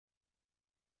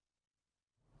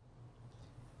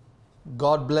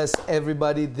God bless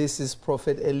everybody. This is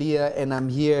Prophet Elia, and I'm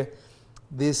here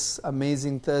this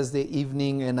amazing Thursday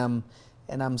evening, and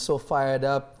I'm so fired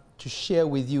up to share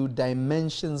with you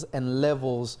dimensions and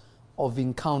levels of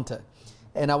encounter.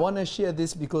 And I want to share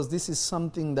this because this is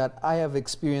something that I have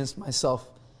experienced myself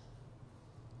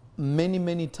many,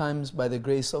 many times by the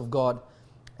grace of God.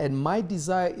 And my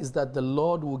desire is that the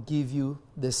Lord will give you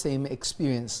the same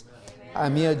experience. Amen.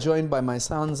 I'm here joined by my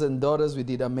sons and daughters. We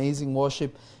did amazing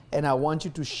worship. And I want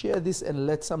you to share this and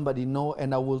let somebody know.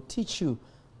 And I will teach you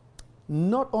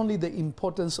not only the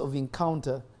importance of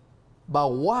encounter,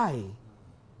 but why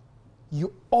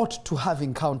you ought to have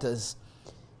encounters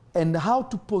and how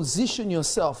to position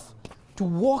yourself to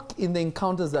walk in the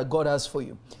encounters that God has for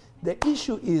you. The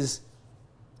issue is,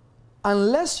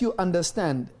 unless you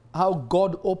understand how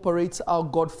God operates, how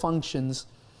God functions,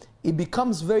 it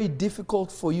becomes very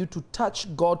difficult for you to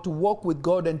touch God, to walk with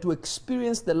God, and to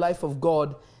experience the life of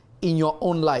God in your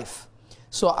own life.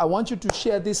 So I want you to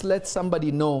share this. Let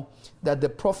somebody know that the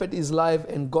prophet is live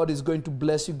and God is going to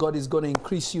bless you. God is going to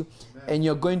increase you. Amen. And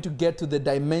you're going to get to the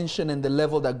dimension and the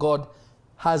level that God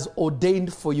has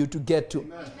ordained for you to get to.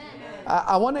 Amen.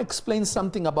 I want to explain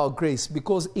something about grace,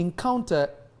 because an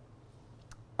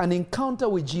encounter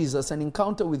with Jesus, an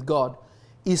encounter with God,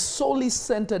 is solely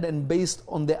centered and based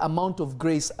on the amount of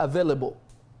grace available.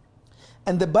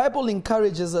 And the Bible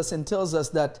encourages us and tells us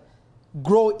that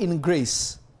grow in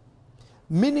grace,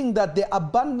 meaning that the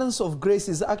abundance of grace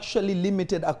is actually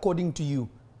limited according to you,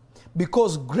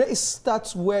 because grace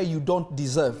starts where you don't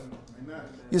deserve. Amen.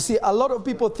 You see, a lot of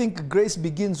people think grace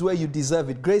begins where you deserve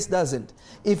it. Grace doesn't.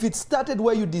 If it started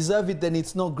where you deserve it, then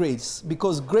it's not grace,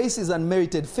 because grace is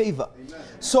unmerited favor. Amen.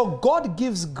 So God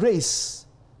gives grace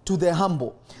to the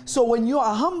humble. So when you're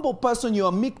a humble person, you're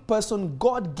a meek person,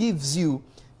 God gives you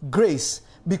grace,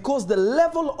 because the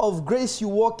level of grace you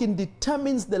walk in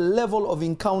determines the level of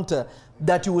encounter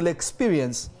that you will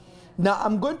experience. Now,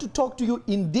 I'm going to talk to you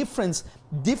in difference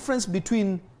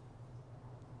between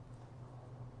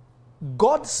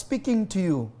God speaking to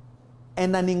you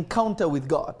and an encounter with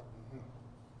God.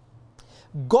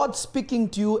 God speaking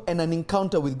to you and an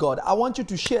encounter with God. I want you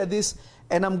to share this,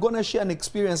 and I'm going to share an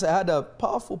experience. I had a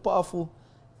powerful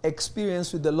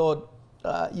experience with the Lord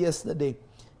yesterday.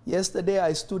 Yesterday,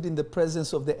 I stood in the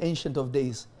presence of the Ancient of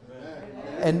Days.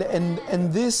 Amen.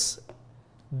 And this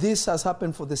has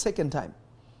happened for the second time.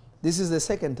 This is the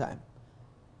second time.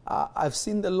 I've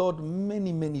seen the Lord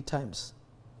many, many times.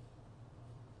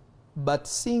 But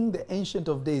seeing the Ancient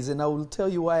of Days, and I will tell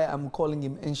you why I'm calling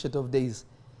him Ancient of Days,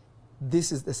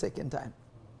 this is the second time.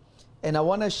 And I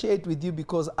want to share it with you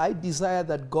because I desire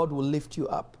that God will lift you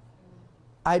up.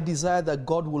 I desire that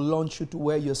God will launch you to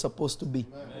where you're supposed to be.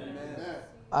 Amen.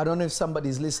 I don't know if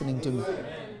somebody's listening to me. Amen.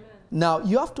 Now,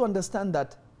 you have to understand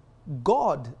that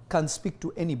God can speak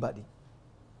to anybody.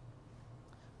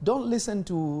 Don't listen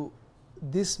to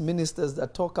these ministers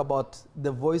that talk about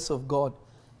the voice of God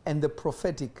and the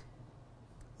prophetic,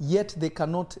 yet they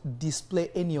cannot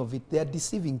display any of it. They are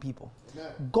deceiving people.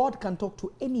 Amen. God can talk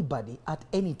to anybody at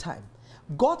any time.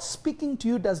 God speaking to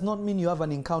you does not mean you have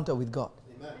an encounter with God.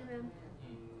 Amen.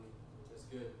 That's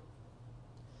good.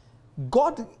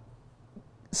 God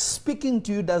speaking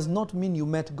to you does not mean you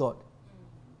met God.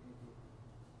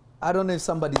 I don't know if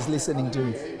somebody's listening to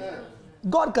me. Amen.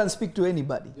 God can speak to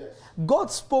anybody. Yes.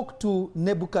 God spoke to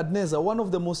Nebuchadnezzar, one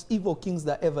of the most evil kings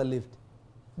that ever lived.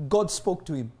 God spoke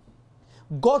to him.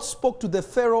 God spoke to the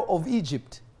Pharaoh of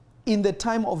Egypt in the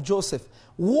time of Joseph,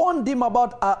 warned him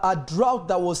about a drought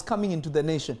that was coming into the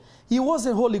nation. He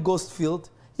wasn't Holy Ghost filled.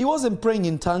 He wasn't praying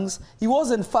in tongues. He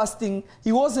wasn't fasting.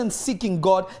 He wasn't seeking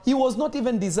God. He was not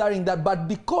even desiring that. But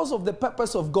because of the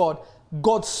purpose of God,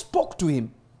 God spoke to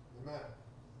him. Amen.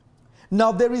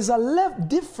 Now, there is a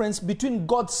difference between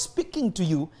God speaking to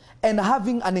you and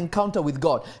having an encounter with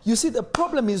God. You see, the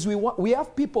problem is we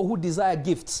have people who desire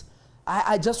gifts.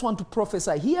 I just want to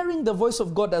prophesy. Hearing the voice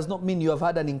of God does not mean you have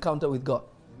had an encounter with God.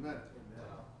 Amen.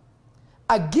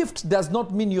 A gift does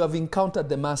not mean you have encountered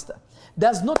the Master.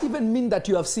 Does not even mean that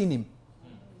you have seen him.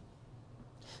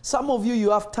 Some of you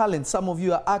have talent. Some of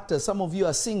you are actors. Some of you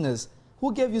are singers.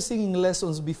 Who gave you singing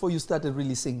lessons before you started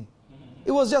really singing?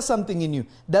 It was just something in you.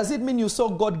 Does it mean you saw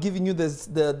God giving you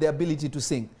the ability to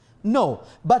sing? No.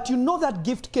 But you know that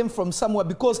gift came from somewhere,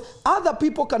 because other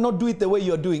people cannot do it the way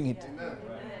you're doing it. Amen.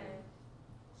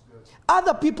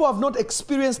 Other people have not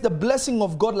experienced the blessing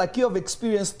of God like you have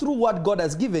experienced through what God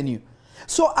has given you.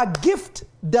 So a gift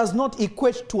does not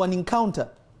equate to an encounter.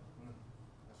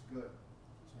 That's good.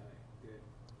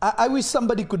 I wish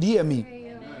somebody could hear me.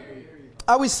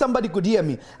 I wish somebody could hear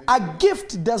me. A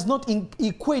gift does not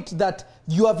equate that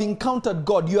you have encountered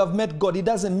God, you have met God. It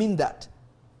doesn't mean that.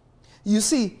 You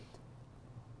see,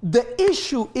 the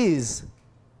issue is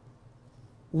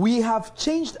we have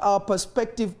changed our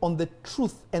perspective on the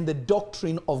truth and the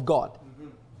doctrine of God.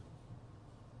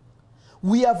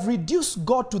 We have reduced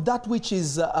God to that which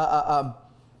is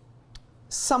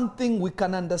something we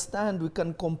can understand, we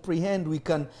can comprehend, we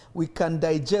can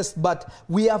digest, but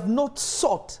we have not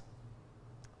sought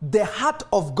the heart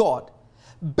of God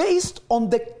based on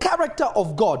the character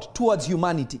of God towards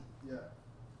humanity. Yeah.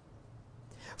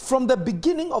 From the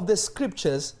beginning of the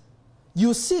scriptures,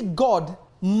 you see God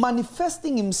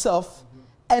manifesting himself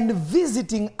and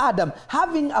visiting Adam,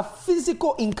 having a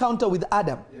physical encounter with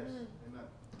Adam. Yes.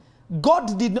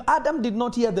 Adam did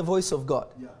not hear the voice of God.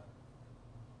 Yeah.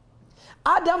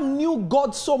 Adam knew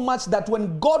God so much that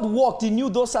when God walked, he knew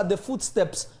those are the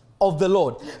footsteps of the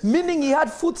Lord. Yes. Meaning he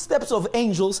had footsteps of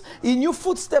angels, he knew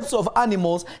footsteps of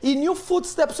animals, he knew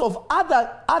footsteps of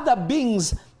other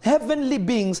beings, heavenly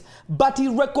beings, but he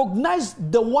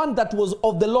recognized the one that was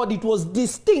of the Lord. It was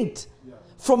distinct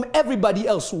from everybody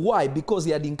else. Why? Because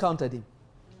he had encountered him.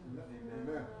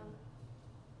 Amen.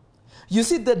 You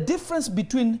see, the difference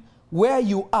between where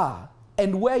you are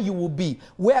and where you will be,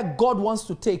 where God wants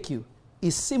to take you,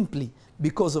 is simply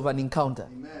because of an encounter.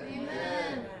 Amen.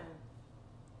 Amen.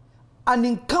 An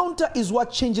encounter is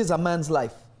what changes a man's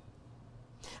life.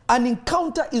 An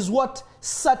encounter is what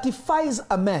certifies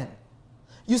a man.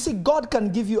 You see, God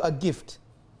can give you a gift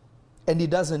and he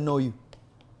doesn't know you.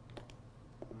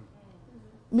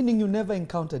 Meaning you never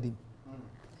encountered him.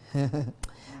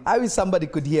 I wish somebody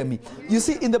could hear me. You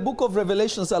see, in the book of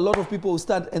Revelations, a lot of people will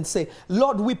stand and say,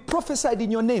 Lord, we prophesied in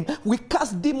your name. We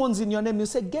cast demons in your name. You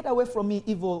say, get away from me,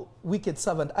 evil, wicked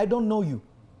servant. I don't know you.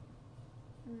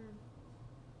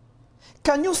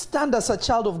 Can you stand as a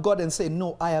child of God and say,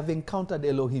 no, I have encountered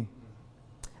Elohim.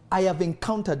 I have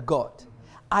encountered God.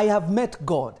 I have met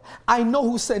God. I know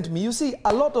who sent me. You see,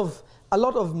 a lot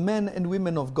of men and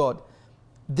women of God,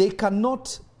 they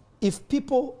cannot, if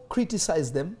people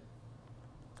criticize them,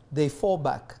 they fall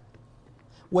back.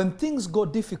 When things go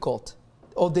difficult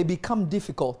or they become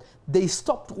difficult, they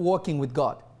stop working with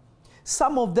God.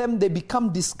 Some of them, they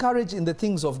become discouraged in the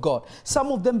things of God. Some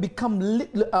of them become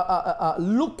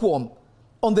lukewarm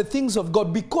on the things of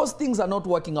God because things are not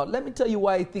working out. Let me tell you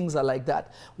why things are like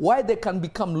that. Why they can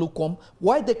become lukewarm,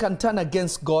 why they can turn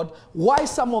against God, why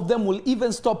some of them will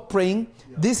even stop praying.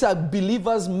 Yeah. These are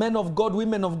believers, men of God,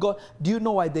 women of God. Do you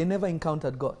know why? They never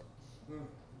encountered God.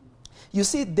 You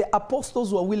see, the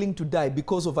apostles were willing to die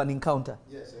because of an encounter.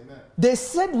 Yes, amen. They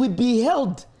said, we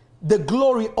beheld the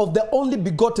glory of the only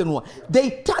begotten one. Yeah. They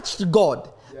touched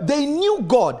God. Yeah. They knew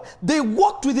God. They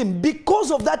walked with him. Because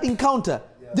of that encounter,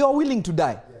 yeah, they were willing to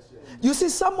die. Yes, yes. You see,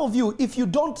 some of you, if you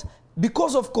don't,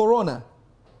 because of Corona,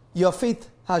 your faith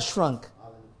has shrunk.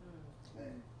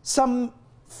 Amen. Some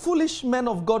foolish men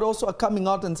of God also are coming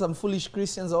out, and some foolish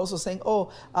Christians are also saying,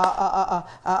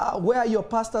 where are your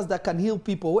pastors that can heal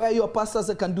people? Where are your pastors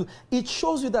that can do? It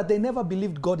shows you that they never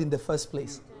believed God in the first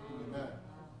place. Amen.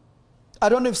 I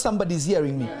don't know if somebody's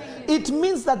hearing me. Amen. It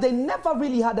means that they never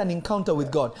really had an encounter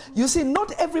with God. You see,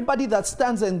 not everybody that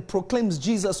stands and proclaims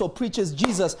Jesus or preaches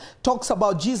Jesus, talks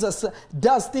about Jesus,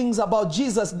 does things about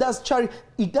Jesus, does charity.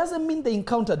 It doesn't mean they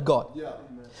encountered God. Yeah.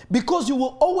 Because you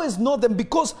will always know them,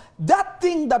 because that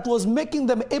thing that was making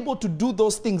them able to do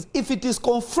those things, if it is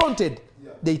confronted,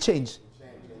 yeah, they change.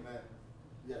 Amen.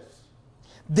 Yes.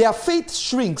 Their faith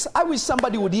shrinks. I wish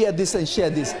somebody would hear this and share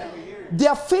this.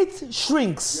 Their faith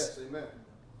shrinks. Yes, amen.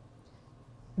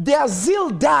 Their zeal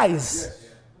dies. Yes.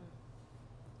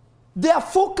 Their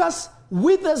focus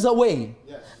withers away.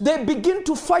 Yes. They begin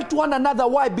to fight one another.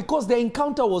 Why? Because their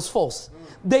encounter was false.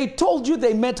 They told you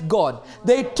they met God.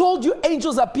 They told you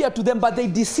angels appeared to them, but they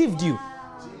deceived you.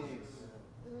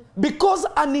 Because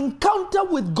an encounter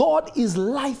with God is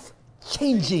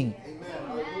life-changing.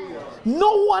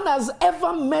 No one has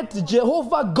ever met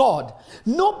Jehovah God.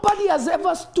 Nobody has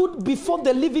ever stood before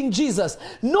the living Jesus.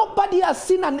 Nobody has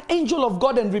seen an angel of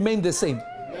God and remained the same.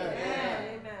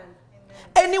 Amen.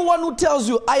 Anyone who tells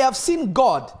you, I have seen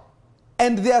God,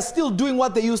 and they are still doing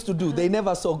what they used to do, they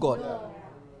never saw God.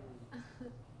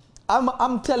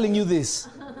 I'm telling you this.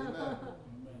 Amen.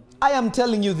 I am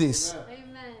telling you this.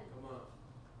 Amen.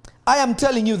 I am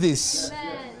telling you this.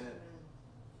 Amen.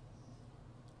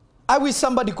 I wish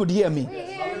somebody could hear me.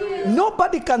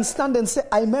 Nobody can stand and say,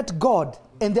 I met God,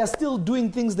 and they're still doing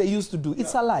things they used to do.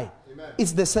 It's a lie. Amen.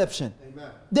 It's deception. Amen.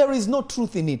 There is no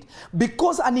truth in it.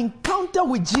 Because an encounter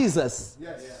with Jesus,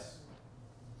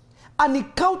 an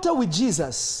encounter with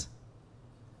Jesus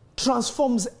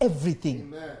transforms everything.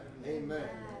 Amen. Amen.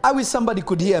 I wish somebody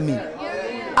could hear me.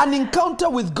 An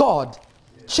encounter with God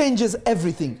changes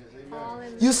everything.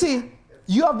 You see,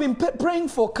 you have been praying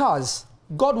for cars.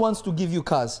 God wants to give you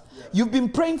cars. You've been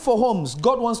praying for homes.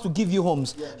 God wants to give you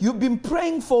homes. You've been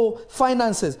praying for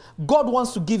finances. God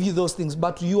wants to give you those things.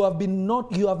 But you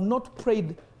have not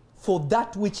prayed for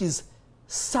that which is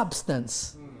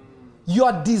substance.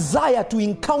 Your desire to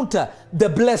encounter the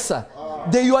blesser.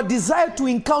 Your desire to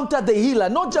encounter the healer.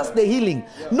 Not just the healing.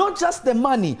 Not just the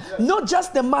money. Not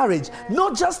just the marriage.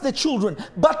 Not just the children.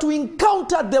 But to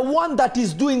encounter the one that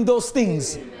is doing those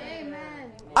things.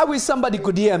 Amen. I wish somebody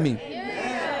could hear me. Amen.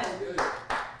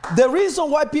 The reason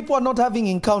why people are not having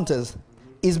encounters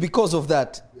is because of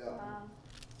that.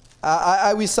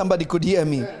 I wish somebody could hear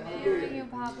me.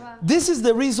 This is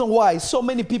the reason why so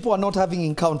many people are not having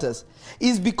encounters.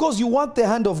 Is because you want the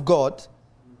hand of God.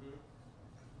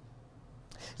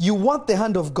 You want the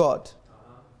hand of God.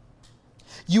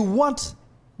 You want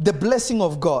the blessing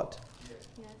of God.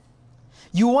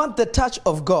 You want the touch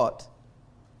of God.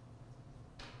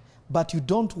 But you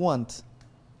don't want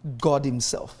God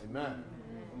himself. Amen.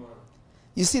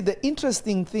 You see, the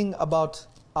interesting thing about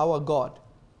our God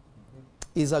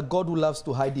is a God who loves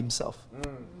to hide himself.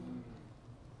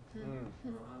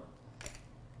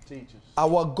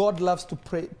 Our God loves to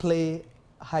play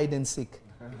hide and seek.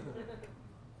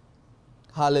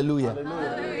 Hallelujah.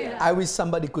 Hallelujah. I wish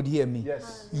somebody could hear me.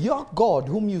 Yes. Your God,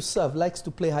 whom you serve, likes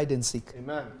to play hide and seek.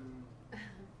 Amen.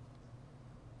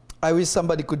 I wish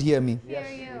somebody could hear me. Yes.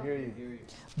 Hear you.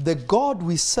 The God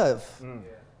we serve,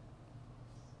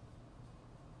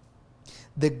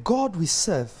 the God we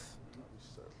serve,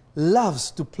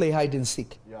 loves to play hide and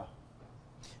seek. Yeah.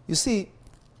 You see,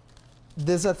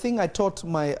 there's a thing I taught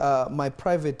my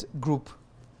private group,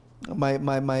 my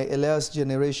Elias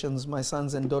generations, my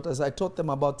sons and daughters. I taught them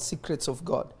about secrets of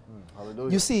God.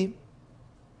 Hallelujah. You see,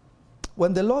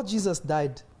 when the Lord Jesus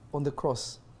died on the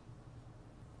cross,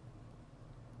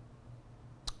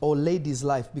 or laid his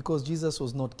life, because Jesus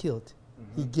was not killed,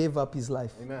 he gave up his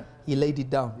life. Amen. He laid it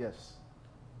down. Yes.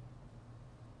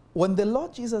 When the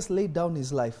Lord Jesus laid down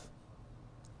his life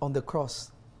on the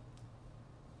cross,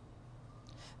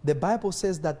 the Bible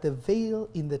says that the veil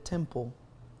in the temple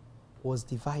was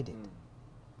divided.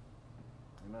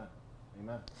 Amen.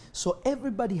 Amen. So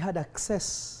everybody had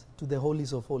access to the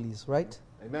holies of holies, right?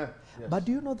 Amen. Yes. But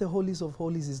do you know the holies of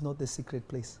holies is not the secret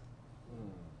place?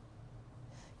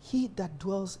 He that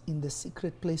dwells in the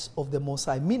secret place of the Most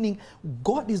High, meaning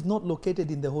God is not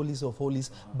located in the holies of holies,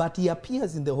 but he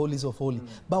appears in the holies of holies.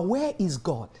 But where is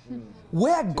God?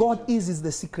 Where God is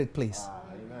the secret place.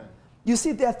 You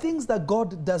see, there are things that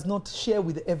God does not share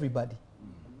with everybody.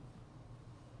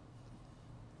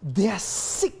 They are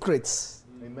secrets.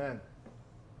 Amen.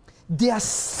 They are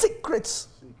secrets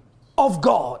of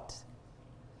God.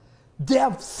 They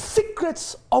are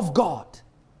secrets of God.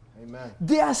 Amen.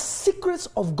 They are secrets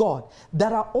of God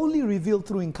that are only revealed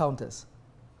through encounters.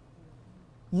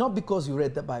 Not because you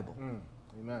read the Bible.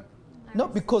 Amen.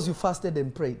 Not because you fasted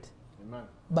and prayed. Amen.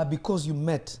 But because you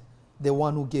met the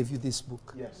one who gave you this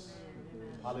book. Yes.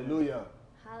 Hallelujah.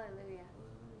 Hallelujah.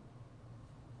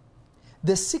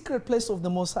 The secret place of the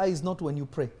Most High is not when you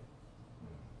pray.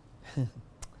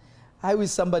 I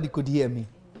wish somebody could hear me.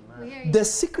 The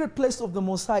secret place of the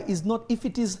Most High is not, if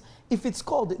it's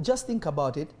called, just think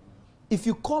about it. If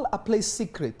you call a place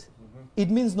secret, it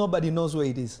means nobody knows where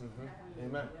it is.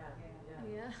 Amen.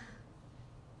 Yeah.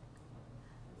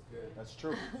 That's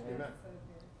true. Amen.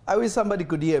 I wish somebody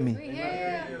could hear me. We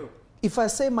hear you. If I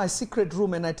say my secret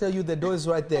room and I tell you the door is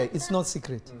right there, it's not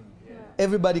secret. Yeah.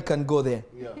 Everybody can go there.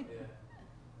 Yeah.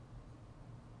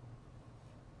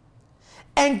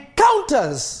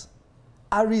 Encounters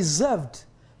are reserved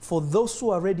for those who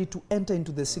are ready to enter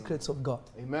into the secrets of God.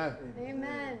 Amen.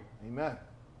 Amen. Amen.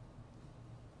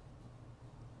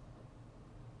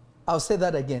 I'll say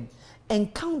that again.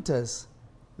 Encounters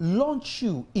launch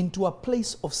you into a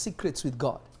place of secrets with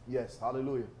God. Yes,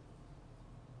 hallelujah.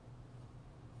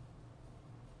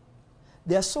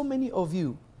 There are so many of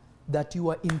you that you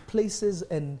are in places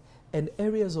and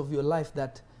areas of your life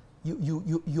that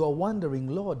you are wondering,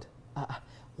 Lord,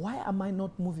 why am I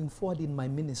not moving forward in my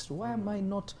ministry? Why am I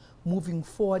not moving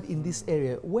forward in this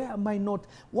area? Why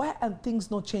are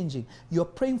things not changing? You're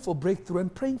praying for breakthrough,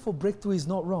 and praying for breakthrough is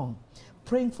not wrong.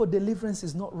 Praying for deliverance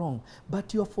is not wrong.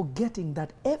 But you're forgetting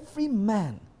that every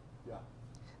man,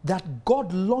 that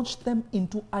God launched them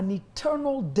into an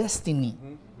eternal destiny.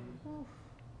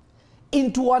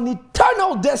 Into an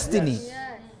eternal destiny.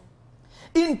 Yes.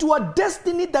 Into a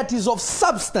destiny that is of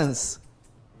substance.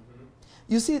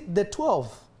 You see, the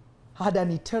 12 had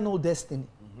an eternal destiny.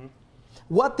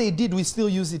 What they did, we still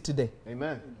use it today.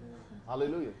 Amen.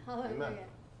 Hallelujah. Hallelujah. Amen.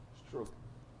 It's true.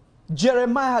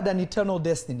 Jeremiah had an eternal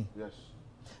destiny. Yes.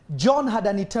 John had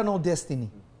an eternal destiny.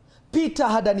 Peter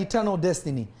had an eternal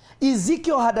destiny.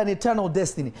 Ezekiel had an eternal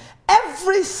destiny.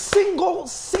 Every single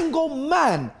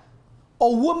man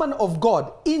or woman of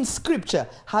God in Scripture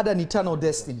had an eternal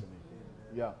destiny.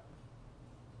 Yeah.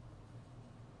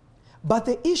 But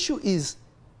the issue is,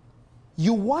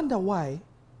 you wonder why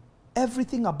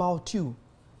everything about you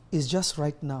is just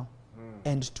right now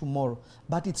and tomorrow.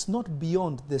 But it's not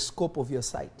beyond the scope of your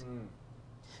sight.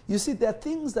 You see, there are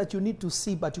things that you need to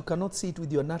see, but you cannot see it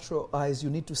with your natural eyes. You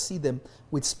need to see them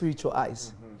with spiritual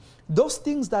eyes. Those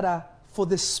things that are for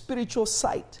the spiritual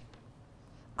sight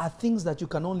are things that you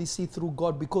can only see through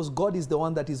God, because God is the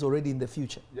one that is already in the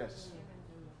future. Yes.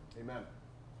 Amen.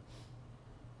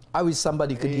 I wish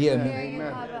somebody could hear me.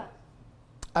 Amen.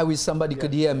 I wish somebody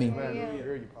could hear me. Amen. We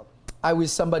hear you, Papa. I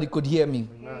wish somebody could hear me.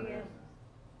 Amen.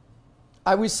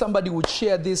 I wish somebody would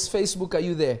share this. Facebook, are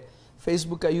you there?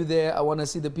 Facebook, are you there? I want to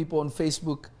see the people on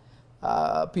Facebook.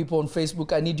 People on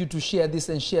Facebook, I need you to share this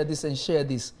and share this and share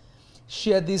this.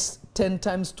 Share this 10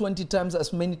 times, 20 times,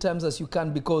 as many times as you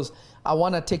can, because I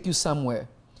want to take you somewhere.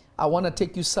 I want to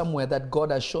take you somewhere that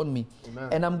God has shown me. Amen.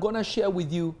 And I'm going to share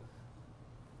with you,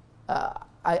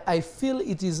 I feel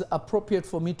it is appropriate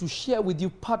for me to share with you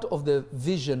part of the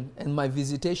vision and my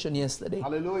visitation yesterday.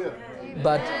 Hallelujah.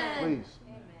 But Please.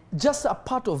 just a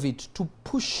part of it to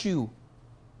push you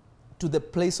to the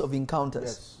place of encounters.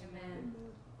 Yes.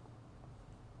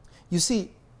 You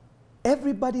see,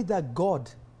 everybody that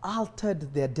God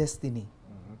altered their destiny,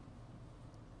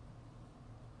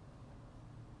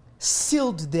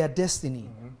 sealed their destiny,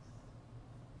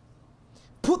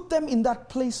 put them in that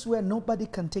place where nobody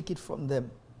can take it from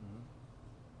them.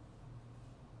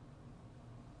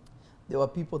 There were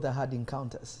people that had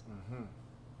encounters.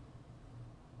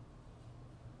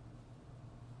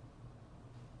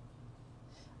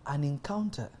 An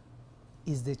encounter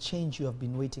is the change you have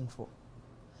been waiting for.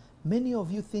 Many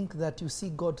of you think that you see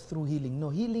God through healing. No,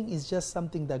 healing is just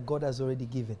something that God has already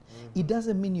given. It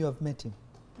doesn't mean you have met him.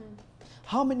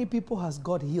 How many people has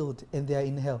God healed and they are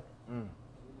in hell?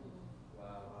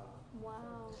 Wow.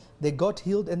 They got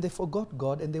healed and they forgot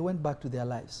God and they went back to their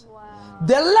lives. Wow.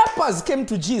 The lepers came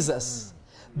to Jesus.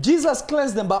 Jesus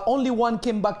cleansed them, but only one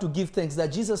came back to give thanks.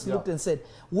 That Jesus looked and said,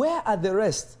 "Where are the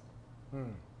rest?"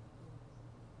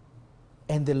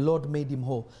 And the Lord made him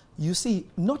whole. You see,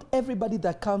 not everybody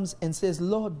that comes and says,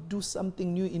 "Lord, do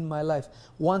something new in my life,"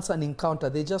 wants an encounter.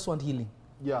 They just want healing.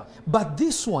 Yeah. But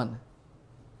this one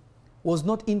was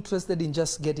not interested in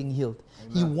just getting healed.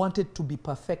 He wanted to be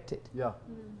perfected. Yeah.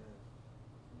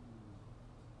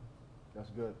 That's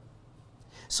good.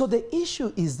 So the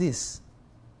issue is this.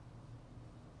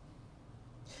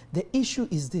 The issue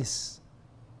is this.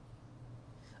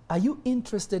 Are you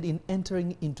interested in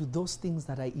entering into those things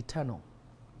that are eternal?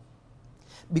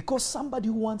 Because somebody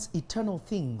who wants eternal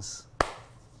things,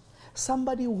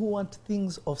 somebody who wants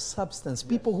things of substance,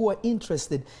 people who are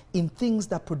interested in things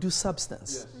that produce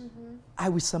substance. I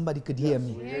wish somebody could hear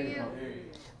me.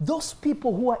 Those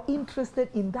people who are interested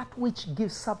in that which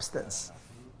gives substance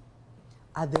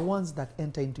are the ones that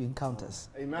enter into encounters.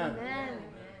 Amen. Amen.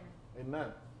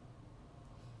 Amen.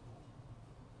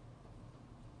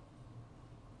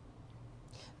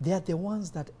 They are the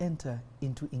ones that enter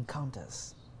into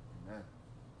encounters. Amen.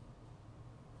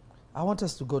 I want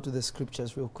us to go to the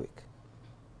scriptures real quick.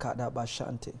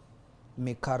 Kadabashante.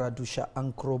 Mekaradusha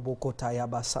ankrobo kotaya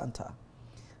basanta.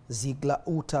 Zigla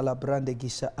uta la brande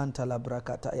gisha anta la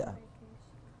brakataya.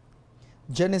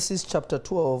 Genesis chapter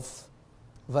 12,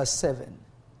 verse 7.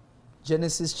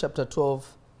 Genesis chapter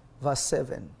 12, verse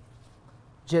 7.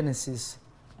 Genesis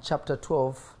chapter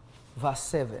 12, verse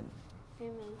 7.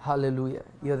 Amen. Hallelujah.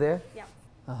 You're there?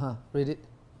 Yeah. Read it.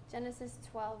 Genesis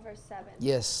 12, verse 7.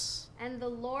 Yes. And the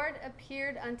Lord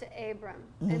appeared unto Abram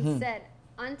and said,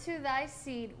 Unto thy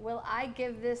seed will I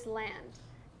give this land.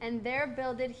 And there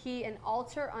builded he an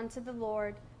altar unto the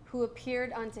Lord, who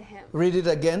appeared unto him. Read it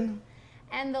again.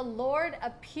 And the Lord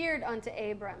appeared unto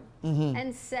Abram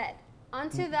and said,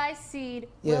 Unto thy seed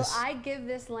Yes. will I give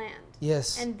this land.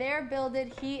 Yes. And there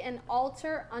builded he an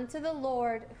altar unto the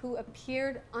Lord, who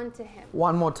appeared unto him.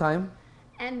 One more time.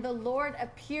 And the Lord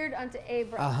appeared unto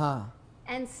Abram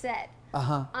and said,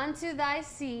 Unto thy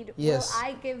seed Yes. will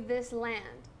I give this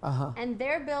land. And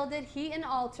there builded he an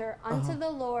altar unto the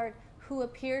Lord, who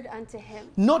appeared unto him.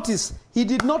 Notice, he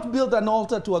did not build an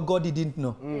altar to a God he didn't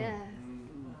know. Yeah.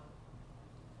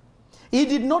 He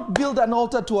did not build an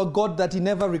altar to a God that he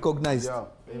never recognized. Yeah.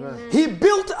 Amen. He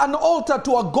built an altar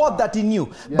to a God that he knew.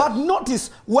 But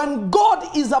notice, when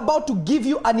God is about to give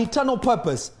you an eternal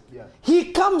purpose,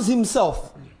 he comes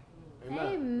himself. Amen.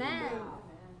 Amen.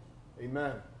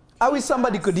 Amen. I wish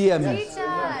somebody could hear me. Teach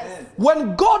us.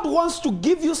 When God wants to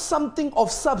give you something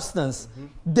of substance,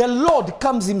 the Lord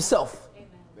comes himself.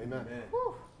 Amen.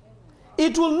 Whew.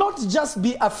 It will not just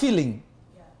be a feeling.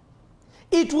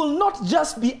 It will not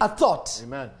just be a thought.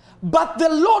 Amen. But the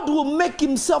Lord will make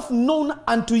himself known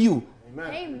unto you.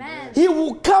 Amen. Amen. He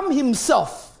will come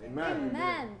himself. Amen.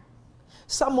 Amen.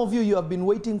 Some of you have been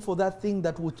waiting for that thing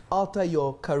that would alter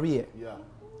your career. Yeah.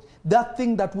 That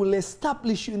thing that will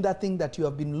establish you in that thing that you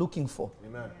have been looking for.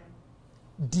 Amen.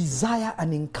 Desire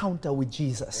an encounter with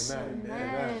Jesus. Amen.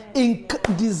 Amen.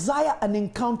 Desire an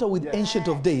encounter with Yes. Ancient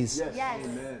of Days. Yes. Yes.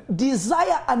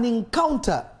 Desire an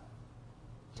encounter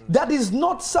that is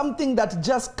not something that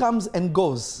just comes and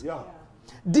goes. Yeah.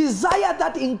 Desire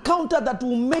that encounter that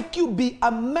will make you be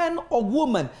a man or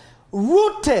woman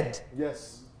rooted,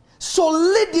 Yes.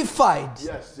 solidified,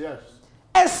 Yes. Yes.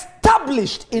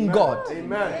 established in God.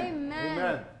 Amen. Amen.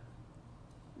 Amen.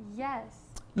 Yes.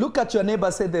 Look at your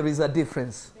neighbor, say there is a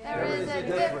difference. There is a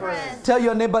difference. Tell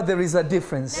your neighbor there is a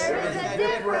difference. There is a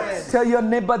difference. Tell your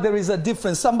neighbor there is a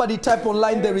difference. Somebody type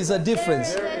online there is a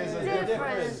difference. There is a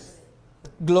difference.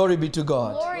 Glory be to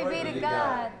God. Glory be to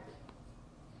God.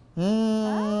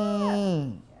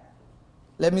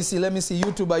 Let me see.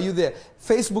 YouTube, are you there?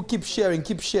 Facebook, keep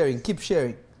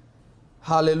sharing.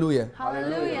 Hallelujah.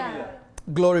 Hallelujah.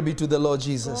 Glory be to the Lord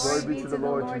Jesus. Glory be to the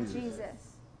Lord Jesus.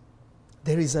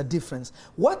 There is a difference.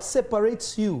 What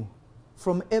separates you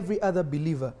from every other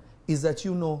believer is that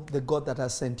you know the God that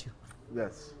has sent you.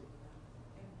 Yes.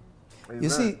 You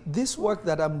see, this work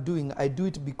that I'm doing, I do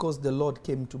it because the Lord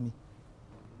came to me.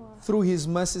 Through his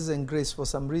mercies and grace, for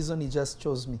some reason, he just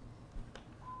chose me.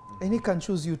 And he can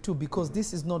choose you too, because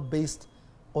this is not based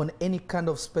on any kind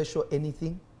of special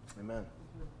anything. Amen.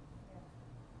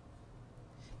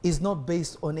 It's not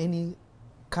based on any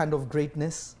kind of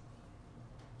greatness.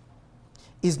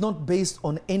 It's not based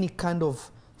on any kind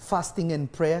of fasting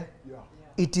and prayer. Yeah.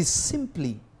 It is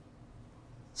simply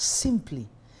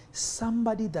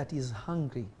somebody that is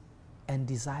hungry and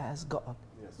desires God.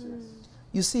 Yes. Yes.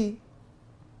 You see,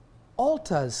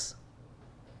 altars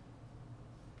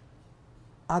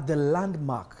are the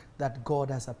landmark that God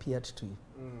has appeared to you.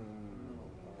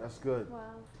 That's good. Wow.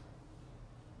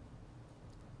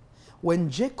 When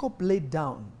Jacob laid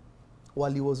down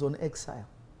while he was on exile,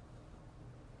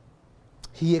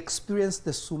 he experienced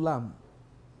the sulam,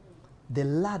 the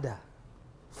ladder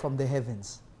from the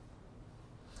heavens.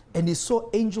 And he saw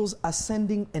angels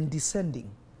ascending and descending.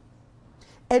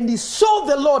 And he saw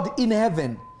the Lord in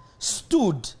heaven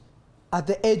stood at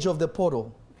the edge of the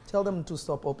portal. Tell them to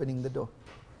stop opening the door.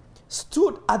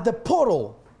 Stood at the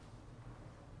portal.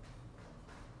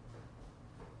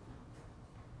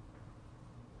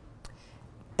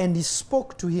 And he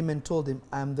spoke to him and told him,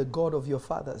 I am the God of your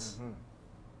fathers.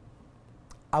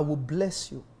 I will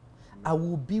bless you. I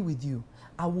will be with you.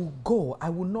 I will go. I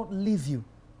will not leave you.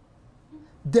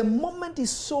 The moment he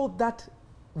saw that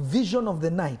vision of the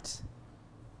night,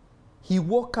 he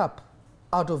woke up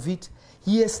out of it.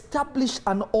 He established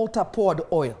an altar, poured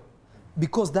oil,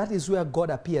 because that is where God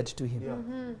appeared to him.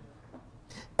 Yeah.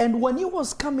 And when he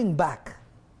was coming back,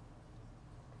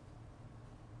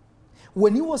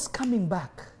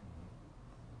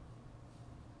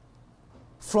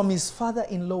 from his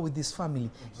father-in-law with his family,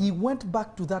 he went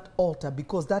back to that altar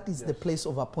because that is the place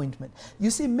of appointment. You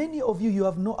see, many of you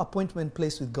have no appointment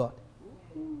place with God.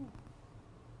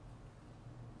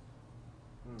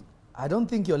 I don't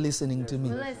think you're listening to me.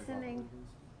 Listening.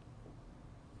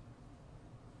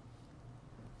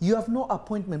 You have no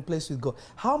appointment place with God.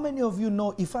 How many of you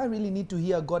know, if I really need to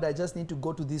hear God, I just need to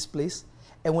go to this place,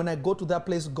 and when I go to that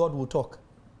place, God will talk,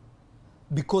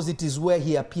 because it is where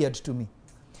he appeared to me.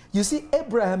 You see,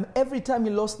 Abraham, every time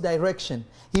he lost direction,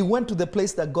 he went to the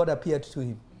place that God appeared to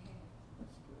him.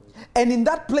 And in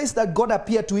that place that God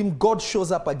appeared to him, God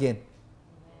shows up again.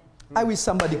 I wish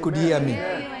somebody could hear me.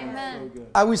 Amen.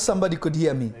 I wish somebody could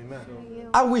hear me. Amen.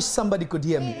 I wish somebody could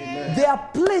hear me. There are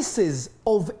places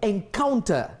of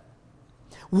encounter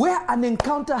where an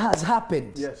encounter has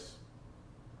happened. Yes.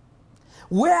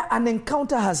 Where an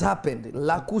encounter has happened.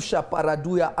 Lakusha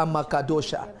paraduya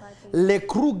amakadosha.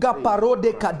 Lekruga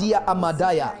parode kadia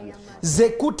amadaya.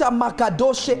 Zekuta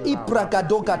makadoshe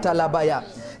iprakadoka talabaya.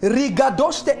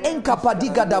 Rigadoste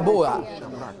enkapadiga daboa.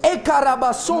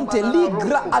 Ekarabasonte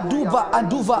ligra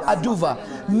aduva.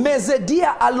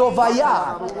 Mezedia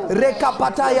alovaya.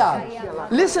 Rekapataya.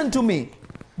 Listen to me.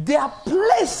 There are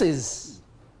places.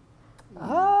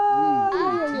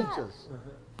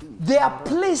 There are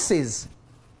places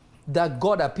that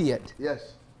God appeared.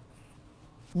 Yes.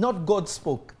 Not God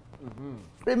spoke.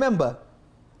 Remember,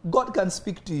 God can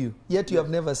speak to you, yet you have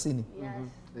never seen him. Yes.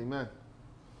 Amen.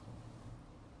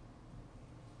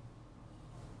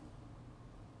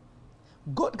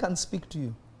 God can speak to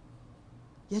you,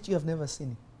 yet you have never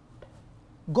seen it.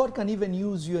 God can even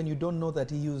use you and you don't know that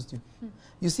he used you.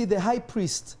 You see, the high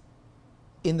priest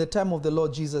in the time of the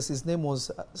Lord Jesus, his name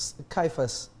was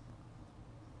Caiaphas,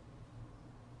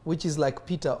 which is like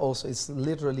Peter also. It's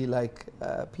literally like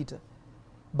Peter.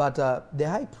 But the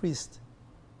high priest,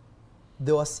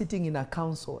 they were sitting in a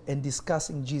council and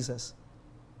discussing Jesus,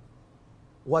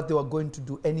 what they were going to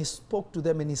do. And he spoke to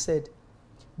them and he said,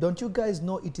 don't you guys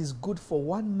know it is good for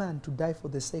one man to die for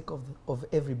the sake of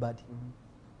everybody,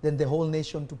 than the whole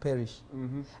nation to perish?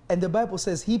 And the Bible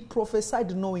says he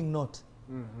prophesied knowing not.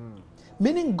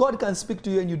 Meaning God can speak to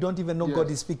you and you don't even know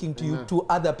God is speaking to you, to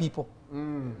other people.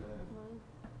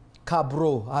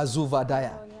 Kabro,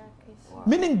 Azuvadaya.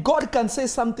 Meaning God can say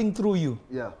something through you.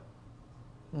 Yeah.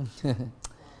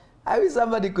 I wish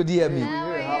somebody could hear me. Now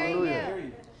we're hearing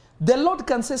you. The Lord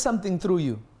can say something through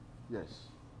you. Yes.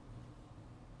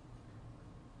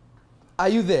 Are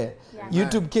you there? Yeah.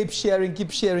 YouTube, keep sharing,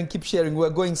 keep sharing, keep sharing. We're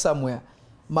going somewhere.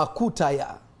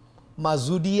 Makutaya,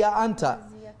 Mazudia Anta,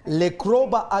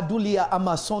 Lekroba Adulia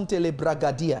Amasonte Le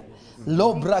Bragadia,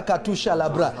 Lo Brakatusha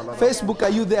Labra. Facebook,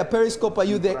 are you there? Periscope, are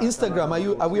you there?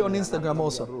 Instagram, are we on Instagram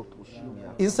also?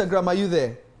 Instagram, are you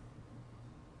there?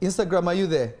 Instagram, are you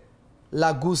there?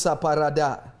 Lagusa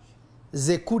Parada,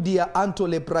 Zekudia Anto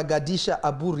Le Bragadisha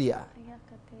Aburia,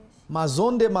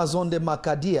 Mazonde Mazonde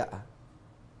Makadia.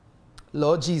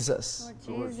 Lord Jesus.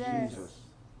 Lord Jesus.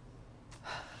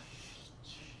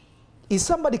 Is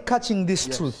somebody catching this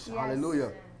truth? Yes.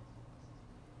 Hallelujah.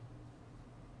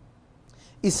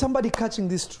 Is somebody catching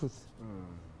this truth?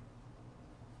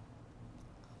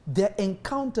 There are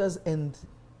encounters and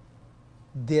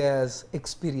there's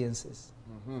experiences.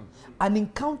 An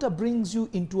encounter brings you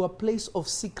into a place of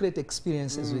secret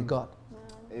experiences with God.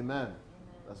 Amen.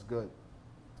 That's good.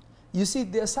 You see,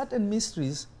 there are certain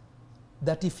mysteries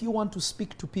that if you want to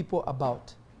speak to people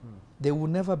about, they will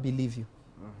never believe you.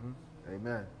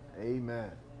 Amen.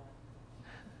 Amen.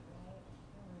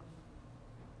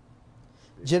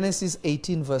 Genesis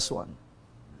 18 verse 1.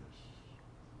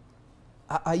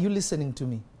 Are you listening to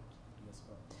me?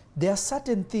 There are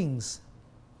certain things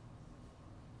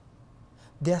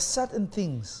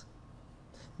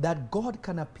that God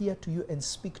can appear to you and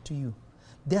speak to you.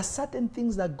 There are certain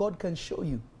things that God can show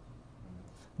you.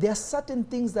 There are certain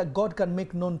things that God can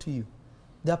make known to you.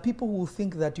 There are people who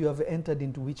think that you have entered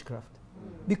into witchcraft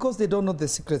because they don't know the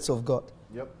secrets of God.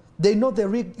 Yep. They know the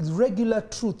regular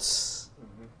truths.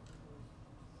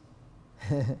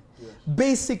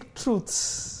 Basic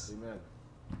truths. Amen.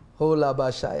 Hola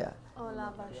Bashaya.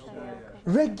 Ola Bashaya.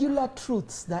 Regular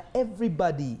truths that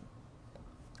everybody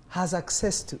has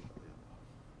access to.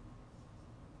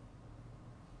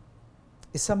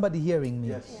 Is somebody hearing me?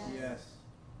 Yes. Yes.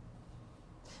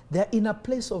 They're in a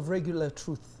place of regular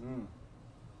truth.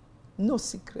 No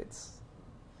secrets.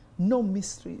 No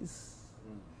mysteries.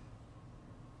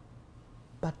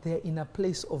 But they're in a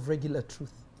place of regular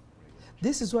truth.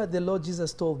 This is why the Lord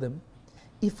Jesus told them,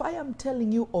 if I am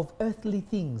telling you of earthly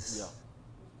things,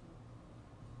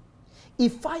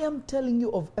 if I am telling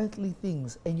you of earthly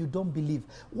things and you don't believe,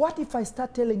 what if I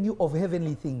start telling you of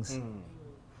heavenly things?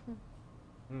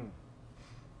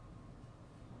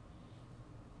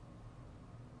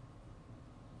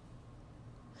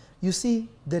 You see,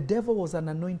 the devil was an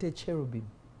anointed cherubim,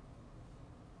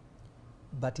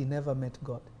 but he never met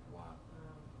God.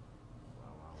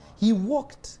 He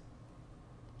walked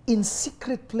in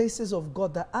secret places of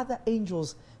God that other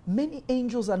angels, many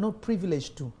angels are not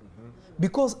privileged to.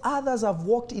 Because others have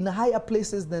walked in higher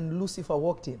places than Lucifer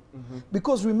walked in.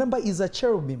 Because remember, he's a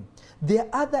cherubim. There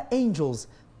are other angels,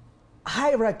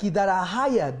 hierarchy, that are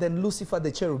higher than Lucifer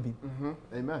the cherubim.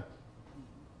 Amen.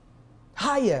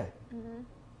 Higher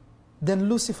than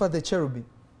Lucifer the cherubim.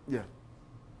 Yeah.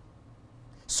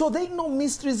 So they know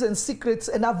mysteries and secrets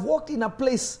and have walked in a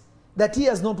place that he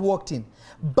has not walked in.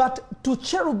 But to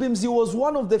cherubims, he was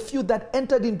one of the few that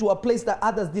entered into a place that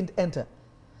others didn't enter.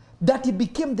 That he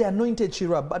became the anointed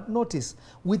cherub. But notice,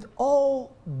 with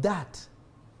all that,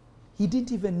 he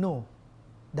didn't even know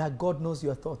that God knows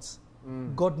your thoughts.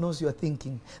 God knows your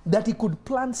thinking. That he could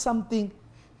plant something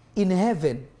in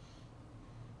heaven.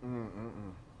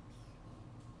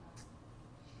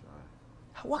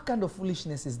 What kind of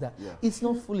foolishness is that? Yeah. It's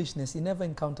not foolishness. He never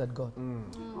encountered God.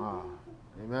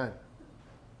 Amen.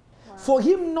 For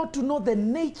him not to know the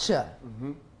nature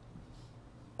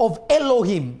of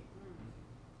Elohim,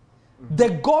 the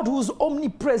God who's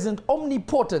omnipresent,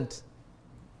 omnipotent,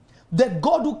 the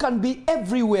God who can be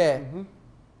everywhere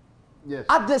Yes.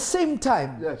 at the same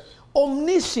time, Yes.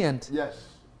 omniscient, Yes.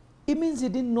 it means he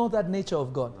didn't know that nature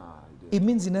of God. He did. It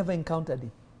means he never encountered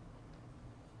him.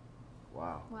 Wow.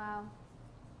 Wow. Wow.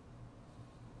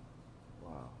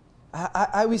 Wow.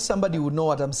 I wish somebody would know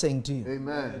what I'm saying to you.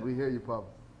 Amen. We hear you, Papa.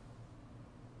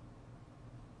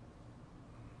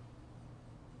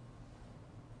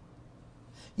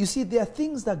 You see, there are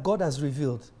things that God has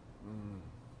revealed.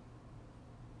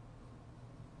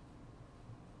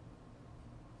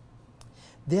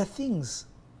 There are things,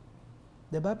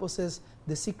 the Bible says,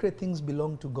 the secret things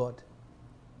belong to God.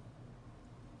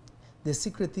 The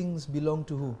secret things belong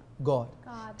to who? God.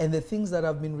 God. And the things that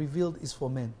have been revealed is for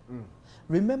men.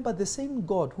 Remember, the same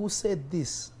God who said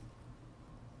this,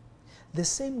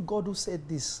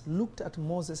 looked at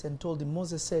Moses and told him,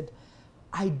 Moses said,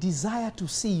 I desire to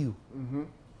see you.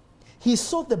 He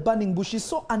saw the burning bush. He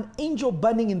saw an angel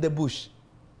burning in the bush.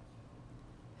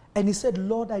 And he said,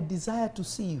 Lord, I desire to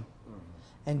see you.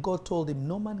 And God told him,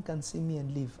 no man can see me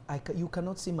and live. You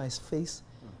cannot see my face,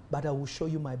 but I will show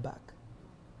you my back.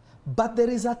 But there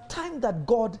is a time that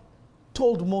God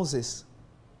told Moses,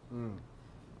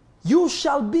 you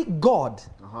shall be God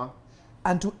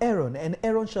unto Aaron, and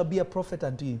Aaron shall be a prophet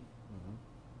unto you.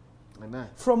 Amen.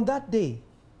 From that day,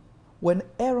 when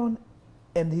Aaron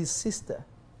and his sister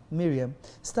Miriam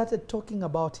started talking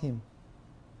about him,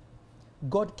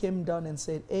 God came down and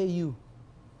said, hey you,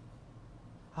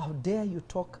 how dare you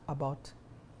talk about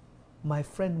my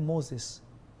friend Moses,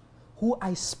 who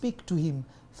I speak to him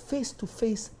face to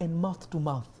face and mouth to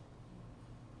mouth.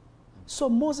 So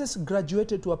Moses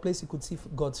graduated to a place he could see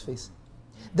God's face.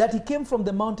 That he came from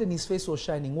the mountain, his face was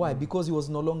shining. Why? Because he was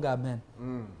no longer a man.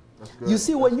 That's good. You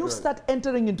see, when you start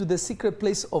entering into the secret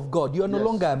place of God, you are no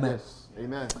longer a man. Yes.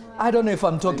 Amen. I don't know if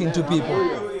I'm talking to people.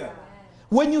 Hallelujah.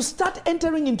 When you start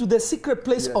entering into the secret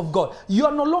place of God, you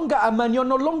are no longer a man, you're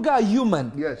no longer a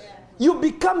human. Yes. You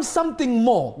become something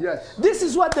more. Yes. This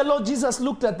is what the Lord Jesus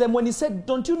looked at them when he said,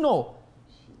 don't you know?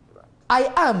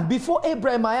 I am. Before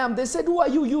Abraham, I am. They said, who are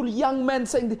you, you young man?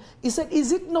 Saying, he said,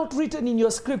 is it not written in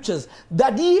your scriptures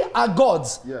that ye are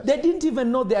gods? Yes. They didn't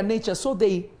even know their nature, so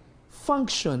they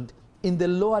functioned in the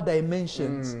lower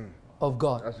dimensions of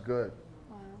God. That's good.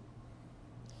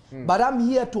 But I'm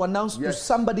here to announce to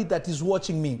somebody that is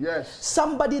watching me,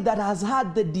 somebody that has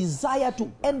had the desire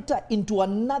to enter into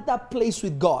another place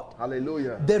with God.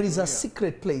 Hallelujah. There is a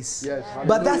secret place. Yes.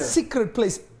 But that Hallelujah. secret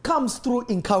place comes through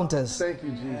encounters. Thank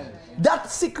you, Jesus. That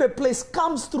secret place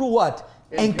comes through what?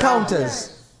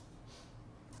 Encounters.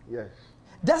 Yes.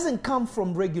 Doesn't come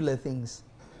from regular things.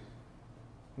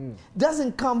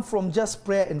 Doesn't come from just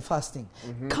prayer and fasting.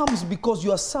 Comes because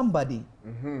you are somebody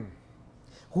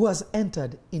who has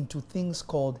entered into things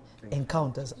called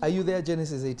encounters. Are you there,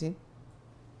 Genesis 18?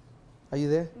 Are you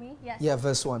there? Me? Yes. Yeah,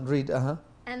 verse 1. Read.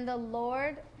 And the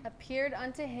Lord appeared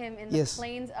unto him in the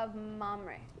plains of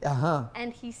Mamre.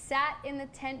 And he sat in the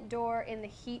tent door in the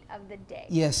heat of the day.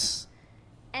 Yes.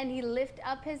 And he lifted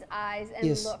up his eyes and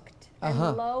looked. And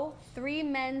lo, 3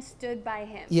 men stood by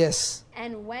him. Yes.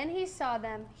 And when he saw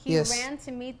them, he ran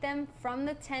to meet them from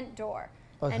the tent door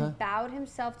and bowed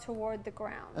himself toward the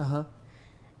ground.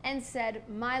 And said,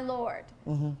 my Lord,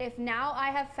 if now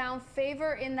I have found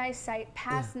favor in thy sight,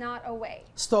 pass not away.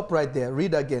 Stop right there.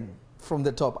 Read again from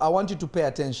the top. I want you to pay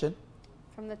attention.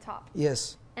 From the top.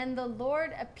 Yes. And the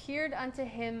Lord appeared unto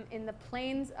him in the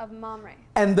plains of Mamre.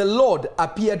 And the Lord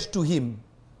appeared to him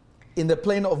in the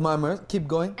plain of Mamre. Keep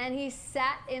going. And he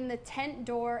sat in the tent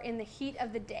door in the heat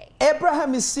of the day.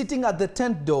 Abraham is sitting at the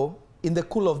tent door in the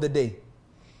cool of the day.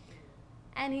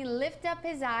 And he lifted up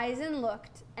his eyes and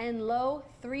looked, and lo,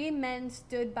 3 men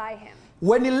stood by him.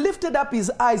 When he lifted up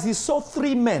his eyes, he saw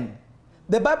 3 men.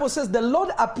 The Bible says the Lord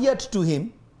appeared to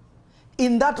him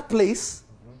in that place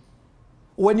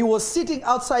when he was sitting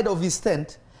outside of his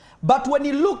tent. But when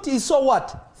he looked, he saw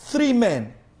what? 3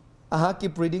 men.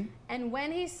 Keep reading. And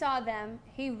when he saw them,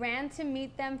 he ran to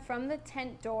meet them from the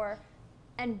tent door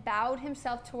and bowed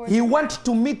himself towards them. He went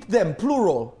to meet them,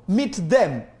 plural. Meet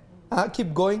them.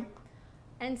 Keep going.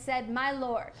 And said, my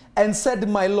Lord. And said,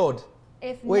 my Lord.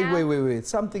 If Wait. now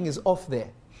Something is off there.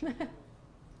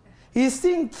 He's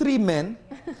seeing 3 men,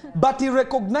 but he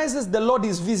recognizes the Lord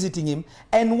is visiting him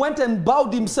and went and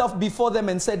bowed himself before them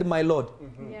and said, my Lord.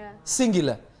 Yeah.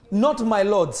 Singular. Not my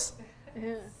lords.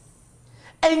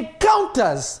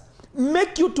 Encounters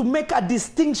make you to make a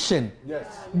distinction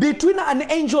between an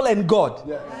angel and God.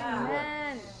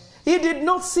 Amen. He did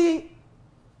not see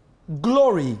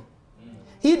glory.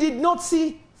 He did not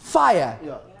see fire.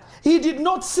 He did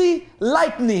not see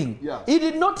lightning. He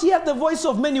did not hear the voice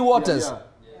of many waters.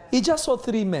 He just saw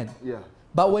 3 men.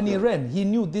 But when he ran, he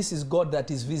knew this is God that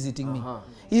is visiting me.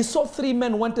 He saw 3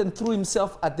 men, went and threw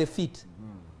himself at their feet.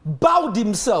 Bowed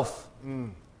himself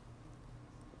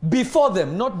before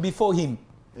them, not before him.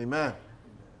 Amen.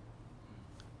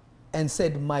 and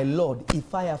said, my Lord,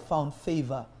 if I have found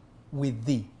favor with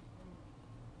thee.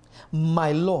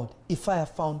 My Lord, if I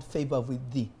have found favor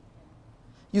with thee.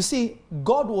 You see,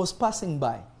 God was passing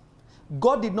by.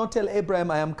 God did not tell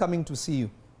Abraham, I am coming to see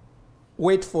you.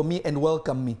 Wait for me and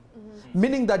welcome me.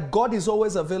 Meaning that God is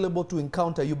always available to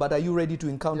encounter you, but are you ready to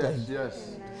encounter him?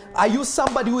 Yes. Are you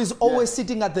somebody who is always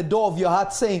sitting at the door of your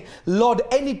heart saying, Lord,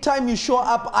 anytime you show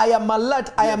up, I am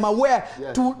alert, I am aware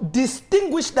to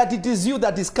distinguish that it is you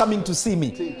that is coming to see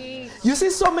me. You see,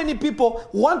 so many people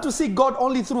want to see God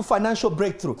only through financial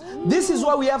breakthrough. This is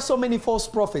why we have so many false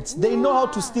prophets. They know how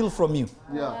to steal from you.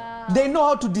 They know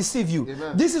how to deceive you.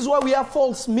 Amen. This is why we have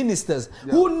false ministers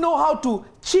who know how to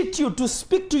cheat you, to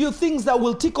speak to you things that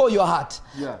will tickle your heart,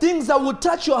 things that will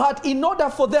touch your heart in order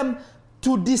for them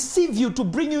to deceive you, to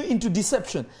bring you into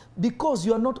deception, because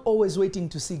you are not always waiting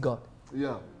to see God.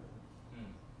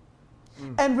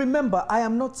 And remember, I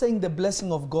am not saying the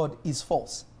blessing of God is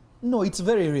false. No, it's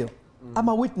very real. I'm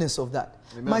a witness of that.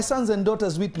 Amen. My sons and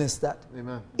daughters witness that.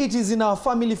 Amen. It is in our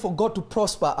family for God to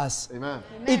prosper us. Amen.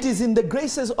 It is in the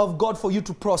graces of God for you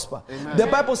to prosper. Amen. The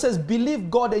Bible says,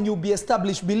 believe God and you'll be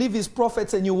established. Believe his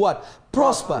prophets and you what?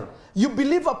 Prosper. You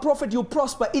believe a prophet, you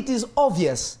prosper. It is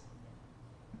obvious.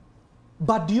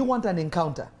 But do you want an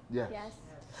encounter? Yes.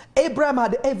 Abraham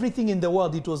had everything in the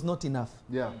world. It was not enough.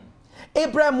 Yeah.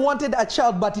 Abraham wanted a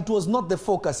child, but it was not the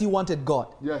focus. He wanted God.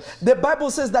 Yes. The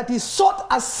Bible says that he sought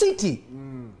a city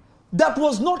that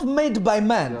was not made by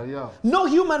man. No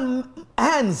human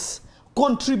hands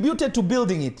contributed to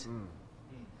building it.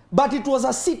 But it was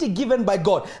a city given by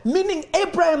God. Meaning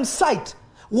Abraham's sight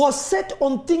was set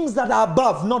on things that are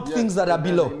above, not things that are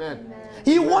below. Amen.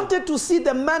 He wanted to see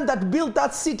the man that built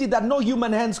that city that no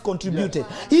human hands contributed.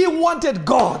 He wanted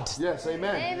God. Yes.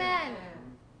 Amen. Amen.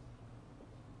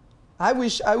 I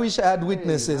wish I had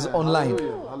witnesses online.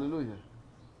 Hallelujah. Hallelujah.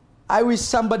 I wish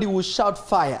somebody would shout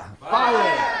fire.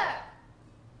 Fire.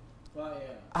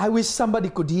 I wish somebody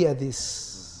could hear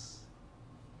this.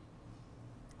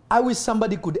 I wish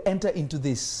somebody could enter into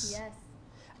this. Yes.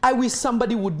 I wish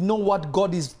somebody would know what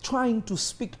God is trying to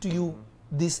speak to you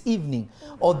this evening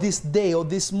or this day or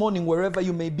this morning, wherever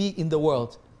you may be in the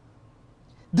world.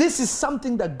 This is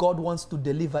something that God wants to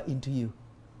deliver into you.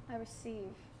 I receive.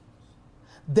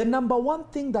 The number one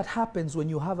thing that happens when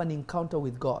you have an encounter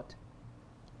with God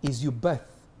is you birth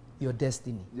your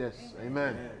destiny. Yes.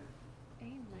 Amen.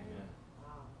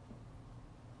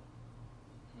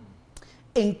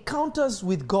 Encounters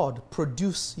with God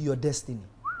produce your destiny.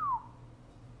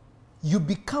 You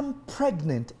become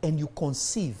pregnant and you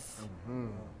conceive.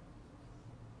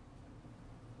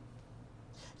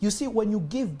 You see, when you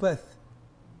give birth,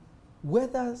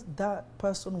 whether that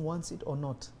person wants it or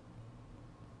not,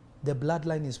 the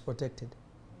bloodline is protected.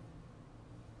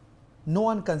 No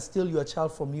one can steal your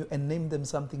child from you and name them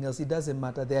something else. It doesn't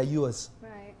matter. They are yours.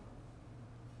 Right.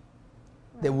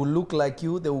 They will look like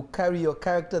you. They will carry your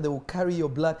character. They will carry your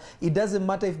blood. It doesn't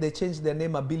matter if they change their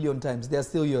name 1 billion times. They are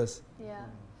still yours. Yeah.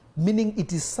 Meaning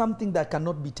it is something that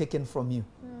cannot be taken from you.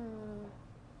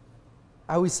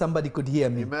 I wish somebody could hear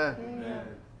me. Amen. Amen.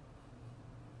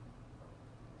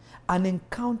 An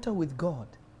encounter with God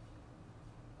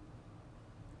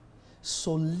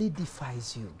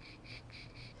solidifies you.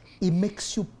 It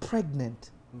makes you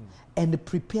pregnant and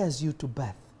prepares you to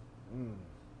birth.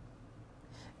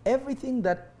 Everything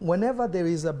that, whenever there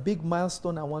is a big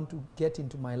milestone I want to get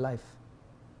into my life,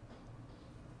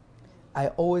 I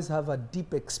always have a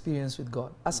deep experience with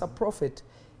God. As a prophet,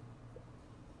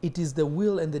 it is the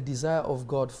will and the desire of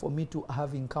God for me to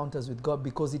have encounters with God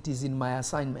because it is in my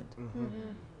assignment.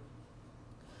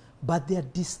 But they are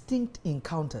distinct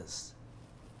encounters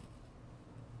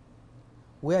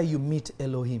where you meet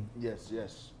Elohim. Yes.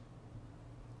 Yes.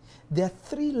 There are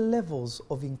 3 levels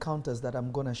of encounters that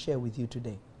I'm going to share with you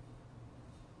today.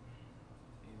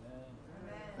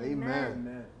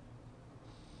 Amen.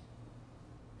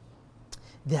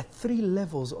 There are 3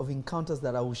 levels of encounters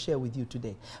that I will share with you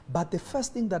today. But the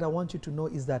first thing that I want you to know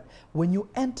is that when you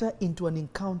enter into an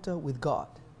encounter with God,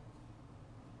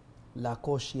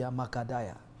 Lakoshia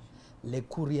Makadaya,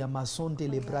 Lekuria Masonte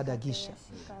Lebrada Gisha,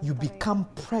 you become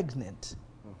pregnant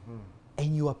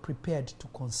and you are prepared to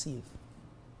conceive.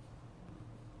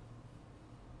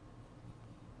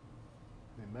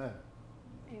 Amen.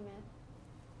 Amen.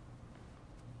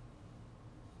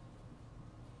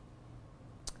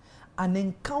 An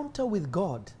encounter with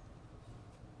God,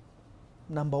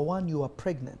 number 1, you are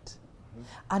pregnant.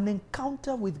 An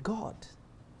encounter with God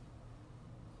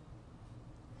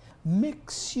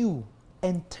makes you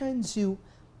and turns you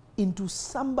into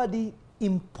somebody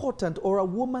important, or a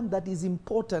woman that is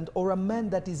important, or a man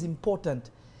that is important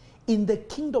in the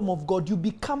kingdom of God, you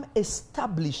become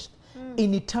established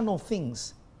in eternal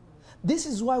things. This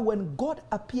is why when God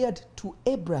appeared to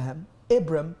Abram,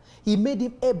 he made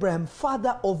him Abraham,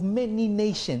 father of many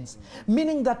nations.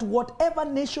 Meaning that whatever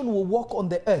nation will walk on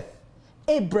the earth,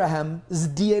 Abraham's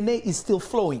DNA is still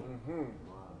flowing.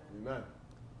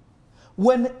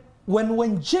 Amen.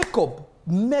 When Jacob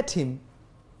met him,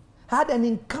 had an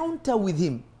encounter with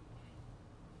him,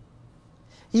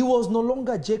 he was no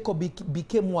longer Jacob, he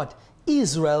became what?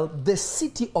 Israel, the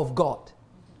city of God.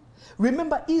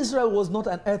 Remember, Israel was not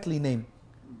an earthly name.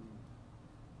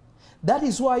 That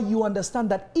is why you understand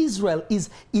that Israel is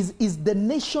the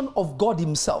nation of God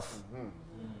himself.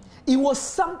 It was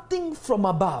something from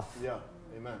above. Yeah.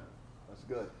 Amen. That's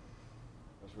good.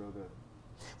 That's real good.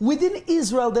 Within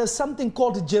Israel, there's something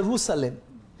called Jerusalem.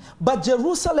 But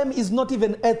Jerusalem is not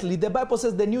even earthly. The Bible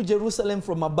says the new Jerusalem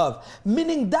from above.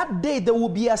 Meaning that day there will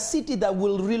be a city that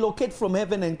will relocate from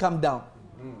heaven and come down.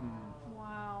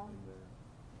 Wow.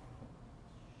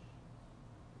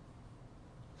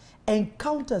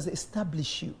 Encounters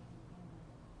establish you.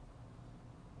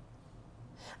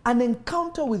 An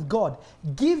encounter with God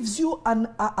gives you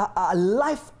a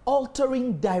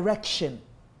life-altering direction.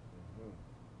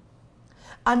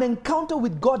 An encounter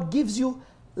with God gives you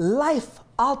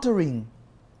life-altering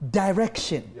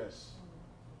direction. Yes.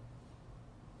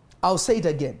 I'll say it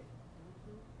again.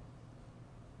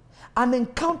 An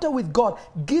encounter with God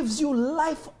gives you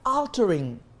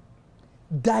life-altering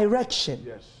direction.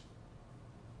 Yes.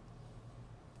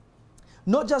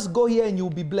 Not just go here and you'll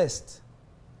be blessed,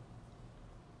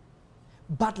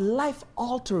 but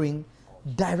life-altering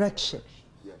direction.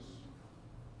 Yes.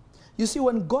 You see,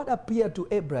 when God appeared to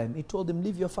Abraham, he told him,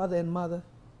 leave your father and mother,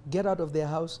 get out of their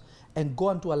house, and go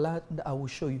unto a land I will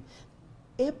show you.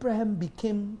 Abraham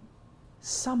became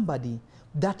somebody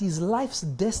that his life's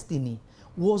destiny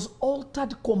was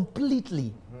altered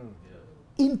completely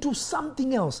into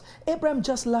something else. Abraham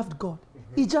just loved God.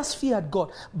 He just feared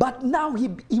God. But now he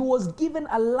was given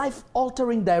a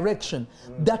life-altering direction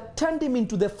that turned him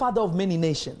into the father of many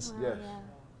nations. Yes.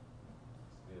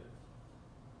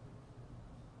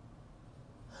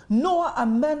 Noah, a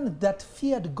man that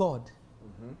feared God,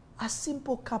 a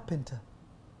simple carpenter,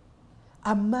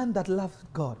 a man that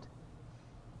loved God.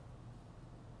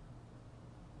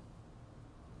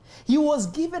 He was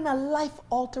given a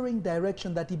life-altering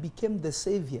direction that he became the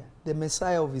Savior, the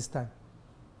Messiah of his time.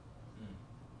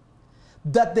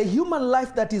 That the human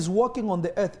life that is walking on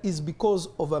the earth is because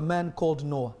of a man called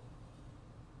Noah.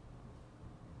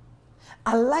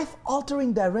 A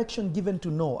life-altering direction given to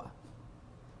Noah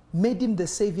made him the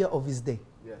Savior of his day.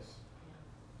 Yes.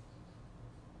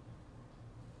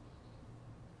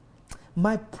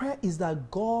 My prayer is that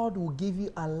God will give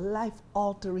you a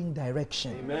life-altering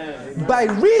direction. Amen. By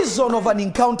reason of an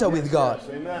encounter with God.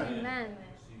 Yes. Amen. Amen.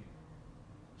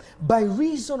 By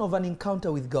reason of an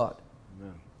encounter with God.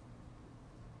 Amen.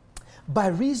 By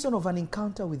reason of an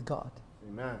encounter with God.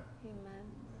 Amen. Amen.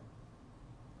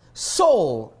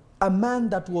 Saul, a man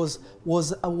that was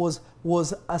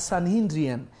a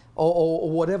Sanhedrian, or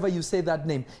whatever you say that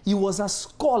name. He was a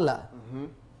scholar.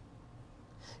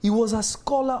 He was a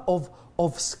scholar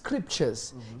of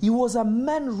scriptures. He was a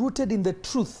man rooted in the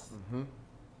truth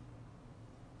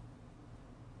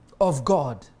of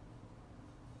God.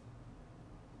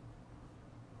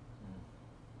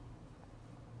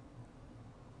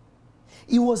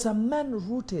 He was a man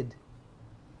rooted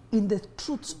in the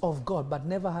truths of God, but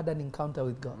never had an encounter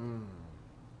with God.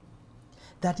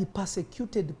 That he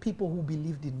persecuted people who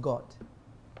believed in God.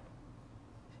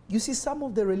 You see, some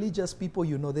of the religious people,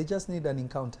 you know, they just need an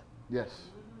encounter. Yes.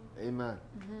 Amen.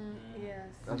 Yes.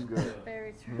 That's good.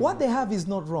 Very true. What they have is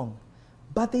not wrong,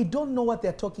 but they don't know what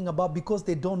they're talking about because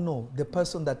they don't know the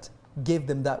person that gave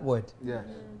them that word. Yes.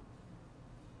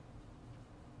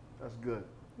 That's good.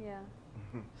 Yeah.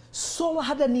 Saul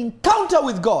had an encounter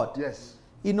with God. Yes.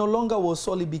 He no longer was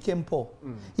Saul, he became Paul.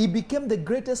 He became the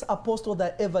greatest apostle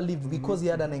that ever lived because he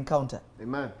had an encounter.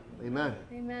 Amen. Amen.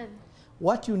 Amen.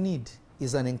 What you need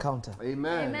is an encounter.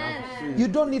 Amen. Amen. I receive. You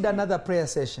don't need another prayer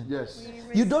session. Yes.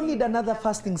 You don't need another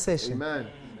fasting session. Amen.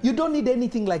 You don't need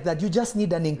anything like that. You just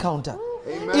need an encounter.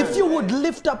 Amen. If you would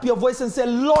lift up your voice and say,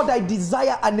 Lord, I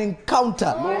desire an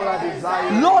encounter. Lord, I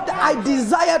desire. Lord, I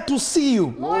desire to see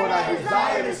you. Lord, I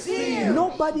desire to see you.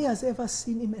 Nobody has ever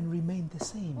seen him and remained the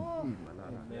same.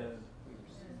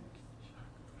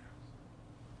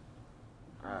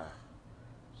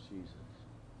 Jesus.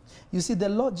 You see, the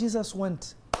Lord Jesus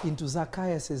went into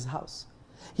Zacchaeus' house.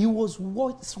 He was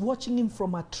watching him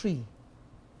from a tree,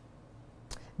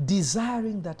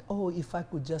 desiring that, oh, if I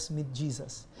could just meet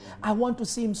Jesus. I want to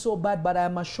see him so bad, but I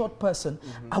am a short person.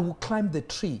 I will climb the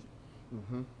tree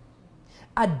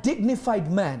A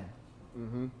dignified man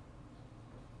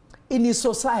in his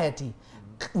society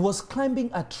was climbing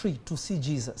a tree to see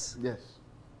Jesus. Yes.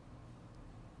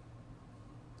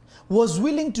 Was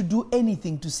willing to do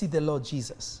anything to see the Lord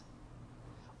Jesus.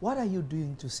 What are you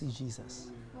doing to see Jesus?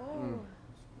 Oh.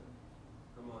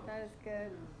 That is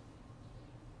good.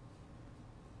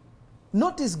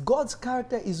 Notice God's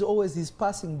character is always He's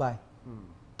passing by,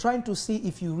 trying to see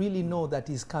if you really know that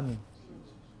He's coming.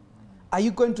 Are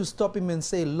you going to stop Him and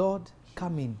say, Lord,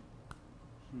 come in?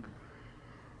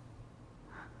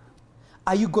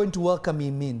 Are you going to welcome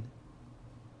Him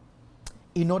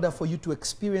in order for you to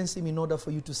experience Him, in order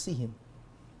for you to see Him?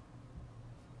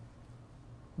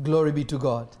 Glory be to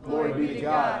God. Glory be to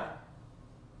God.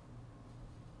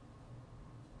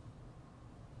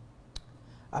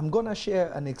 I'm going to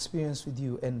share an experience with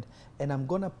you, and I'm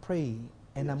going to pray,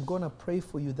 and I'm going to pray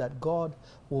for you that God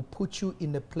will put you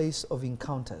in a place of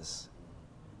encounters.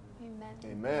 Amen.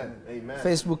 Amen. Amen.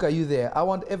 Facebook, are you there? I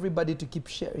want everybody to keep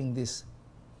sharing this.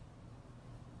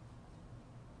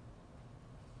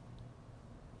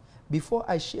 Before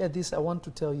I share this, I want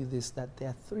to tell you this, that there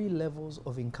are 3 levels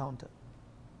of encounter.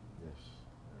 Yes.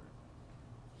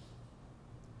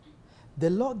 The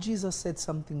Lord Jesus said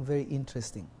something very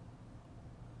interesting.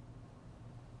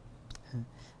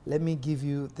 Let me give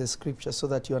you the scripture so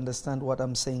that you understand what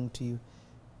I'm saying to you.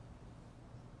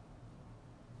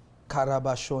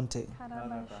 Karabashonte.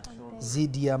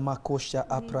 Zidia makosha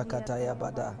aprakataya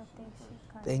bada.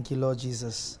 Thank you, Lord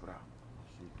Jesus.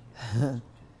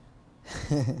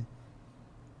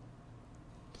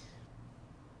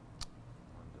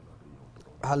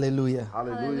 Hallelujah.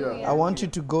 Hallelujah. I want you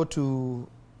to go to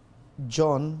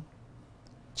John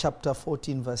chapter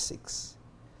 14 verse 6.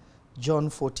 John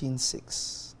 14,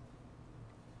 6.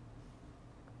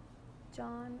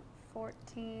 John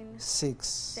 14, 6.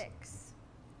 6.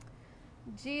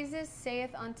 Jesus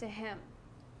saith unto him,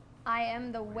 I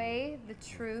am the way, the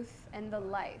truth, and the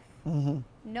life.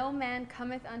 No man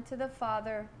cometh unto the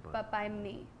Father but by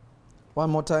me. One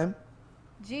more time.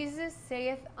 Jesus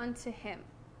saith unto him,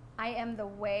 I am the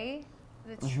way,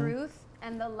 the truth,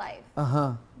 and the life.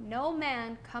 No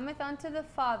man cometh unto the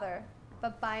Father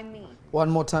but by me. One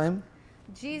more time.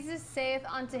 Jesus saith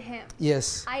unto him,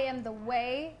 Yes. I am the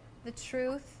way, the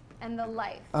truth, and the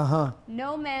life.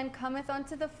 No man cometh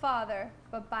unto the Father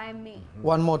but by me.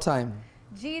 One more time.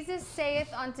 Jesus saith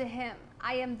unto him,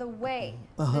 I am the way,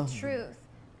 the truth,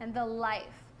 and the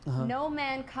life. No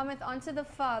man cometh unto the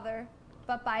Father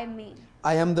but by me.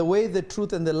 I am the way, the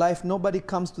truth, and the life. Nobody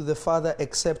comes to the Father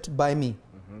except by me.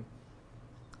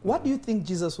 What do you think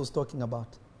Jesus was talking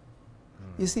about?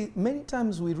 You see, many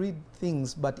times we read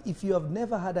things, but if you have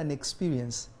never had an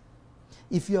experience,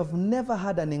 if you have never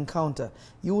had an encounter,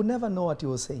 you will never know what he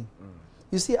was saying.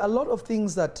 You see, a lot of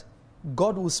things that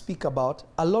God will speak about,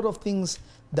 a lot of things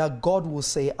that God will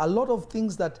say, a lot of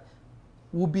things that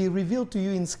will be revealed to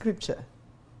you in Scripture,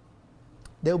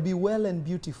 they'll be well and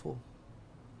beautiful.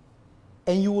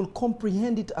 And you will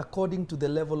comprehend it according to the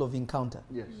level of encounter.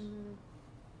 Yes.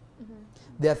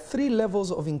 There are 3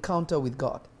 levels of encounter with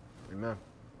God. Amen.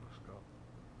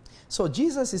 So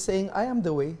Jesus is saying, I am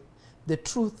the way, the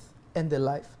truth, and the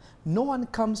life. No one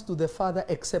comes to the Father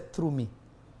except through me.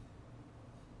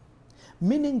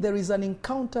 Meaning there is an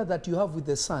encounter that you have with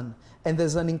the Son, and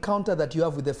there's an encounter that you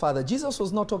have with the Father. Jesus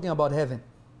was not talking about heaven.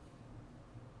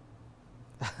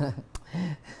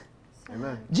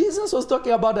 Amen. Jesus was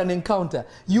talking about an encounter.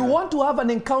 You want to have an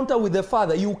encounter with the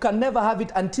Father, you can never have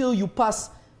it until you pass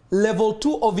level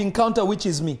 2 of encounter, which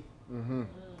is me.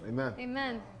 Amen.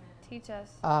 Amen. Teach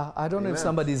us. I don't know if Amen.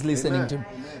 somebody is listening Amen. to me.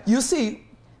 You see,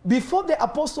 before the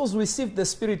apostles received the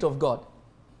Spirit of God,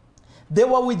 they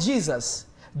were with Jesus.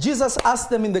 Jesus asked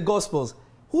them in the Gospels,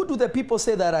 who do the people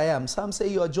say that I am? Some say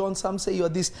you are John, some say you are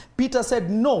this. Peter said,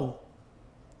 no,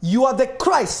 you are the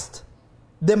Christ,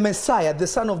 the Messiah, the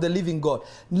Son of the living God.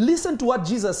 Listen to what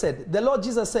Jesus said. The Lord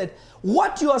Jesus said,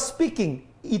 what you are speaking,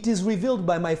 it is revealed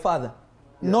by my Father,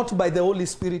 not by the Holy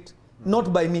Spirit,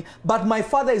 not by me, but my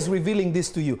Father is revealing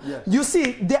this to you. Yes. You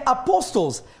see, the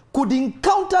apostles could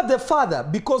encounter the Father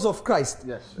because of Christ,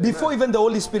 Yes. before Amen. even the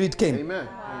Holy Spirit came. Amen.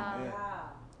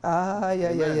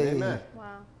 Yeah.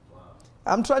 Wow.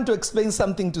 I'm trying to explain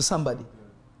something to somebody.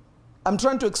 I'm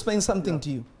trying to explain something to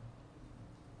you.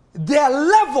 There are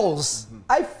levels.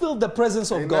 I feel the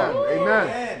presence of God.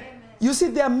 Amen. You see,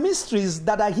 there are mysteries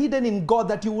that are hidden in God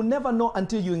that you will never know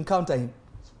until you encounter Him.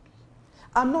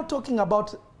 I'm not talking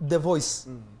about the voice.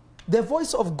 The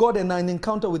voice of God and an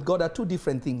encounter with God are 2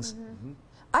 different things.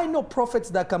 I know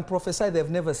prophets that can prophesy, they've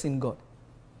never seen God.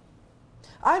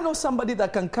 I know somebody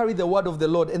that can carry the word of the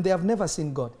Lord and they have never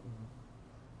seen God.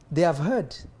 They have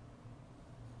heard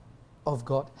of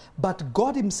God, but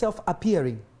God himself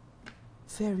appearing,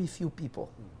 very few people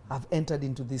have entered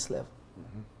into this level.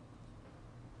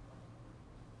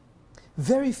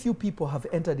 Very few people have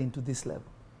entered into this level.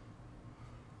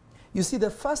 You see, the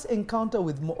first encounter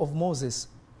of Moses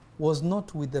was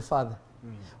not with the Father.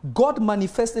 God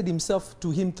manifested himself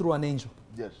to him through an angel.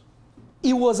 Yes.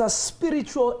 It was a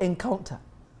spiritual encounter.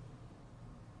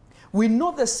 We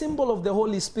know the symbol of the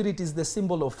Holy Spirit is the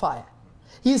symbol of fire.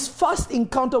 His first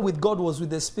encounter with God was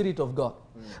with the Spirit of God.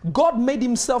 God made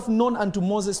himself known unto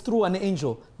Moses through an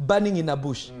angel burning in a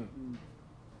bush.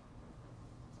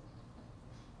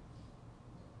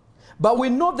 But we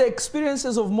know the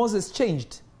experiences of Moses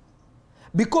changed.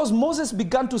 Because Moses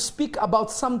began to speak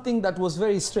about something that was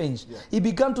very strange. Yeah. He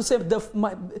began to say,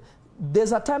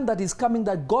 there's a time that is coming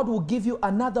that God will give you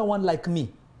another one like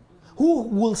me, who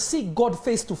will see God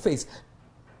face to face.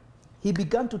 He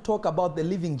began to talk about the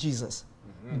living Jesus,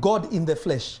 God in the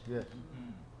flesh. Yes.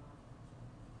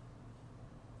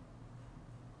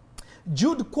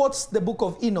 Jude quotes the book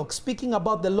of Enoch, speaking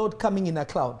about the Lord coming in a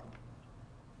cloud.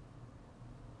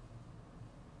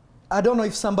 I don't know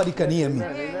if somebody can hear me.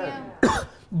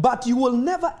 But you will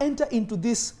never enter into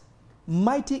these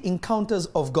mighty encounters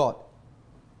of God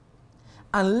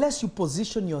unless you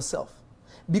position yourself.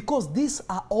 Because these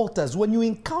are altars. When you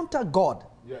encounter God,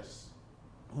 yes.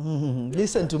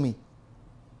 Listen to me.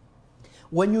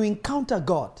 When you encounter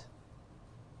God,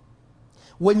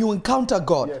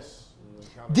 yes.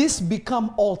 These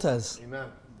become altars. Amen.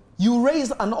 You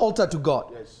raise an altar to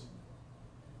God. Yes.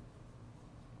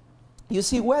 You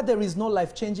see, where there is no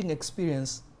life-changing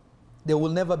experience, there will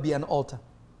never be an altar.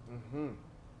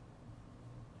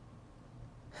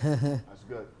 That's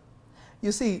good.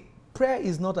 You see, prayer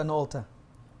is not an altar.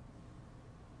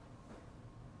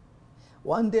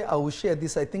 One day I will share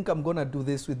this. I think I'm going to do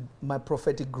this with my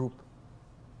prophetic group.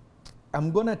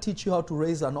 I'm going to teach you how to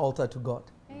raise an altar to God.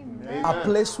 Amen. A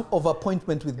place of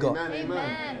appointment with God. Amen.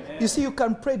 Amen. You see, you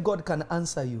can pray, God can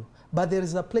answer you. But there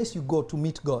is a place you go to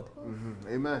meet God.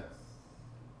 Amen.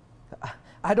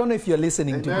 I don't know if you're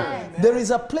listening to me. Amen. There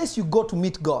is a place you go to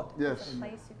meet God. Yes. The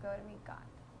place you go to meet God.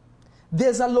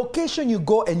 There's a location you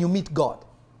go and you meet God.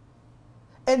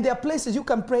 And there are places you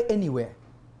can pray anywhere.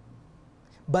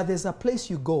 But there's a place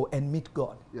you go and meet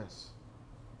God. Yes.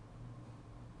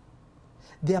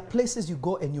 There are places you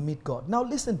go and you meet God. Now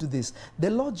listen to this. The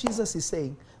Lord Jesus is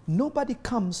saying, nobody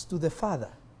comes to the Father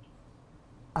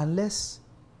unless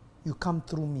you come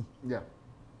through me. Yeah.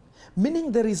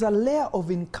 Meaning there is a layer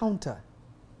of encounter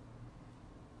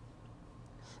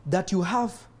that you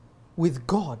have with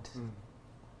God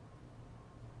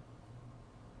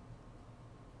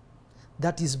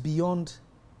that is beyond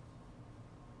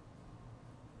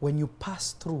when you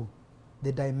pass through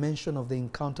the dimension of the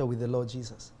encounter with the Lord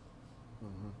Jesus.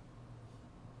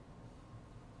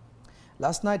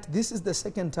 Last night, this is the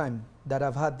second time that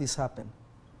I've had this happen.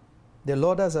 The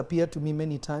Lord has appeared to me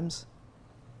many times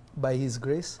by His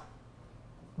grace.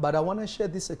 But I want to share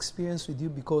this experience with you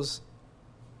because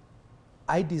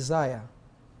I desire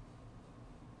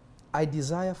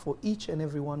for each and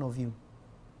every one of you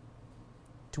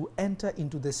to enter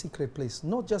into the secret place.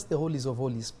 Not just the holies of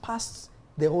holies, past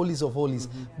the holies of holies.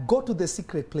 Go to the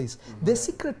secret place. The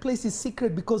secret place is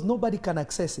secret because nobody can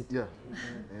access it. Yeah.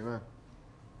 Amen.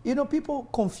 You know, people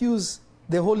confuse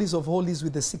the holies of holies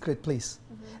with the secret place.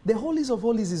 The holies of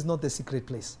holies is not the secret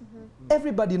place.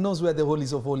 Everybody knows where the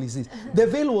holies of holies is. The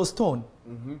veil was torn.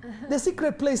 The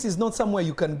secret place is not somewhere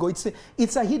you can go.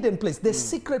 It's a hidden place. The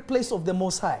secret place of the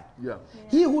Most High. Yeah.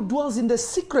 He who dwells in the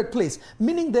secret place,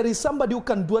 meaning there is somebody who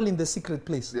can dwell in the secret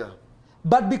place. Yeah.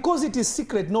 But because it is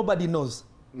secret, nobody knows.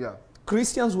 Yeah.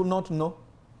 Christians will not know.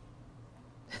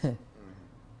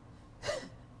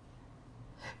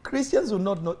 Christians will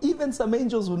not know. Even some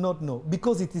angels will not know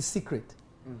because it is secret.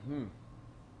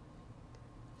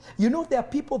 You know, there are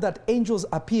people that angels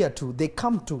appear to, they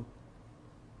come to,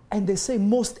 and they say,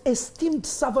 most esteemed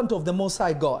servant of the Most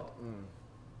High God.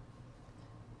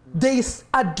 They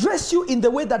address you in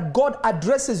the way that God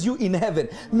addresses you in heaven,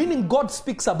 meaning God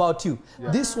speaks about you.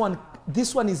 Yeah.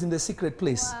 This one is in the secret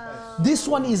place. Wow. This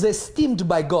one is esteemed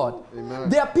by God. Amen.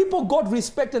 There are people God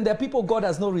respects and there are people God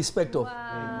has no respect of.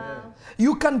 Wow.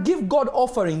 You can give God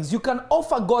offerings. You can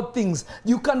offer God things.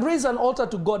 You can raise an altar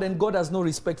to God and God has no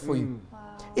respect for you.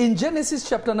 Wow. In Genesis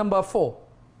chapter number 4,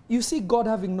 you see God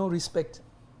having no respect.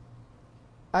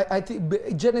 I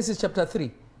think Genesis chapter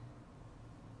 3.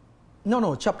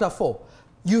 No, chapter 4.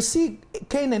 You see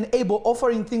Cain and Abel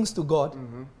offering things to God,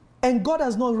 and God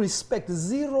has no respect,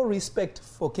 zero respect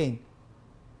for Cain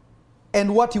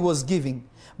and what he was giving.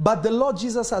 But the Lord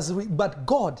Jesus but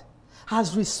God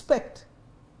has respect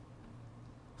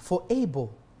for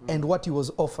Abel and what he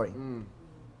was offering.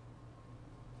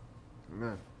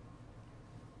 Amen.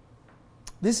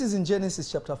 This is in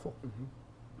Genesis chapter 4.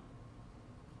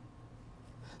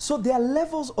 So their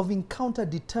levels of encounter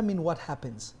determine what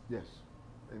happens. Yes.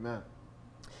 Amen.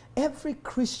 Every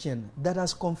Christian that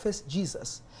has confessed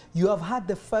Jesus, you have had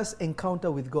the first encounter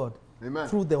with God. Amen.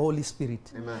 Through the Holy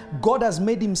Spirit. Amen. God has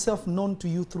made himself known to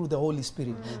you through the Holy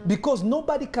Spirit. Because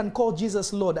nobody can call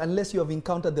Jesus Lord unless you have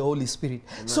encountered the Holy Spirit.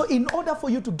 Amen. So in order for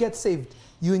you to get saved,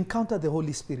 you encounter the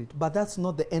Holy Spirit. But that's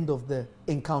not the end of the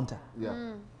encounter.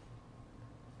 Yeah.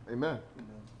 Amen.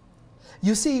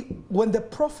 You see, when the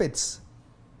prophets,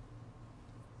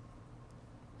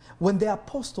 when the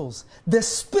apostles, the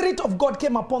Spirit of God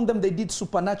came upon them, they did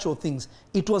supernatural things.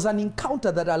 It was an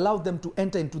encounter that allowed them to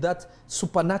enter into that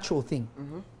supernatural thing.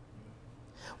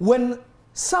 When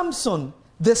Samson,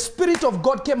 the Spirit of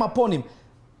God came upon him,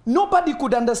 nobody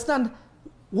could understand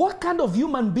what kind of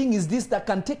human being is this that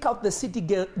can take out the city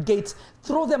gates,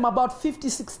 throw them about 50,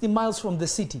 60 miles from the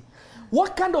city.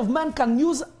 What kind of man can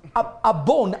use a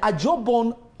bone, a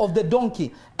jawbone of the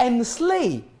donkey, and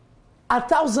slay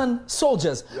 1,000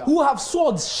 soldiers who have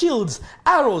swords, shields,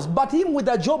 arrows, but him with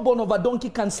a jawbone of a donkey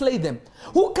can slay them?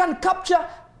 Who can capture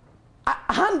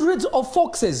hundreds of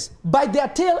foxes by their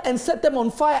tail and set them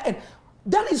on fire? And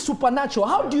that is supernatural.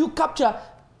 How do you capture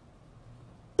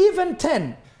even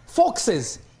 10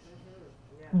 foxes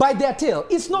by their tail?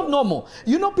 It's not normal.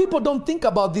 You know, people don't think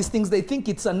about these things. They think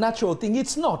it's a natural thing.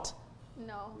 It's not.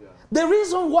 No. The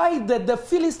reason why the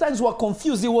Philistines were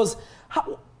confused, it was,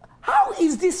 how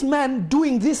is this man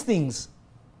doing these things?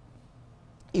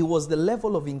 It was the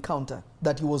level of encounter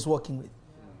that he was working with.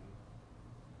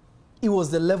 It was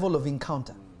the level of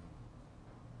encounter.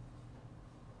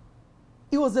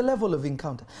 It was the level of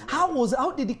encounter.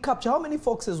 How did he capture? How many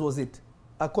foxes was it,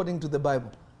 according to the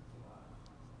Bible?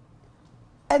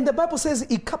 And the Bible says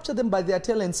he captured them by their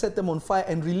tail and set them on fire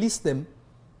and released them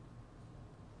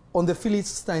on the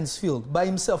Philistines' field by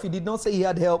himself. He did not say he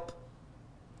had help.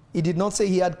 He did not say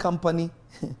he had company.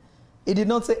 He did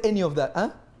not say any of that. Huh?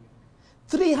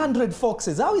 300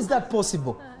 foxes. How is that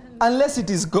possible? Unless it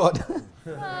is God.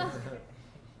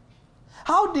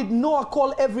 How did Noah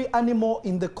call every animal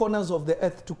in the corners of the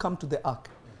earth to come to the ark?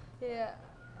 Yeah.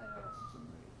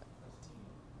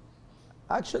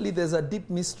 Actually, there's a deep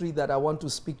mystery that I want to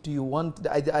speak to you.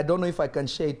 I don't know if I can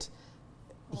share it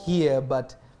here,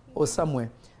 or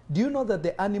somewhere. Do you know that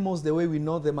the animals, the way we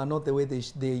know them, are not the way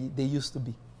they used to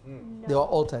be? No. They were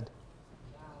altered.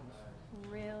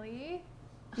 Really?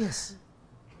 Yes.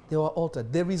 They were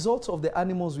altered. The results of the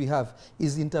animals we have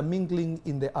is intermingling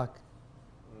in the ark.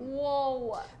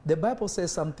 Whoa. The Bible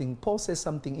says something, Paul says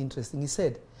something interesting. He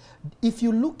said, if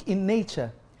you look in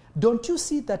nature, don't you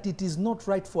see that it is not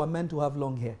right for a man to have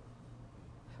long hair?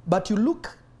 But you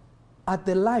look at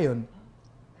the lion,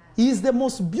 he is the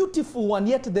most beautiful one,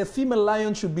 yet the female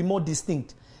lion should be more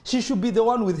distinct. She should be the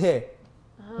one with hair.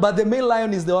 But the male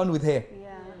lion is the one with hair.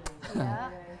 Yeah. Yeah.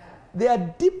 There are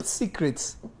deep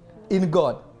secrets in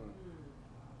God.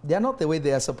 They are not the way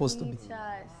they are supposed to be. Teach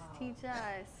us. Teach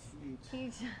us. Teach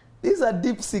us. These are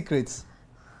deep secrets,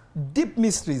 deep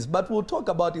mysteries, but we'll talk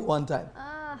about it one time.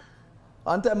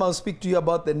 One time I'll speak to you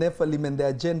about the Nephilim and the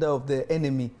agenda of the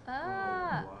enemy.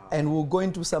 And we'll go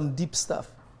into some deep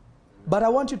stuff. But I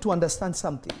want you to understand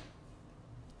something.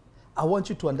 I want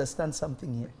you to understand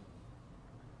something here.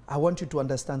 I want you to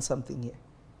understand something here.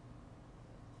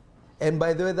 And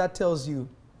by the way, that tells you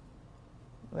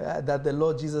that the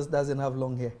Lord Jesus doesn't have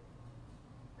long hair.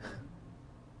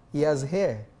 He has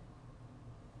hair.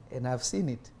 And I've seen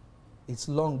it. It's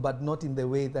long, but not in the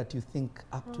way that you think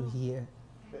up to here.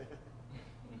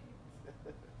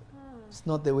 It's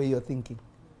not the way you're thinking.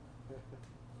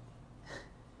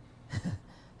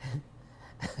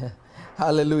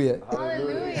 Hallelujah.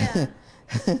 Hallelujah.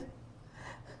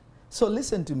 So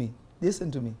listen to me. Listen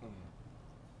to me.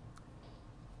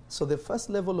 So the first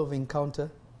level of encounter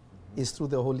is through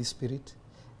the Holy Spirit.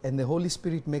 And the Holy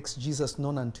Spirit makes Jesus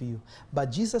known unto you.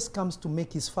 But Jesus comes to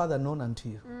make his Father known unto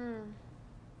you.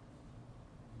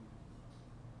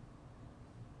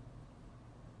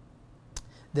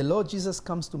 The Lord Jesus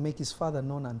comes to make his Father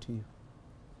known unto you.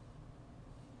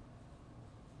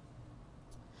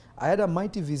 I had a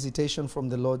mighty visitation from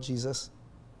the Lord Jesus.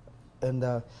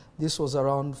 And this was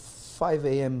around 5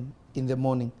 a.m. in the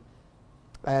morning.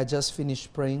 I had just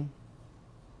finished praying.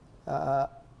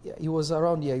 It was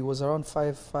around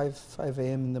 5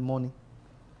 a.m. in the morning.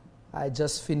 I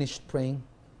just finished praying,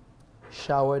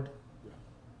 showered,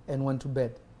 and went to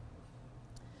bed.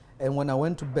 And when I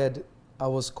went to bed, I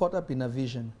was caught up in a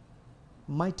vision,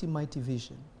 mighty, mighty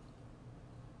vision.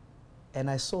 And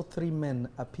I saw 3 men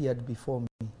appeared before me.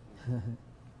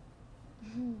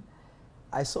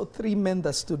 I saw 3 men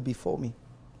that stood before me.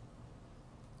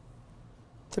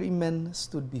 3 men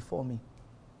stood before me.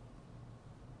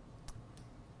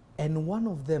 And one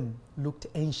of them looked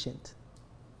ancient.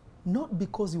 Not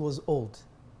because he was old.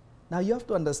 Now you have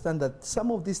to understand that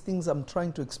some of these things I'm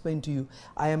trying to explain to you,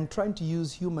 I am trying to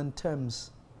use human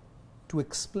terms to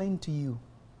explain to you,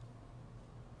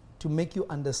 to make you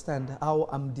understand how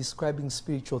I'm describing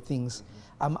spiritual things.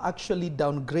 I'm actually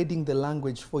downgrading the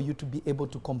language for you to be able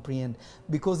to comprehend,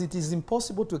 because it is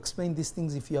impossible to explain these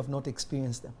things if you have not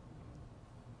experienced them.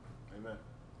 Amen.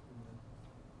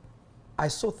 I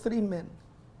saw 3 men.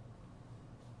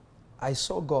 I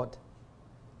saw God.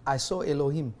 I saw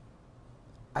Elohim.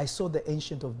 I saw the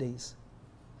Ancient of Days.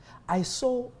 I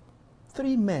saw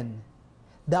 3 men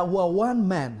that were one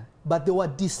man, but they were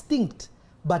distinct,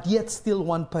 but yet still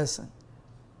one person.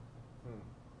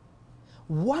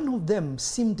 One of them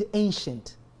seemed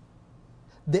ancient.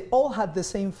 They all had the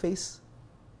same face.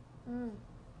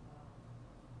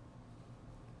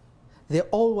 They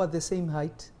all were the same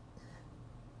height.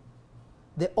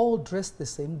 They all dressed the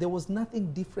same. There was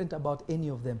nothing different about any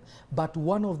of them. But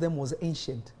one of them was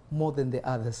ancient more than the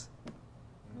others.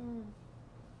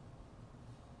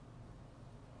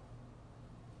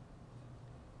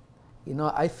 You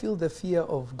know, I feel the fear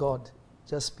of God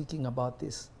just speaking about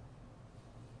this.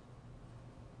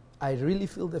 I really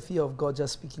feel the fear of God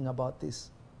just speaking about this.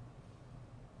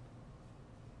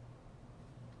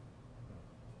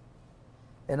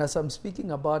 And as I'm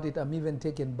speaking about it, I'm even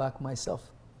taken back myself.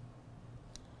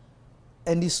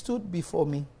 And he stood before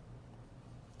me,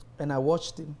 and I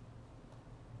watched him,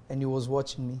 and he was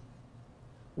watching me.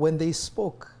 When they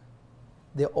spoke,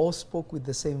 they all spoke with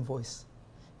the same voice.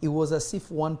 It was as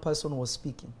if one person was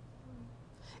speaking.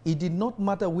 It did not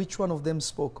matter which one of them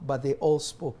spoke, but they all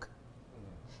spoke.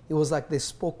 It was like they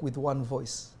spoke with one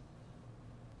voice.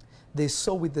 They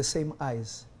saw with the same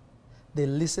eyes. They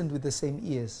listened with the same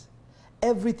ears.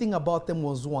 Everything about them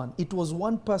was one. It was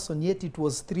one person, yet it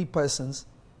was 3 persons.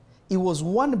 It was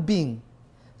one being,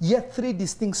 yet 3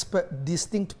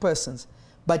 distinct persons,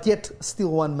 but yet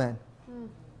still one man.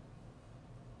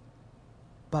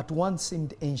 But one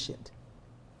seemed ancient.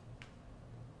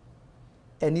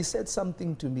 And he said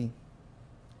something to me.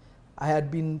 I had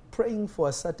been praying for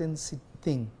a certain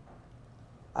thing,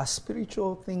 a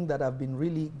spiritual thing that I've been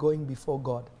really going before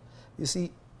God. You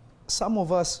see, some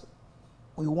of us,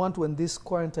 we want when this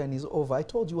quarantine is over. I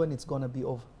told you when it's going to be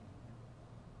over.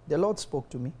 The Lord spoke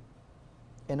to me,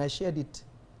 and I shared it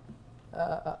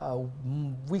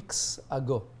weeks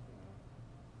ago.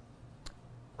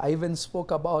 I even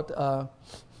spoke about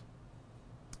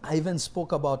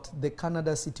the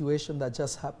Canada situation that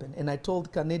just happened. And I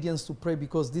told Canadians to pray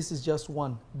because this is just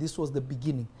one. This was the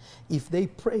beginning. If they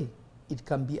pray, it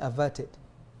can be averted.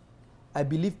 I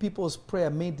believe people's prayer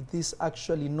made this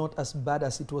actually not as bad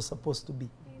as it was supposed to be.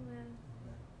 Amen.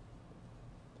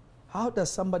 How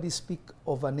does somebody speak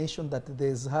of a nation that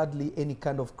there's hardly any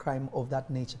kind of crime of that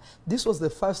nature? This was the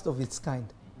first of its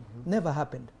kind. Never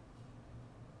happened.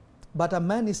 But a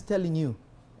man is telling you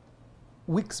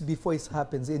weeks before it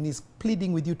happens, and he's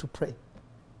pleading with you to pray,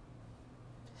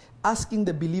 asking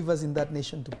the believers in that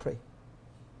nation to pray.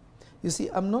 You see,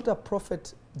 I'm not a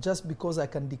prophet just because I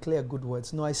can declare good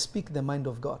words. No, I speak the mind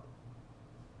of God.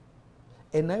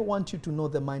 And I want you to know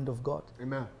the mind of God.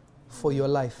 Amen. For your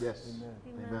life. Yes. Amen.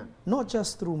 Amen. Not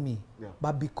just through me, Yeah.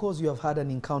 but because you have had an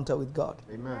encounter with God.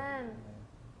 Amen. Amen.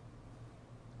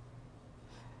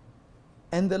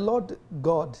 And the Lord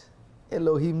God,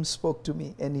 Elohim, spoke to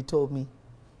me, and he told me,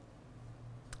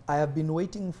 I have been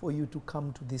waiting for you to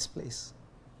come to this place.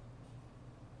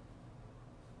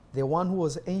 The one who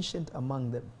was ancient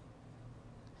among them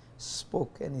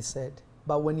spoke, and he said,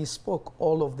 but when he spoke,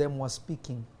 all of them were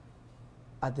speaking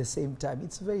at the same time.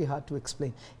 It's very hard to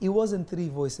explain. It wasn't 3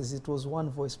 voices, it was one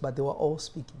voice, but they were all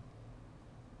speaking.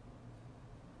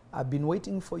 I've been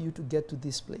waiting for you to get to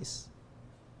this place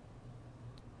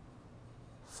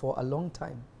for a long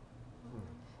time.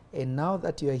 And now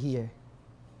that you're here,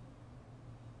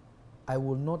 I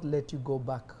will not let you go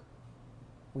back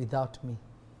without me.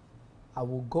 I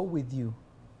will go with you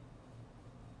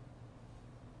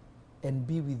and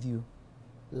be with you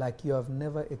like you have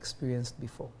never experienced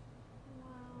before. Wow.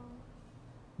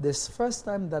 This first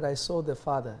time that I saw the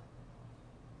Father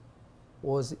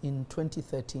was in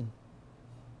 2013.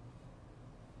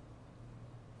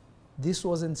 This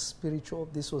wasn't spiritual,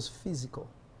 this was physical.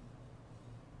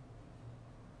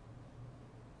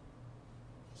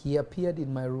 He appeared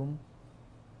in my room,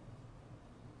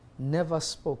 never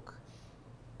spoke,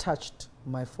 touched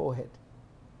my forehead.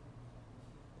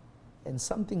 and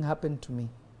something happened to me.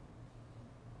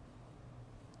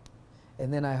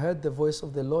 And then I heard the voice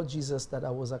of the Lord Jesus that I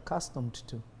was accustomed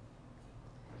to.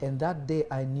 And that day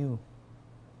I knew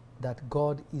that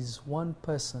God is one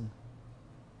person,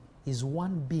 is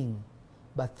one being,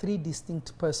 but three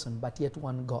distinct persons, but yet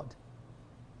one God.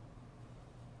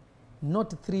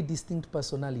 Not three distinct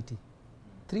personality.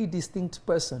 Three distinct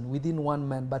persons within one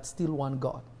man, but still one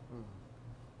God.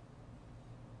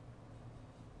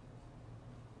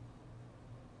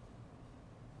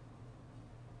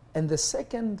 And the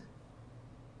second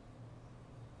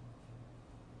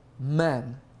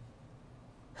man,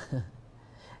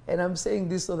 and I'm saying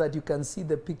this so that you can see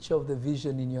the picture of the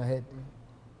vision in your head,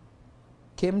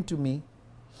 came to me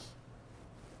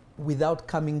without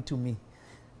coming to me.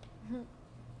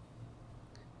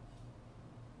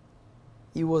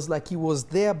 It was like he was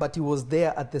there, but he was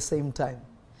there at the same time.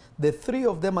 The three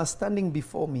of them are standing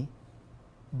before me,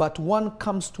 but one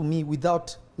comes to me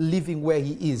without leaving where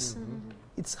he is.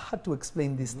 It's hard to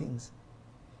explain these things.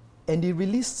 And he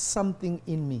released something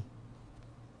in me.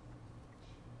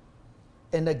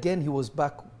 And again, he was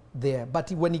back there.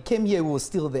 But when he came here, he was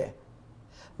still there.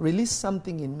 Released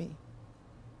something in me.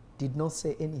 Did not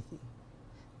say anything.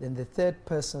 Then the third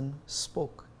person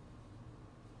spoke.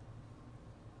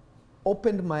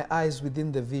 Opened my eyes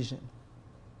within the vision.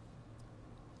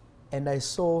 And I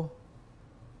saw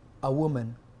a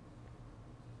woman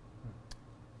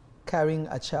carrying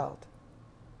a child.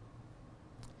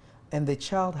 And the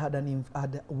child had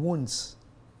wounds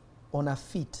on her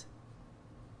feet.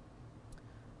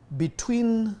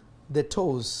 Between the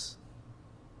toes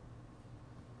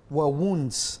were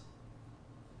wounds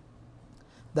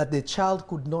that the child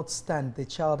could not stand. The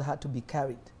child had to be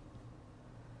carried.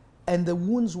 And the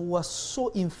wounds were so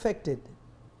infected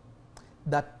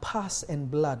that pus and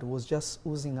blood was just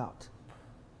oozing out.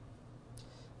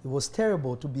 It was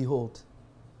terrible to behold.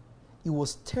 It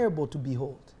was terrible to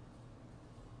behold.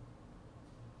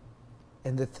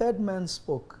 And the third man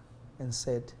spoke and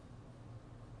said,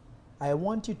 I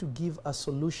want you to give a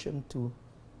solution to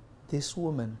this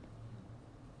woman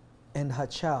and her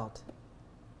child.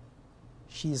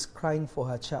 She is crying for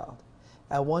her child.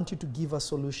 I want you to give a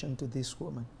solution to this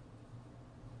woman.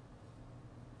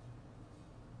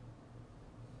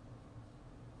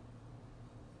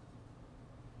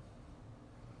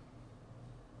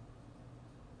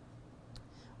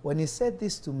 When he said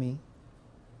this to me,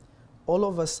 all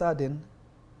of a sudden,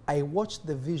 I watched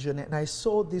the vision and I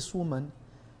saw this woman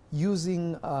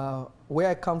using, where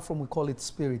I come from, we call it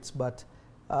spirits, but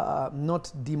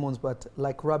not demons, but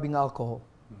like rubbing alcohol.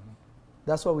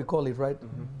 That's what we call it, right?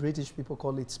 British people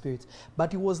call it spirits.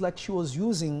 But it was like she was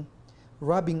using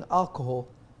rubbing alcohol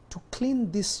to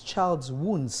clean this child's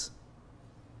wounds.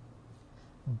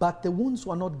 But the wounds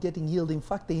were not getting healed. In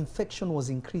fact, the infection was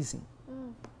increasing.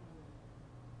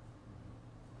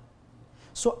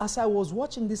 So as I was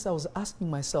watching this, I was asking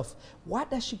myself, why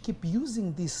does she keep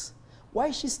using this? Why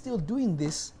is she still doing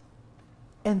this?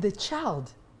 And the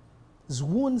child's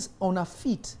wounds on her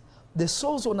feet, the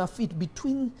sores on her feet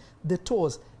between the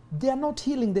toes, they are not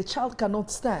healing. The child cannot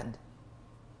stand.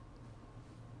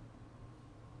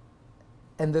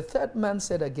 And the third man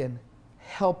said again,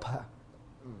 help her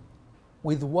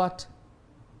with what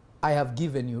I have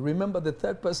given you. Remember the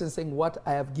third person saying, what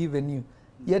I have given you.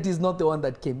 Yet he's not the one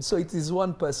that came. So it is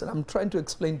one person. I'm trying to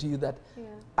explain to you that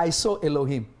I saw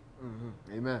Elohim.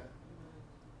 Amen.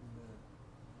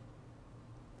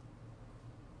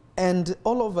 And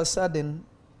all of a sudden,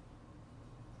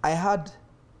 I had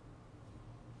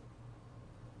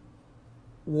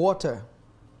water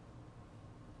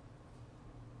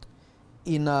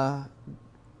in a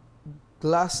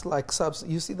glass-like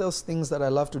substance. You see those things that I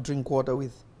love to drink water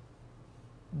with?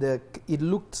 It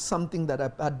looked something that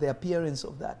had the appearance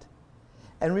of that.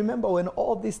 And remember, when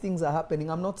all these things are happening,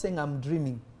 I'm not saying I'm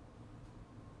dreaming.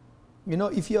 You know,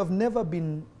 if you have never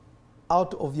been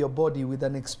out of your body with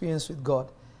an experience with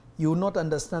God, you will not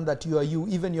understand that you are you.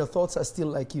 Even your thoughts are still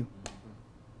like you.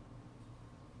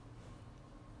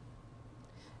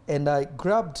 And I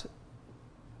grabbed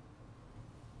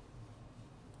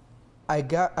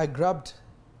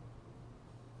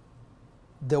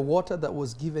the water that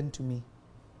was given to me.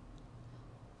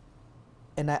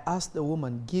 And I asked the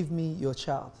woman, give me your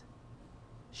child.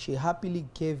 She happily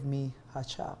gave me her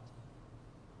child.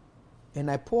 And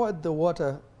I poured the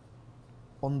water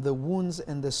on the wounds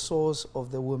and the sores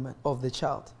of the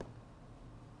child.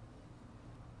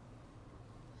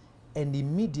 And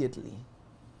immediately,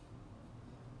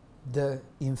 the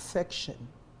infection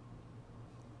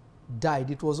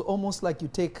died. It was almost like you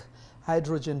take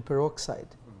hydrogen peroxide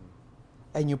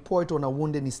and you pour it on a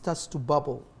wound and it starts to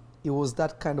bubble It was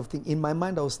that kind of thing. In my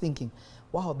mind, I was thinking,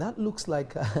 wow, that looks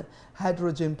like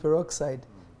hydrogen peroxide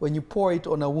when you pour it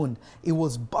on a wound. It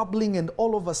was bubbling, and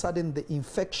all of a sudden the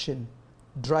infection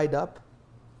dried up,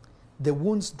 the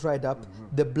wounds dried up,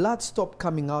 the blood stopped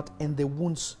coming out, and the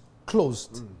wounds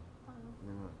closed.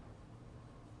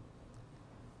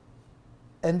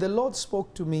 And the Lord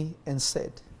spoke to me and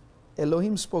said,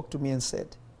 Elohim spoke to me and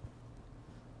said,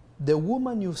 the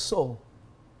woman you saw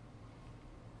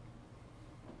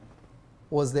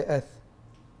was the earth.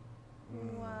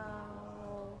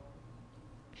 Wow.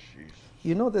 Jesus.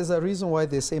 You know, there's a reason why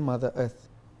they say Mother Earth.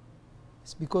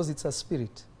 It's because it's a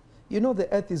spirit. You know,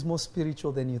 the earth is more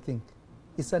spiritual than you think.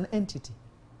 It's an entity.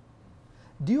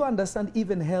 Do you understand?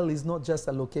 Even hell is not just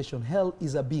a location. Hell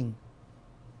is a being.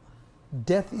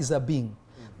 Death is a being.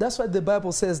 That's why the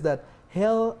Bible says that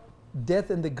hell,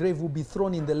 death, and the grave will be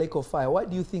thrown in the lake of fire. Why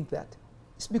do you think that?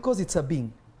 It's because it's a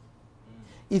being.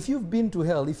 If you've been to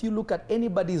hell, if you look at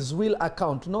anybody's real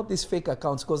account, not these fake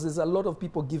accounts, because there's a lot of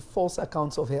people give false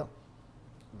accounts of hell.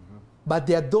 But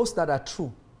there are those that are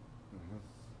true.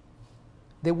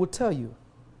 They will tell you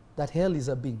that hell is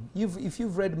a being. If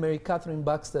you've read Mary Catherine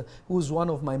Baxter, who's one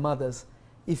of my mothers,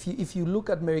 if you look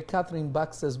at Mary Catherine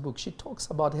Baxter's book, she talks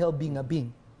about hell being a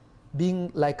being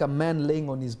like a man laying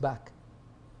on his back.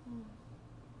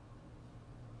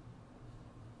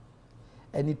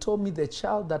 And he told me the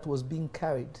child that was being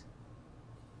carried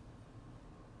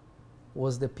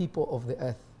was the people of the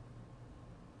earth.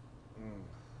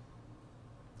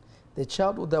 The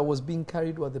child that was being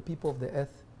carried were the people of the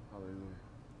earth. Hallelujah.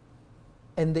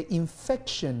 And the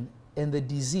infection and the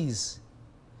disease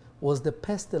was the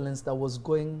pestilence that was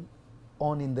going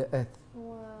on in the earth,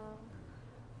 Wow.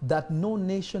 that no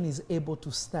nation is able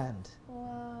to stand.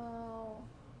 Wow.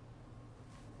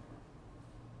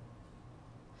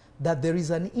 That there is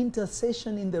an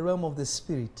intercession in the realm of the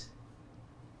spirit,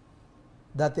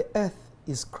 that the earth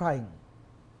is crying,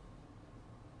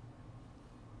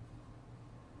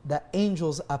 that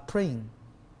angels are praying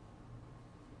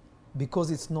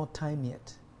because it's not time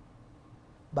yet.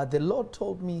 But the Lord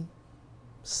told me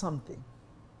something.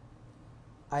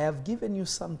 I have given you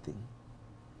something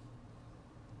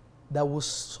that will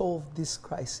solve this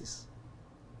crisis.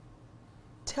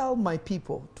 Tell my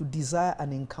people to desire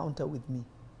an encounter with me.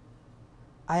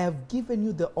 I have given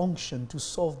you the unction to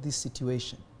solve this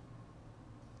situation.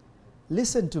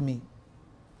 Listen to me.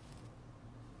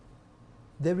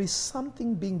 There is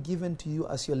something being given to you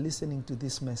as you're listening to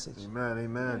this message. Amen.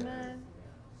 Amen. Amen.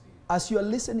 As you are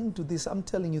listening to this, I'm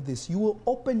telling you this. You will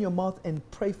open your mouth and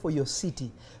pray for your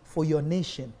city, for your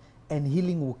nation, and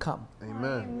healing will come.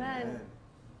 Amen. Amen.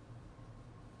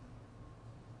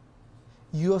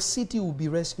 Your city will be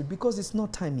rescued because it's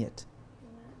not time yet.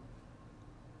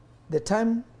 The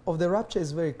time of the rapture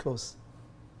is very close,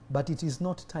 but it is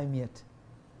not time yet.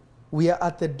 We are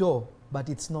at the door, but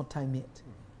it's not time yet.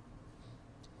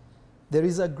 There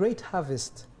is a great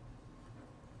harvest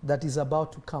that is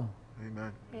about to come.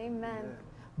 Amen. Amen.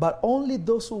 But only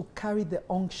those who carry the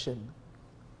unction,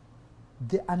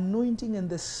 the anointing and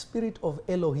the spirit of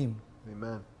Elohim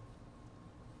Amen.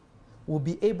 will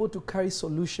be able to carry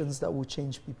solutions that will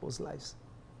change people's lives.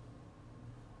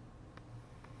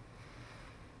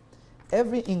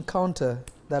 Every encounter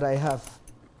that I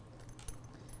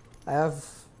have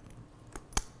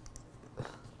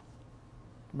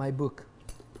my book,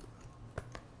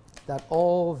 that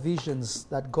all visions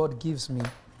that God gives me,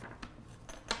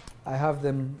 I have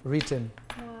them written.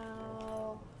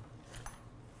 Wow.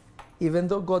 Even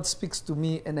though God speaks to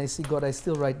me and I see God, I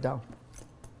still write down.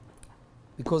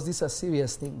 Because these are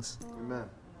serious things. Amen.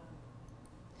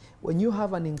 When you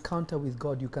have an encounter with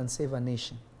God, you can save a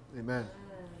nation. Amen.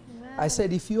 Amen. I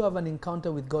said, if you have an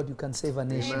encounter with God, you can save a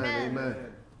nation. Amen. Amen.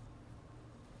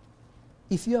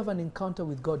 If you have an encounter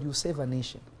with God, you save a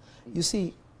nation. You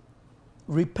see,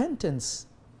 repentance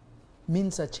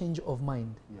means a change of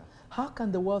mind. Yeah. How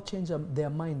can the world change their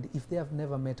mind if they have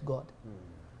never met God?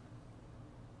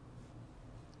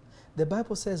 The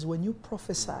Bible says when you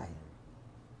prophesy,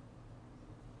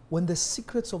 when the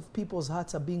secrets of people's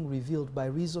hearts are being revealed by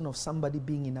reason of somebody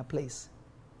being in a place,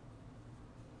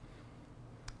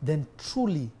 then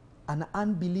truly an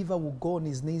unbeliever will go on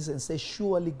his knees and say,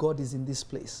 surely God is in this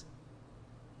place.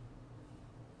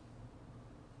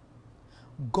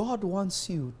 God wants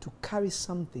you to carry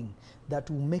something that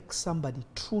will make somebody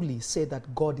truly say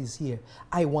that God is here.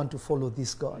 I want to follow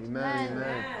this God. Amen. Amen.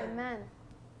 Amen. Amen.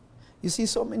 You see,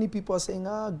 so many people are saying,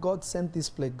 God sent this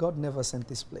plague. God never sent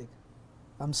this plague.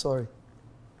 I'm sorry.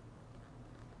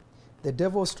 The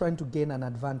devil is trying to gain an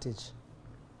advantage.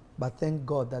 But thank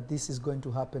God that this is going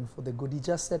to happen for the good. He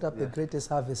just set up the greatest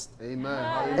harvest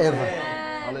Amen. ever.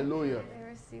 Amen. Hallelujah. I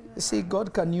receive You that. see,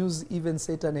 God can use even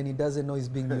Satan and he doesn't know he's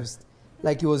being used.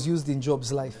 Like he was used in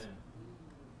Job's life.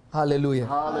 Hallelujah.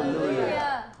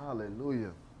 Hallelujah.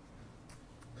 Hallelujah.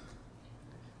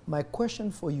 My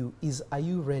question for you is, are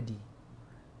you ready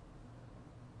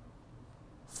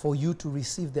for you to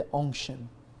receive the unction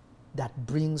that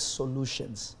brings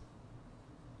solutions?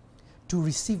 To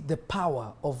receive the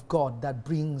power of God that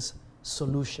brings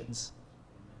solutions?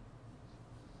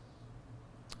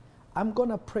 I'm going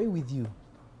to pray with you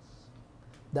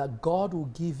that God will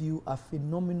give you a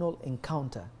phenomenal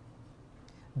encounter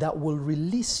that will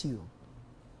release you,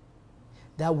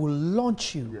 that will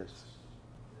launch you Yes.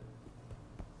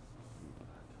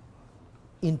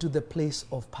 into the place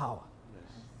of power,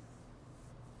 Yes.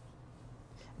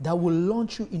 that will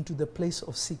launch you into the place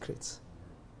of secrets.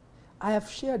 I have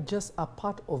shared just a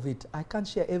part of it. I can't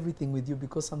share everything with you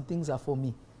because some things are for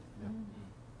me. Yeah.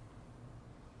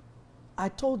 I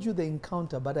told you the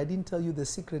encounter, but I didn't tell you the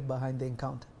secret behind the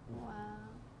encounter. Wow.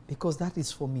 Because that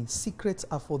is for me. Secrets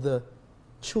are for the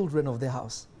children of the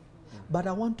house. But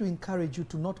I want to encourage you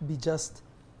to not be just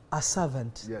a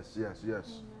servant. Yes, yes, yes.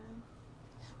 Amen.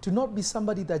 To not be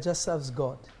somebody that just serves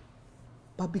God,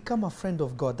 but become a friend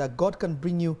of God, that God can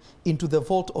bring you into the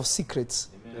vault of secrets.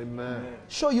 Amen.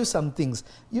 Show you some things.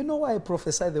 You know why I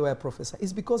prophesy the way I prophesy?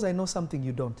 It's because I know something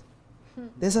you don't.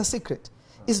 There's a secret.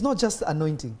 It's not just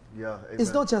anointing. Yeah. It's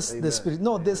Amen. not just Amen. the Spirit.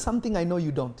 No, there's something I know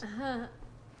you don't.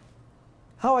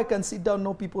 How I can sit down,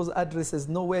 know people's addresses,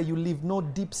 know where you live, know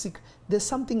deep secret. There's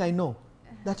something I know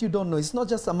that you don't know. It's not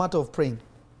just a matter of praying.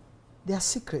 There are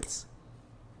secrets.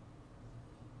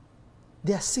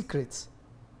 There are secrets.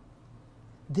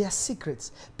 There are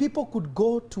secrets. People could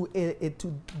go to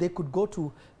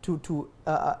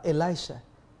Elisha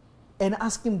and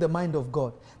ask him the mind of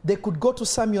God. They could go to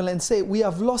Samuel and say, we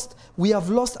have lost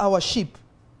our sheep.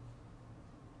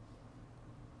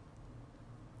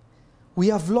 We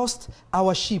have lost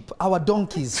our sheep, our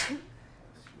donkeys.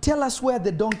 Tell us where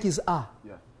the donkeys are.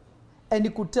 Yeah. And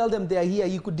he could tell them they are here.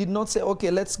 He did not say, okay,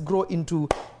 let's grow into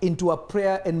a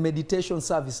prayer and meditation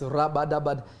service.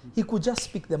 Rabadabad. He could just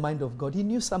speak the mind of God. He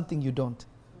knew something you don't.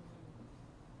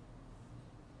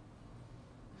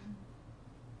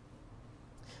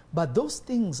 But those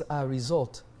things are a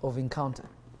result of encounter.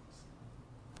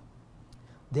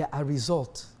 They are a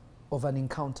result of an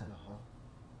encounter.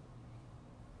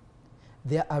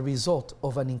 They are a result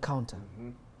of an encounter. Mm-hmm.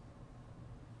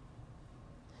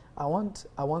 I want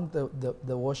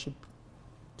the worship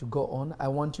to go on. I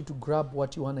want you to grab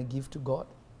what you want to give to God.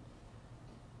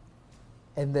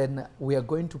 And then we are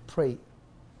going to pray.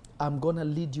 I'm going to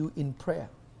lead you in prayer.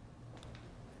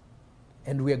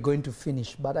 And we are going to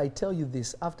finish. But I tell you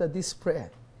this, after this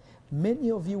prayer, many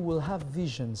of you will have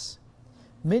visions.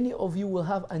 Many of you will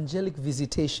have angelic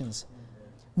visitations.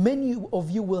 Many of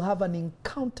you will have an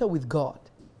encounter with God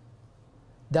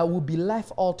that will be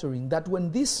life-altering. That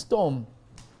when this storm,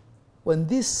 when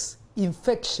this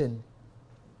infection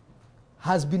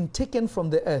has been taken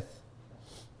from the earth,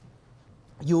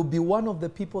 you'll be one of the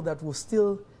people that will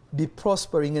still be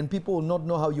prospering, and people will not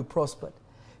know how you prospered.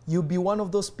 You'll be one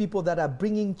of those people that are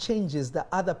bringing changes that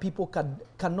other people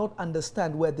cannot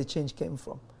understand where the change came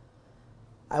from.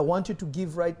 I want you to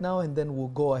give right now, and then we'll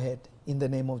go ahead in the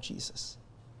name of Jesus.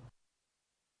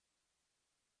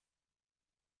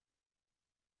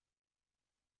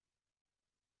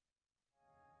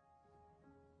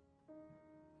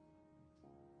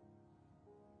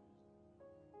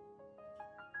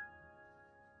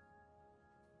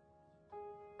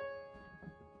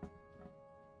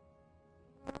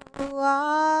 You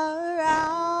are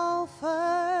Alpha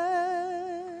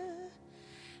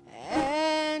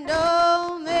and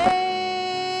Omega.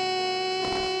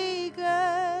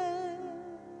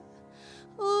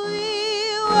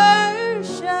 We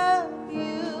worship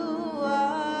you,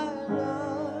 our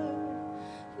Lord.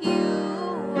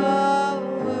 You are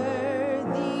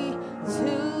worthy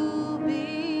to be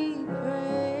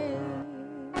praised.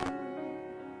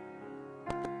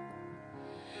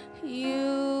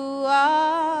 You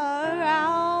are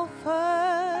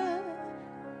Alpha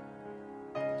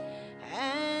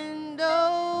and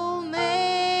Omega.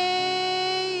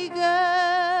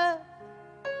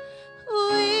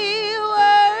 We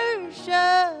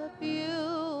worship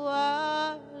you,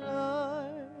 our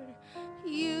Lord.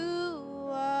 You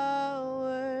are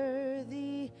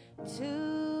worthy to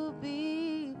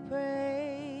be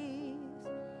praised.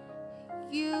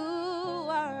 You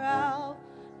are Alpha.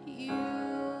 You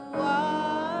are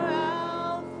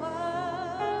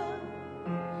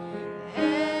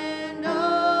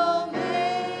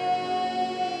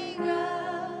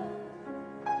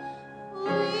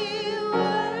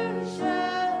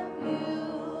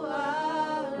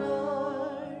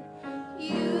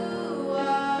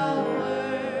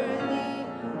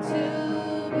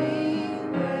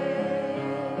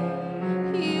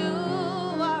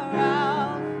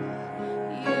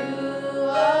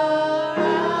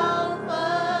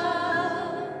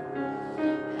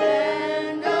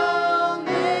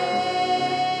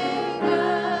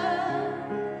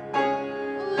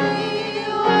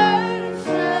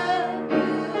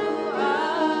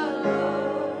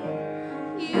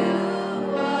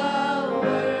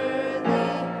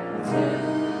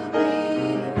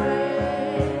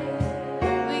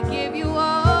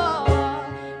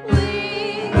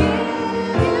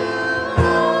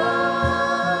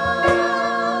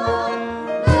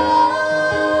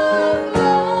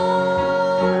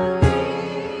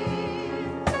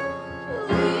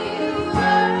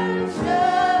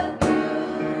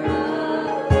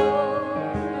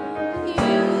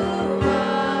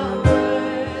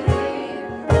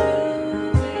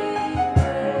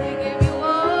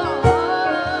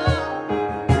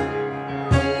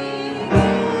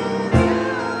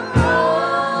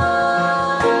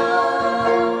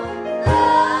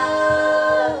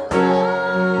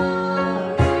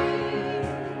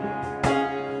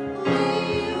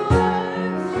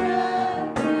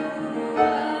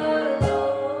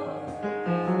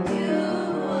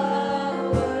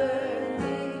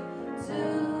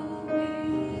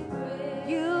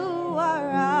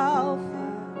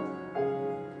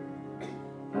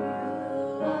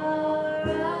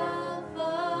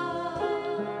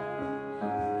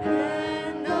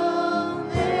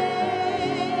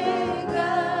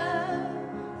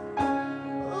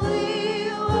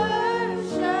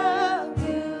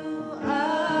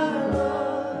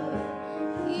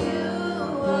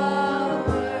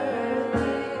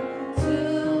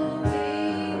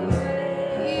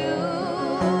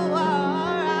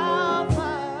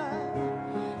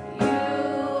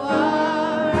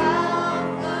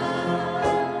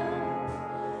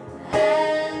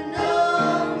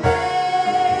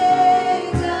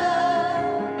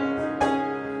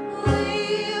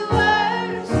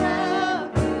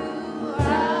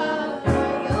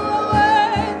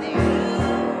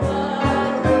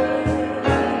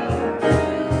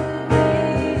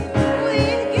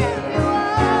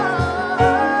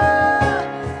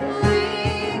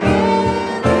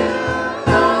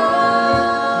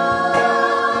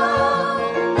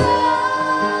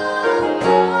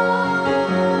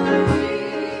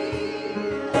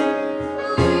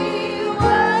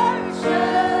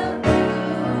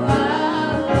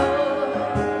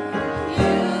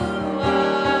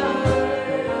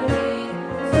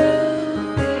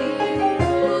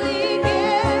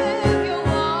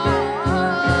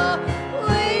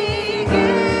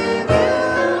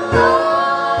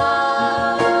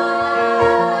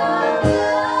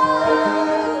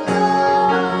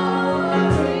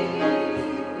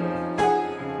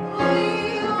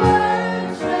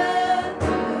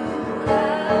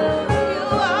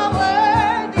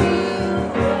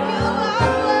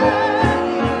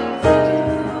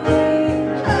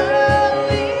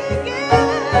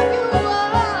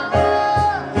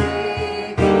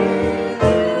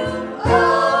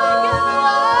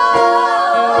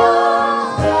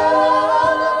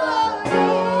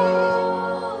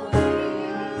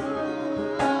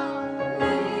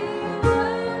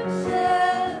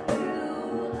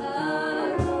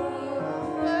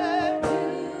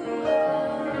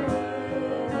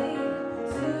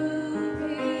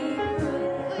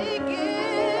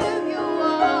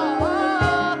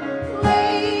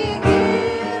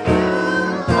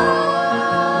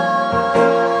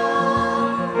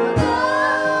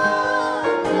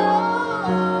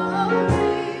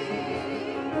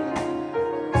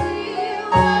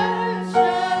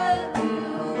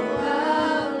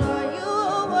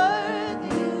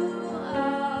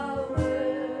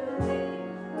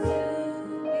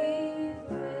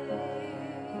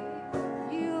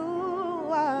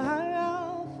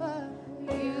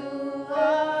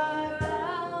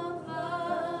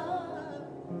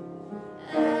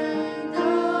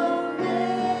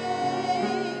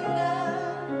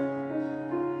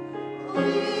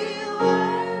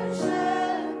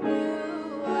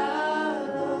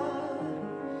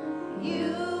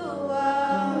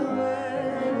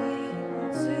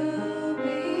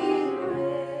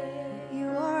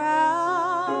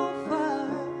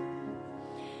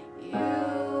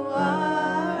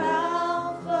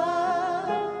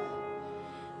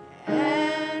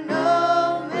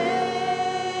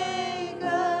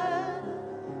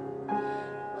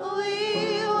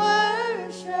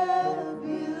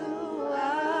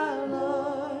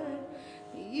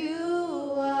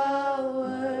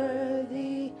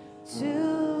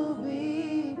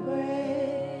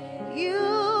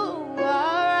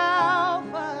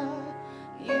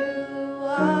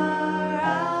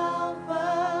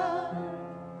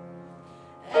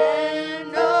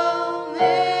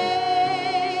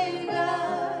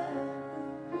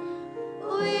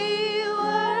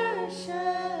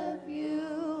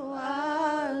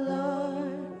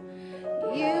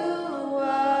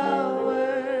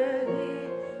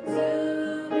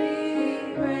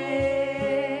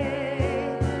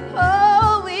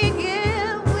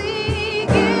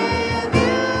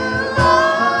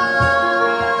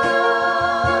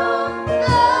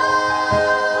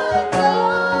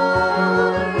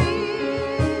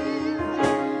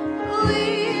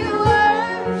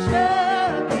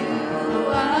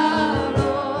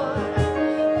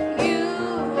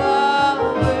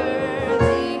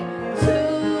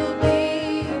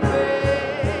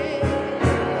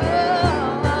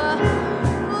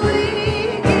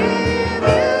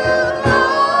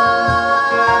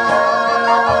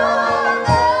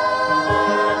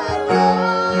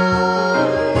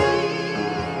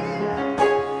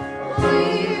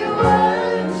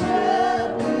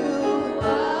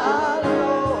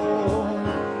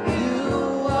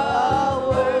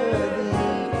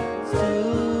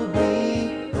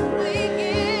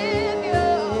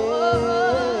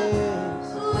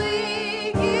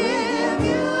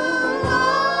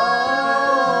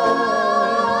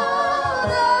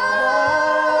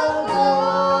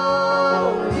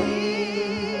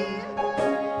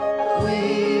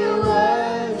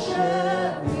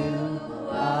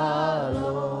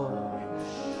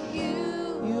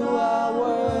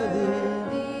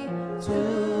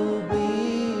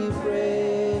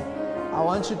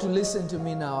want you to listen to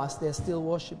me now as they're still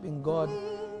worshiping God.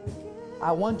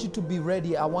 I want you to be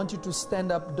ready. I want you to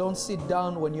stand up. Don't sit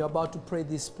down when you're about to pray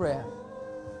this prayer.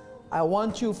 I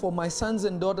want you, for my sons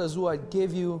and daughters who I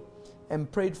gave you and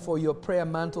prayed for your prayer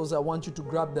mantles, I want you to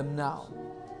grab them now.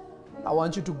 I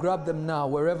want you to grab them now.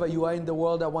 Wherever you are in the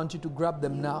world, I want you to grab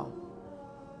them now.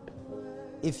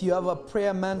 If you have a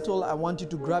prayer mantle, I want you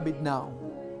to grab it now.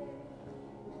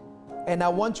 And I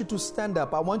want you to stand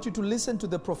up. I want you to listen to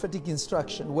the prophetic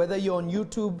instruction. Whether you're on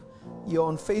YouTube, you're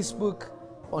on Facebook,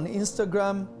 on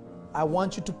Instagram, I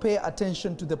want you to pay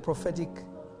attention to the prophetic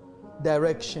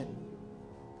direction.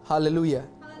 Hallelujah.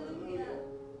 Hallelujah.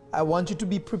 I want you to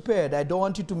be prepared. I don't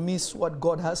want you to miss what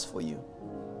God has for you.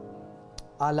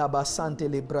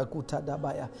 Facebook,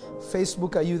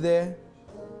 are you there?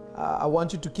 I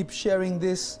want you to keep sharing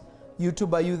this.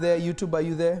 YouTube, are you there? YouTube, are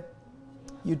you there?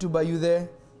 YouTube, are you there?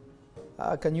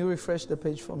 Can you refresh the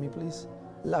page for me, please?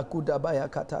 Lakudabaya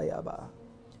katayaba.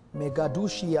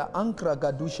 Megadushia ankra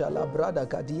gadusha labrada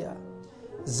kadia.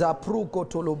 Zapruko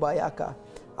tolobayaka.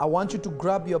 I want you to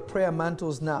grab your prayer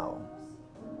mantles now.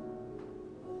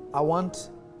 I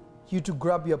want you to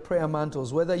grab your prayer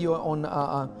mantles. Whether you're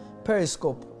on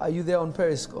Periscope. Are you there on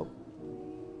Periscope?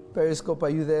 Periscope, are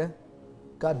you there?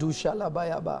 Gadusha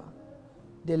labayaba.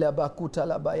 Delabakuta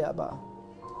labayaba.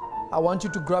 I want you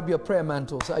to grab your prayer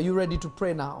mantles. Are you ready to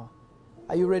pray now?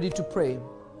 Are you ready to pray?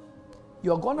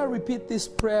 You're going to repeat this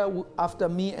prayer after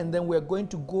me, and then we're going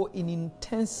to go in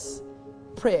intense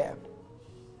prayer.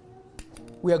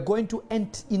 We are going to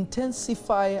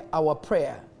intensify our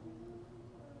prayer.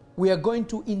 We are going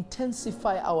to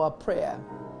intensify our prayer.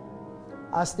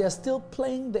 As they're still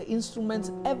playing the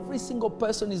instruments, every single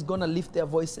person is going to lift their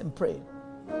voice and pray.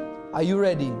 Are you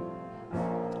ready?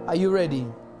 Are you ready?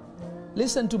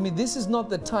 Listen to me. This is not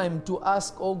the time to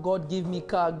ask, oh, God, give me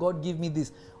car, God, give me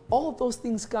this. All those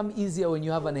things come easier when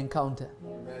you have an encounter.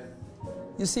 Amen.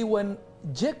 You see, when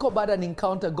Jacob had an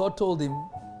encounter, God told him,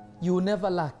 you will never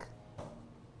lack.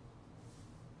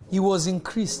 He was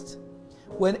increased.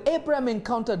 When Abraham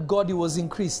encountered God, he was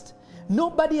increased.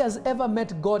 Nobody has ever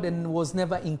met God and was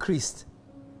never increased.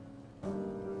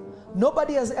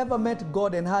 Nobody has ever met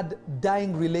God and had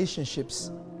dying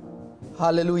relationships.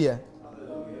 Hallelujah.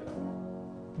 Hallelujah.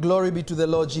 Glory be to the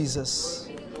Lord Jesus.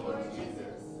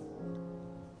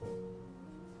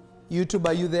 YouTube,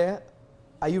 are you there?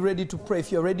 Are you ready to pray?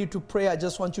 If you're ready to pray, I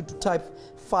just want you to type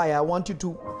fire. I want you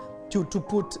to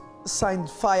put sign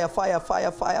fire, fire,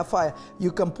 fire, fire, fire.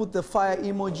 You can put the fire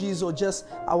emojis, or just,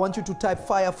 I want you to type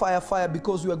fire, fire, fire,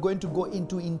 because we are going to go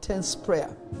into intense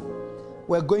prayer.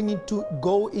 We're going to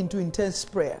go into intense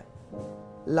prayer.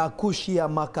 Lakushia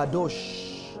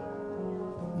Makadosh.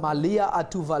 Malia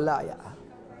Atuvalaya.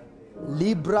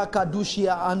 Libra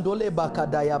Kadushia Andole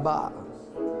Bakadayaba.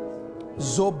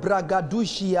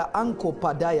 Zobragadushia Anko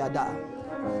Padayada.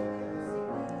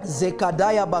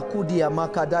 Zekadaya Bakudia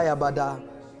Makadaya Bada.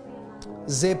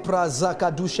 Zepra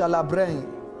Zakadusha Labrain.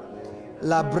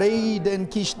 Labrei Den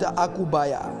Kishta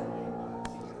Akubaya.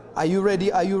 Are you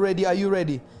ready? Are you ready? Are you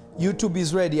ready? YouTube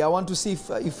is ready. I want to see if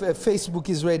Facebook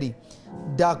is ready.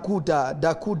 Dakuda,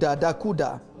 Dakuda,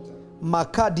 Dakuda.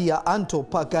 Makadia Anto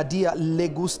Pagadia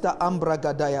Legusta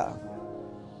Ambragadaya.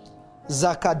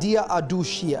 Zakadia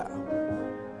Adushia.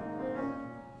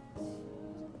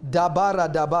 Dabara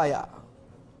Dabaya.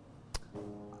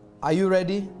 Are you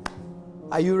ready?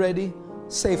 Are you ready?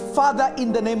 Say, Father,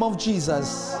 in the name of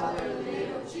Jesus.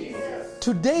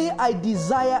 Today I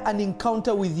desire an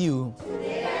encounter with you.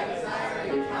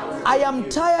 I am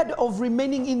tired of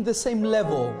remaining in the same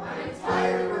level.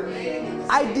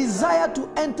 I desire to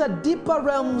enter deeper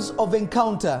realms of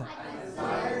encounter.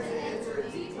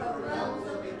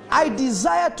 I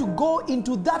desire to go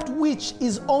into that which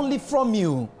is only from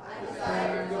you.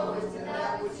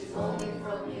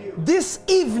 This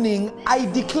evening I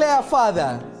declare,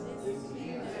 Father.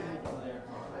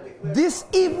 This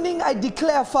evening I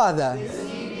declare, Father.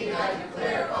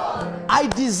 I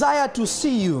desire to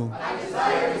see you.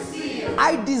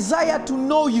 I desire to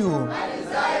know you.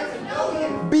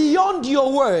 Beyond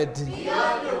your word.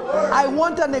 I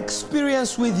want an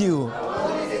experience with you.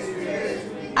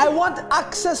 I want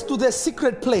access to the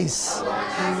secret place.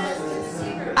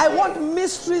 I want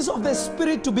mysteries of the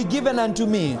Spirit to be given unto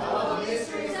me.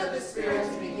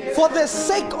 For the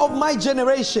sake of my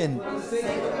generation.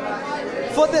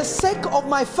 For the sake of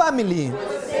my family.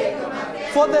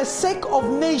 For the sake of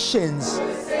nations.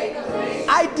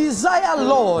 I desire,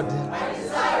 Lord,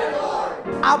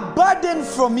 a burden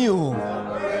from you.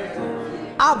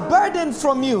 A burden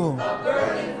from you.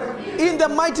 In the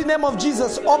mighty name of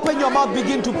Jesus, open your mouth,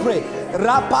 begin to pray.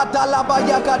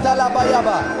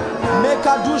 Rapatalabayakatalabayaba.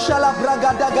 Mekadusha la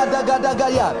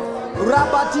bragadagadagadagaya.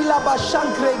 Rabatila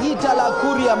bashankregita la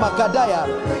kuria makadaya.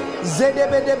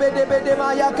 Zedebedebedebede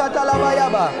mayakata la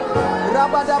bayaba.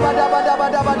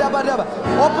 Rabadabadabadabadabadabadaba.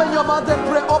 Open your mouth and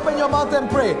pray. Open your mouth and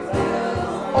pray.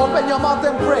 Open your mouth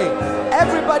and pray.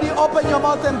 Everybody open your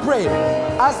mouth and pray.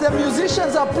 As the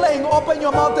musicians are playing, open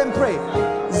your mouth and pray.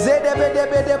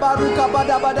 Zedebedebede baruka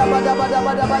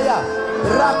badabadabadabadabadabaya.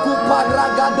 Rakupa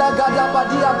ragada gada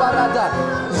badia barada.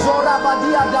 Zora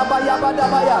badia dabaya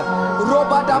badabaya.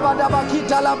 Roba dabadaba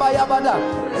kita la bayabada.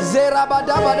 Zera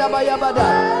badabadabaya bada.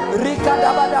 Rika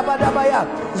dabadabadabaya.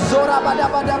 Zora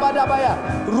badabadabadabaya.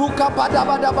 Ruka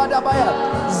badabadabadabaya.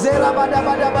 Zera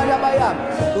badabadabadabaya.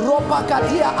 Ropa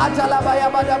katia atalabaya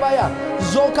badabaya.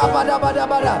 Zoka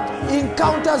badabadabada.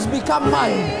 Encounters become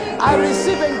mine. I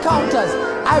receive encounters.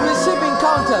 I receive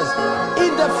encounters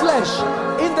in the flesh,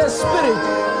 in the spirit.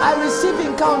 I receive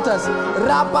encounters.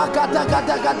 Rabakata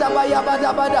kata kata baya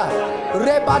bada bada.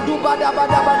 Rebadu bada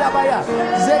bada bada baya.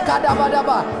 Zekada bada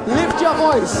ba. Lift your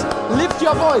voice. Lift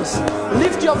your voice.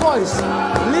 Lift your voice.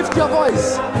 Lift your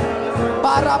voice.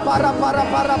 Para para para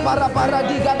para para para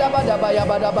digada bada baya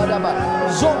bada bada ba.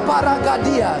 Zopara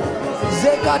gadia.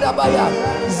 Zekada baya.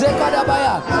 Zekada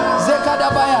baya. Zekada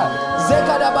baya.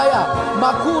 Zekadabaya,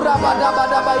 Makura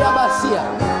badabadabaya basia,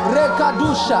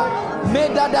 Rekadusha,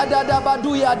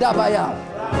 Medadadabaduya dabaya,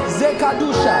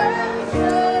 Zekadusha,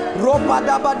 Ropa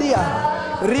dabadia,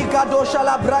 Rikadosha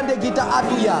la brande gita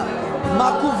aduya,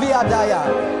 Makuvia daya,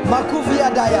 Makuvia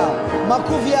daya,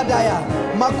 Makuvia daya,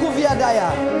 Makuvia daya,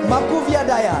 Makuvia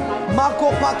daya, Mako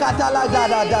pakatala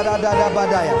dada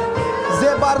badaya,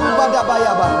 Zebaru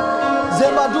badabaya ba,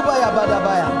 Zebadubaya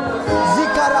badabaya,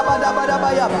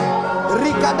 Zikarabadabadabaya ba.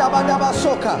 Rikadabadaba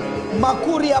soka,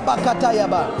 Makuria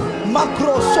bakatayaba,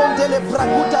 Makro sondele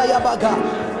prakuta yabaga,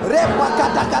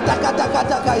 Repakata kata kata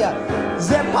kata kaya,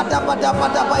 Zepata pata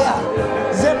pata paya,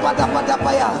 Zepata pata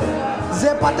paya,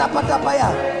 Zepata pata paya,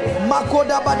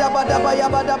 Makoda badabadabaya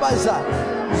badabaza,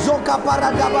 Zoka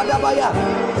paradabadabaya,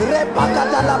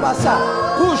 Repakata labasa,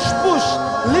 push, push,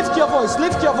 lift your voice,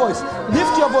 lift your voice,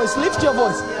 lift your voice, lift your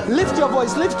voice, lift your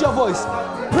voice, lift your voice,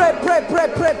 pray, pray, pray,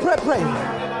 pray, pray, pray.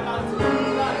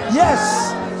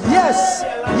 Yes, yes,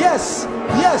 yes,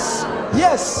 yes,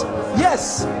 yes,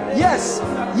 yes, yes,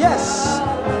 yes.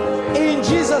 In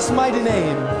Jesus' mighty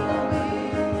name.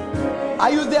 Are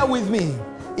you there with me?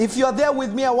 If you're there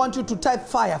with me, I want you to type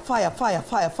fire, fire, fire,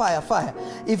 fire, fire, fire.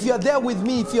 If you're there with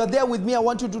me, I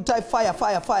want you to type fire,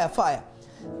 fire, fire, fire.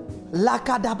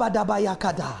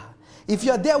 Lakadabadabayakada. If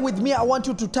you're there with me, I want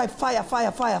you to type fire,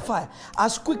 fire, fire, fire.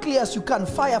 As quickly as you can.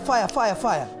 Fire, fire, fire,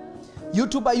 fire.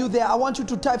 YouTube, are you there? I want you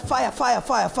to type fire, fire,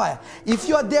 fire, fire. If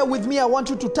you're there with me, I want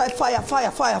you to type fire,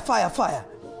 fire, fire, fire, fire.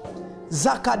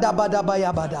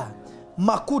 Zakadabadabayabada.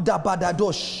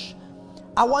 Makudabadadosh.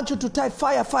 I want you to type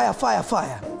fire, fire, fire,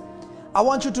 fire. I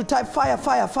want you to type fire,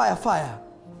 fire, fire, fire.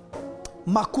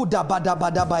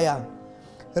 Makudabadabadabaya.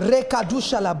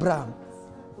 Rekadusha labra.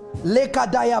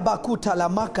 Lekadaya bakuta la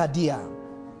makadia.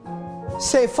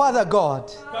 Say, Father God.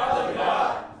 Father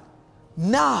God.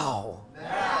 Now.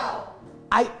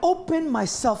 I open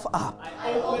myself up.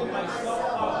 I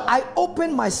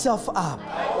open myself up.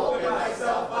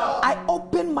 I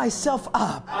open myself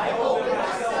up.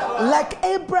 Like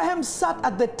Abraham sat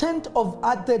at the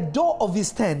door of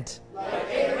his tent.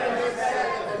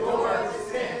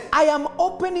 I am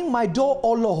opening my door,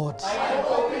 O Lord.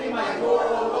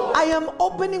 I am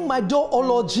opening my door, O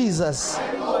Lord Jesus.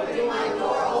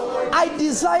 I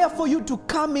desire for you to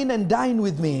come in and dine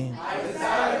with me.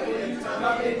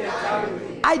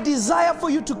 I desire for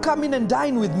you to come in and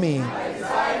dine with me.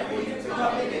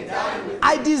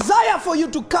 I desire for you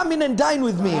to come in and dine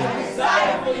with me.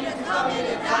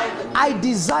 I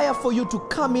desire for you to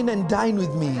come in and dine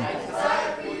with me.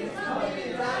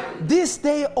 This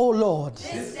day, O Lord,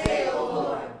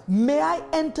 may I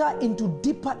enter into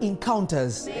deeper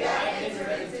encounters.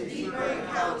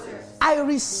 I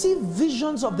receive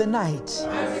visions of the night.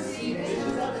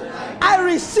 I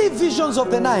receive visions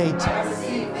of the night.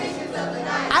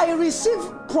 I receive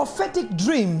prophetic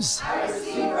dreams.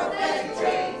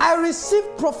 I receive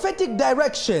prophetic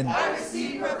direction.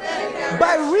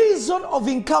 By reason of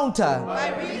encounter.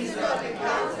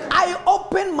 I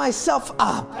open myself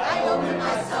up.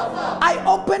 I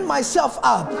open myself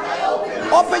up.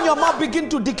 Open your mouth, begin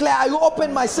to declare. I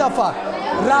open myself up.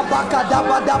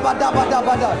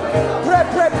 Pray,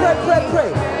 pray, pray, pray,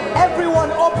 pray.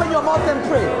 Everyone, open your mouth and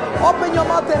pray. Open your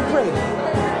mouth and pray.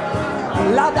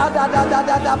 La da da da da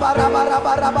da da ba ra ba ra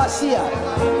ba ra ba sia.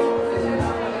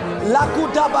 La ku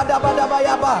da ba da ba da ba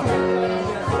ya ba.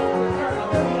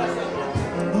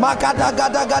 Magada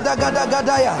gada gada gada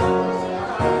gadaya.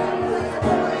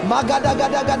 Magada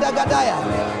gada gada gadaya.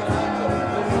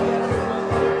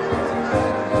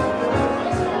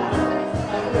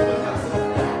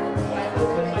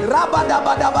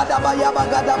 Rabadabadabadaba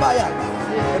yabagadabaya.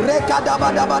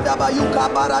 Rekadabadabadaba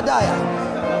yukabaradaya.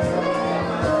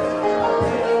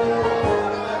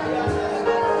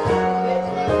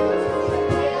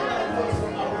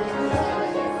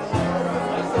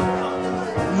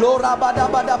 Lora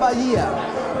badabadabaya.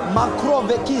 Makro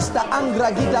vekista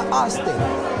angragida aste.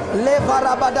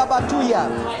 Levarabadabatuya.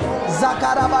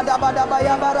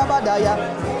 Zakarabadabadabaya barabadaya.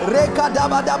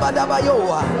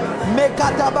 Rekadabadabadabayoa.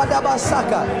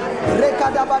 Mekadabadabasaka.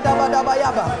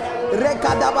 Rekadabadabadabayaba.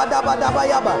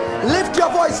 Rekadabadabadabayaba. Lift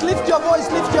your voice, lift your voice,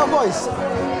 lift your voice.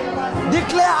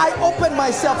 Declare, I open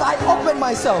myself, I open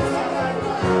myself.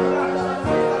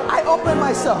 I open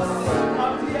myself.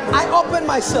 I open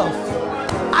myself.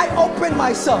 I open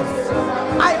myself.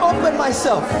 I open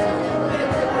myself.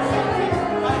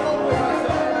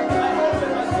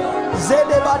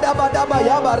 Zede badabadaba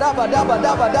yaba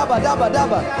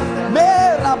rabadabadabadabadabadaba.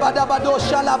 Me rabadabado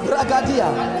shala bragadia.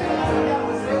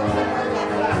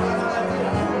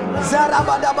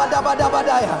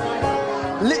 Zarabadabadabadabadaya.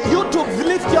 YouTube,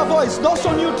 lift your voice. Those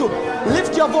on YouTube,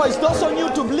 lift your voice. Those on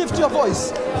YouTube, lift your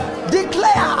voice.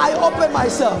 Declare, I open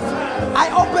myself. I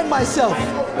open myself.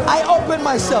 I open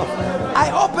myself. I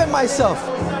open myself.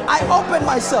 I open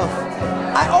myself.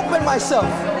 I open myself.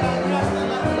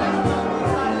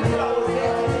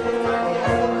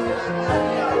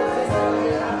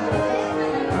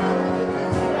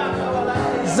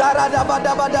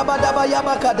 Zaradabadabadabadaba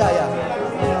yabakadaya.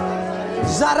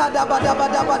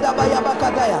 Zaradabadabadabadaba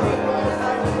yabakadaya.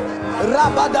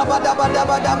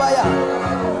 Rabadabadabadabadabaya.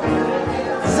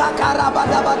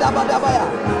 Zakarabadabadabadabaya.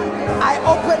 I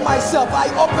open myself. I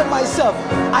open myself.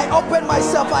 I open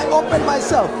myself. I open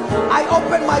myself. I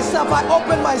open myself. I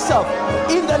open myself.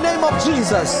 In the name of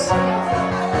Jesus.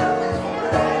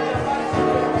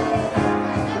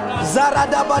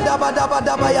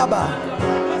 Zaradabadabadabadabayaba.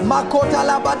 Makota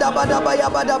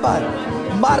labadabadabayabadaba.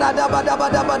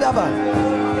 Maradabadabadabadaba.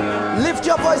 Lift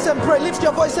your voice and pray. Lift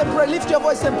your voice and pray. Lift your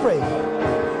voice and pray.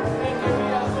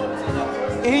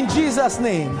 In Jesus'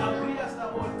 name.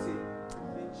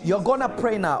 You're gonna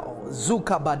pray now.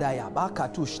 Zuka badaya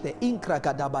bakatushte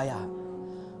inkrakadabaya.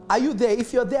 Are you there?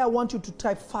 If you're there, I want you to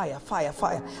type fire, fire,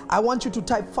 fire. I want you to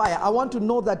type fire. I want to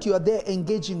know that you are there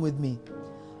engaging with me.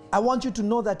 I want you to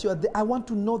know that you are there. I want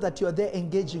to know that you are there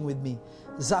engaging with me.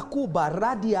 Zakuba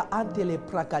radia antele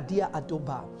prakadia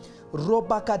adoba.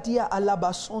 Robakadia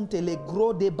alabasonte le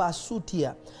gro de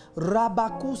basutia.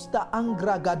 Rabakusta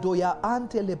angragadoya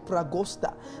antele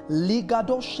pragosta.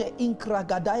 Ligadoshe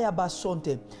inkragadaya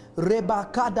basonte.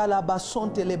 Rebakada la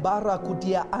basonte le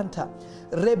barakudia anta.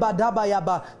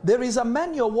 Rebadabayaba. There is a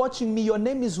man you're watching me. Your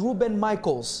name is Ruben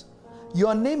Michaels.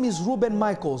 Your name is Ruben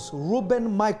Michaels.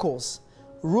 Ruben Michaels.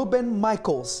 Ruben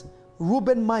Michaels.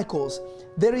 Ruben Michaels.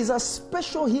 There is a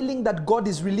special healing that God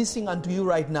is releasing unto you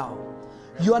right now.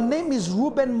 Your name is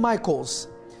Ruben Michaels.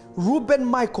 Ruben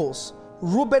Michaels.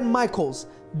 Ruben Michaels.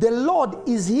 The Lord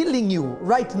is healing you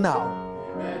right now.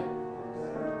 Amen.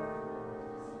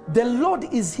 The Lord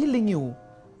is healing you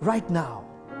right now.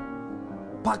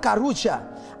 Pakarucha.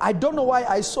 I don't know why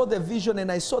I saw the vision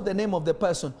and I saw the name of the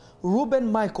person.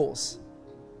 Ruben Michaels.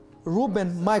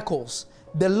 Ruben Michaels.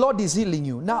 The Lord is healing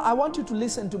you. Now I want you to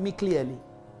listen to me clearly.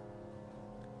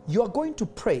 You are going to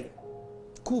pray.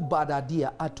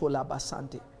 Kubadadia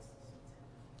atolabasante.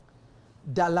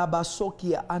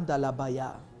 Dalabasokia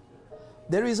andalabaya.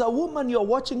 There is a woman you're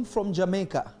watching from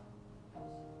Jamaica.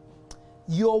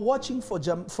 You're watching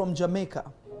from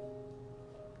Jamaica.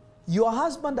 Your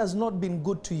husband has not been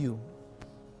good to you.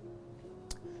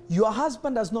 Your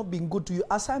husband has not been good to you.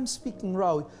 As I'm speaking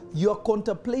now, you're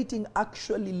contemplating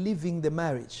actually leaving the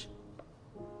marriage.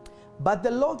 But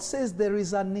the Lord says there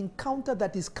is an encounter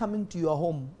that is coming to your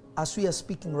home as we are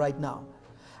speaking right now.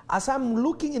 As I'm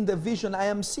looking in the vision, I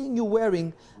am seeing you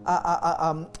wearing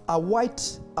a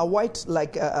white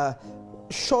like a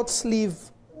short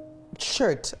sleeve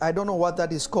shirt. I don't know what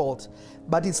that is called,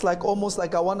 but it's like almost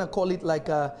like I want to call it like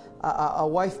a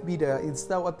wife beater. It's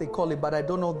not what they call it, but I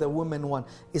don't know the women one.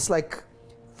 It's like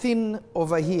thin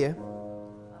over here.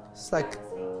 It's like,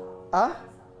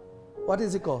 what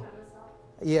is it called?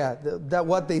 Yeah, that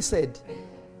what they said.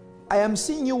 I am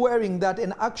seeing you wearing that,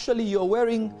 and actually you're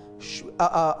wearing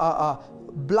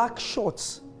black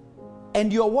shorts,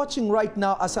 and you're watching right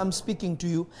now as I'm speaking to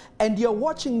you, and you're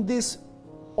watching this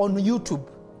on YouTube.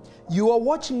 You are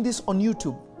watching this on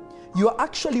YouTube. You are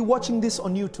actually watching this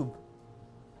on YouTube.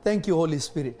 Thank you, Holy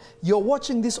Spirit. You're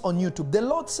watching this on YouTube. The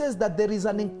Lord says that there is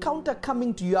an encounter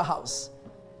coming to your house.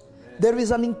 There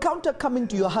is an encounter coming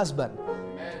to your husband.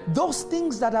 Those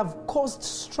things that have caused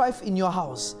strife in your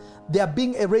house, they are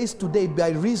being erased today by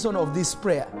reason of this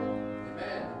prayer.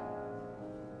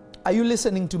 Are you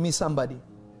listening to me, somebody?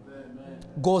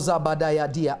 Goza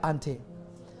Badaya Dia Ante.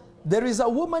 There is a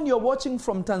woman you're watching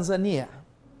from Tanzania.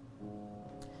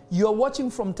 You're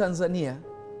watching from Tanzania.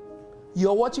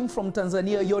 You're watching from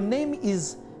Tanzania. Your name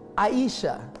is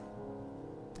Aisha.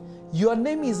 Your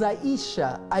name is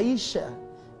Aisha. Aisha.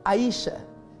 Aisha.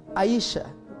 Aisha.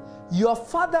 Your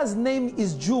father's name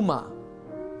is Juma.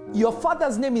 Your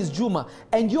father's name is Juma,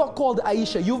 and you're called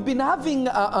Aisha. You've been having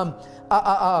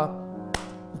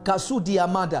Kasudi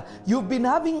Amada. You've been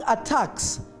having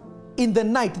attacks in the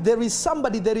night. There is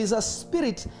somebody, there is a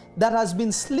spirit that has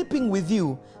been sleeping with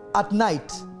you at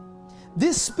night.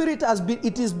 This spirit has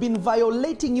been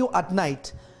violating you at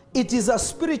night. It is a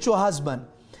spiritual husband.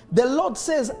 The Lord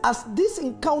says, as this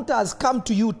encounter has come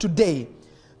to you today,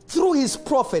 through his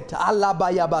prophet,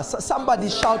 Alabayaba, somebody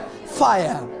shout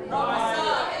fire.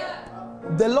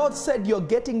 The Lord said, you're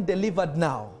getting delivered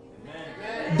now.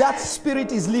 Amen. That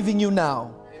spirit is leaving you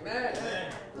now. Amen.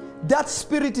 That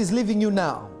spirit is leaving you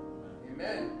now.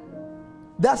 Amen.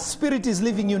 That spirit is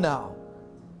leaving you now.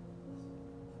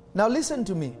 Now listen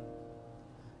to me.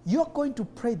 You're going to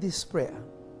pray this prayer.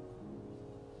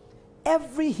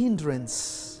 Every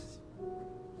hindrance,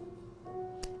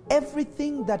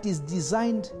 everything that is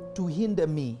designed to hinder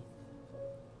me,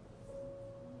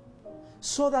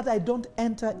 so that I don't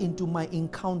enter into my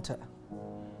encounter,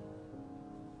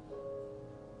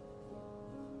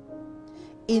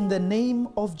 in the name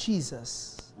of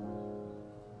Jesus,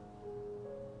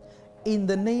 in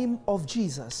the name of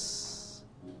Jesus,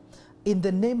 in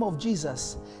the name of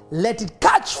Jesus, let it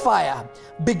catch fire.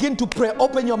 Begin to pray.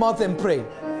 Open your mouth and pray.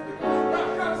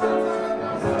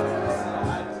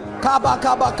 Kaba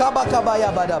kaba kaba kaba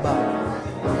ya badaba.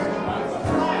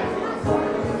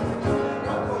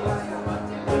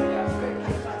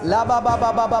 La ba ba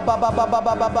ba ba ba ba ba ba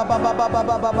ba ba ba ba ba ba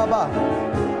ba ba ba ba.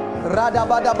 Rada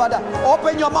bada bada.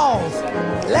 Open your mouth.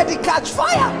 Let it catch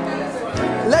fire.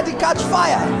 Let it catch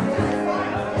fire.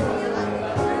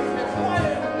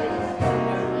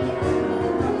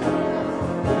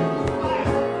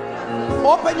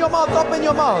 Open your mouth. Open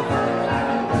your mouth.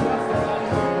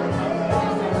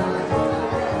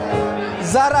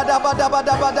 Zara daba daba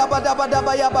daba daba daba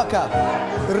daba yabaka.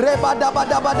 Reba daba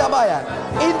daba daba ya.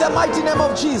 In the mighty name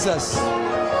of Jesus.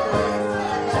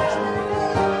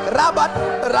 Rabat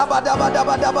daba daba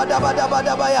daba daba daba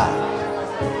daba ya.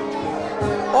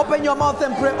 Open your mouth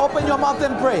and pray. Open your mouth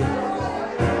and pray.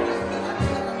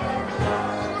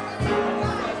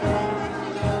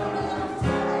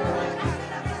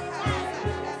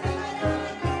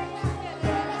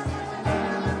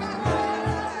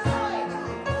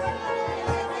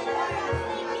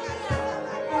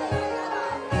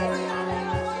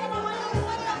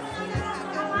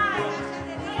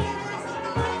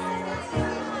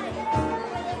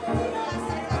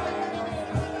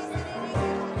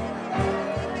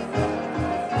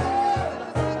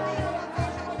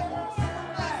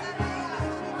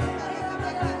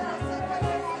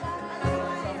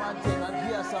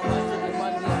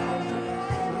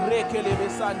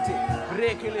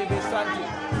 Rekele besante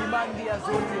imandia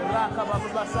zonte raka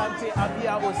baba sante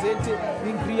abia ozente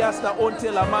ingriasta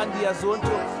onte la mandia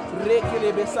zonto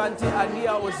rekele besante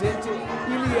ania ozente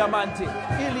ili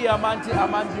amante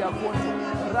amandia konto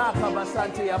raka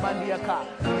basante yamandia ka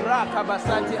raka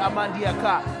basante amandia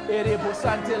ka erebo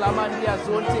sante la mandia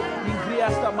zonte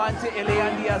ingriasta mante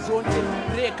eleandia zonte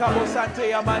reka bosante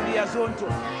yamandia zonto.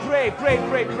 Pray.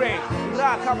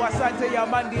 Raka basante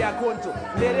yamandia konto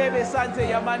lerebe sante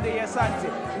yamande yasante.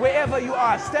 Wherever you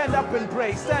are, stand up and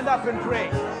pray. Stand up and pray.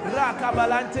 Raka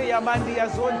balante yamandi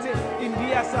yazonte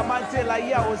india samante la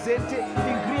ya ozente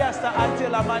ingria sta ante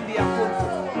la mandi ya konto.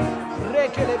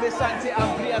 Rekele besante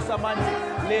ambria samante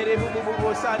lere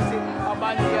bubu sante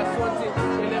amandi yazonte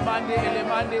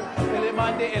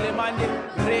elemande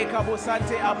reka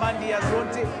bosante amandi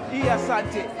yazonte iya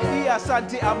sante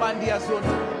amandi yazonte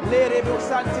lere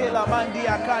bosante la mandi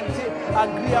ya kante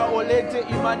angria olete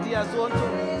imandi yazonte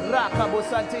raka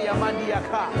bosante yamandi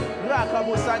yaka raka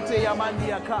bosante yamandi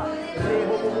yaka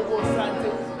rebo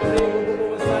bosante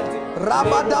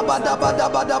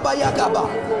rabadabadabadabadaba yakaba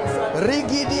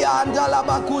rigidi andala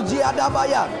bakuji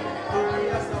adabaya.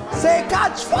 Say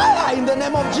catch fire in the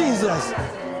name of Jesus.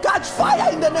 Catch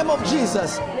fire in the name of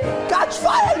Jesus. Catch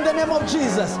fire in the name of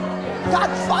Jesus.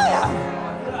 Catch fire.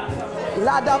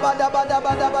 La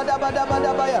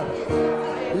dabadabadabadabadabadabaya.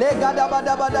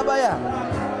 Legadabadabadabaya.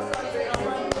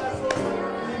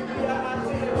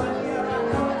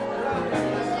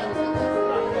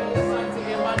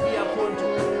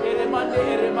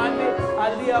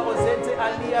 alia ozente,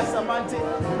 alia samante,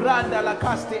 branda la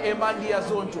caste emandia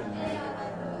zonto.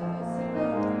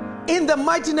 In the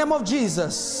mighty name of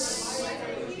Jesus.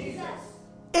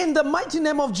 In the mighty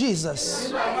name of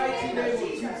Jesus.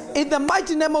 In the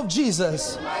mighty name of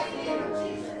Jesus.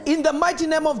 In the mighty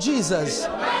name of Jesus.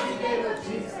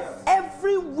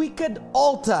 Every wicked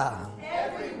altar,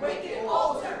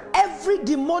 every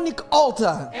demonic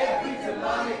altar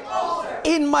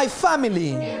in my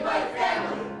family,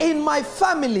 in my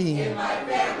family,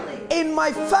 in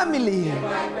my family,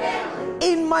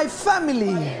 in my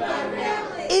family,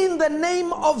 in the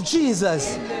name of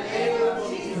Jesus,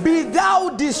 be thou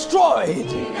destroyed.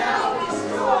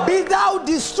 Be thou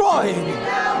destroyed.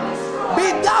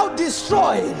 Be thou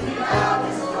destroyed.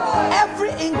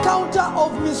 Every encounter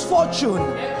of misfortune.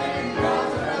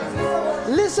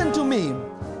 Listen to me.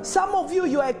 Some of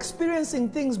you are experiencing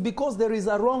things because there is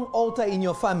a wrong altar in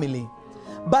your family.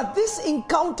 But this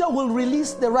encounter will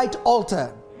release the right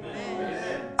altar.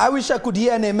 I wish I could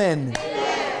hear an amen.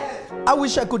 I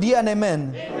wish I could hear an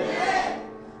amen.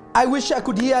 I wish I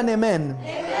could hear an amen.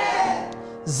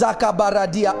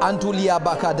 Zakabaradia Antulia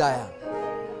Bakadaya.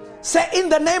 Say, in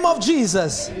the name of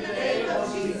Jesus.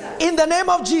 In the name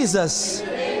of Jesus.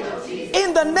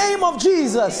 In the name of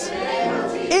Jesus.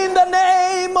 In the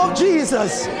name of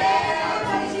Jesus.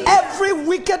 Every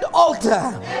wicked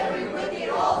altar,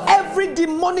 every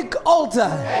demonic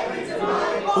altar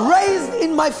raised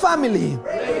in my family,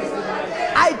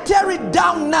 I tear it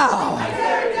down now.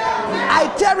 I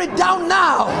tear it down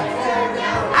now.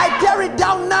 I tear it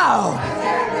down now.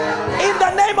 In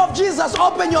the name of Jesus,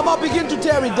 open your mouth, begin to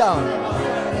tear it down.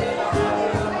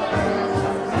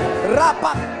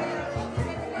 Rapa.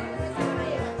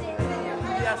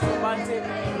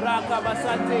 Raka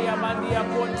basante ya mandi ya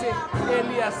konte,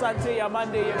 Elia sante ya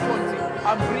mande ya konte,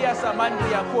 Ambria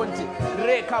samandi ya konte,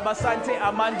 Reka basante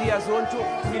amandi ya zonto,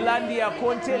 Milandi ya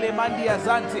konte le mandi ya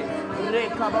zante,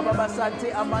 Reka baba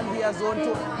basante amandi ya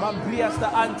zonto, Mambria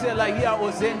sta ante la hia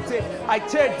ozente. I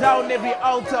tear down every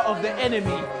altar of the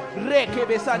enemy.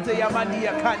 Every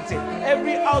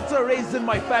altar raised in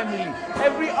my family,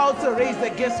 every altar raised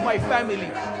against my family,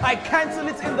 I cancel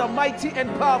it in the mighty and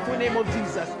powerful name of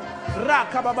Jesus.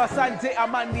 Raka baba sante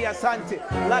amandia sante,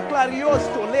 la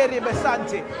clariosto lere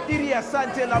besante, iria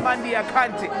sante la mandia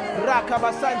kante, raka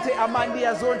basante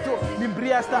amandia zonto,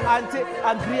 limbriasta ante,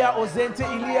 angria ozente,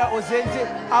 ilia ozente,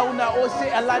 auna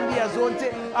ose alandia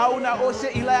zonte, auna ose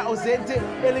ilia ozente,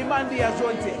 elimandia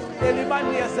zonte,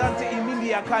 elimandia zante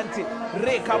imindia kante,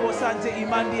 reka bosante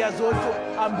imandia zonto,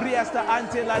 ambriasta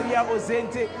ante lalia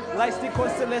ozente, laisti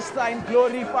constellesta in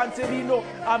glory fantelino,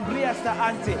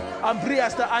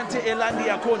 ambriasta ante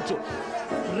elandia conto.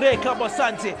 Reka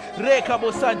bosante,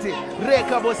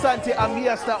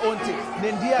 amiasta onte,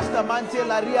 nendiasta mante,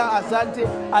 laria azante,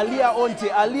 alia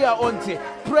onte.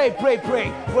 Pray.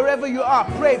 Wherever you are,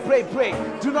 pray.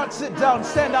 Do not sit down,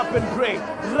 stand up and pray.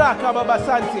 Raka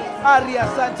babasante, aria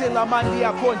sante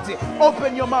lamandia conte.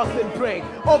 Open your mouth and pray.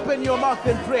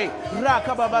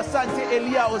 Raka babasante,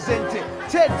 elia ozente.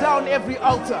 Tear down every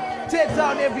altar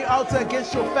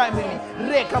against your family.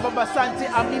 Reka babasante,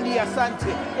 amindia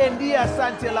sante, endia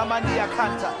sante lamandia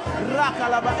kanta. Raka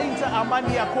laba inta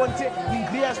amandia conte,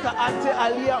 ingriasta ante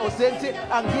alia ozente,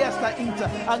 angiasta inta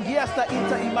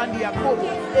imandia kobo.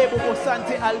 Ebo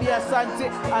osante alia sante,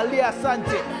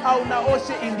 auna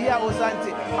oshe india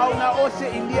osante,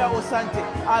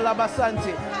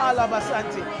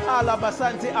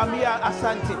 alabasante, amia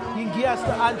asante,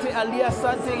 ingiasta ante alia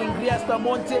sante, ingriasta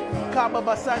monte, kaba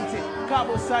basante,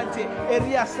 cabo sante,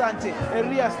 eria sante,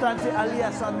 alia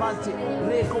samante,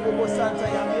 reko bobo santa,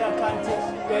 yamia kante,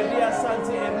 eria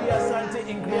sante,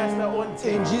 ingriasta onte.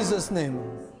 In Jesus' name,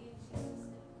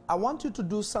 I want you to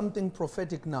do something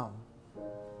prophetic now.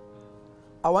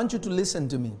 I want you to listen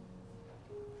to me.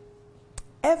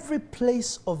 Every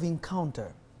place of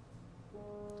encounter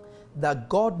that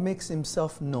God makes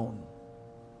himself known,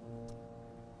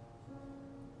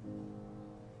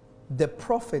 the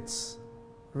prophets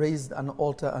raised an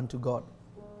altar unto God.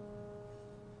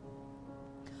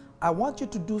 I want you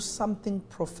to do something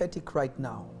prophetic right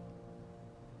now.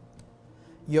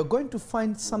 You're going to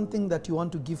find something that you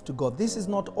want to give to God. This is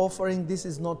not offering, this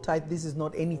is not tithe, this is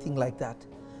not anything like that.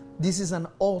 This is an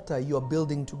altar you are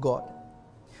building to God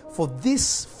for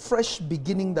this fresh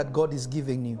beginning that God is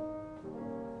giving you.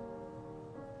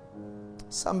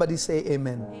 Somebody say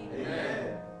amen.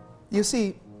 Amen. You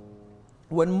see,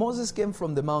 when Moses came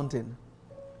from the mountain,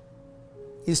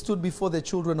 he stood before the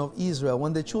children of Israel.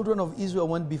 When the children of Israel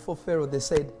went before Pharaoh, they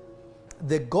said,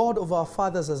 "The God of our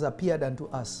fathers has appeared unto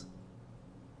us."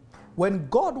 When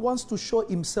God wants to show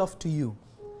himself to you,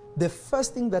 the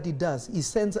first thing that he does, he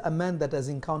sends a man that has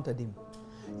encountered him.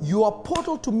 Your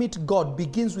portal to meet God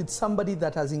begins with somebody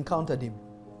that has encountered him.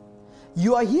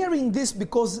 You are hearing this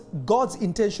because God's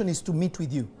intention is to meet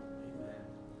with you.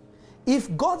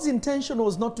 If God's intention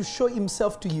was not to show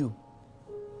himself to you,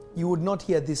 you would not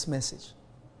hear this message.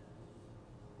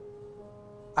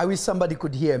 I wish somebody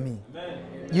could hear me.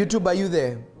 Amen. YouTube, are you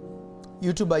there?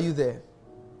 YouTube, are you there?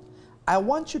 I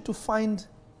want you to find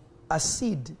a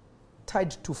seed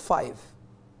tied to 5,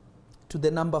 to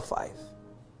the number 5.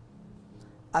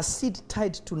 A seed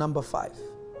tied to number 5.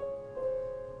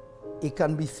 It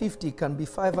can be 50, it can be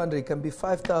 500, it can be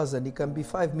 5,000, it can be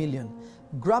 5 million.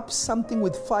 Grab something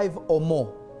with 5 or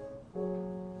more.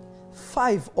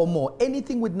 5 or more.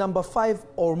 Anything with number 5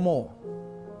 or more.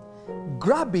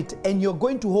 Grab it and you're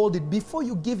going to hold it. Before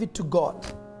you give it to God,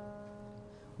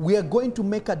 we are going to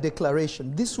make a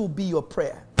declaration. This will be your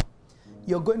prayer.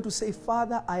 You're going to say,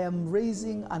 Father, I am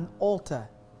raising an altar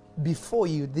before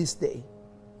you this day.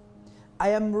 I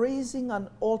am raising an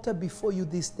altar before you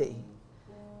this day.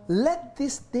 Let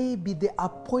this day be the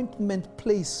appointment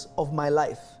place of my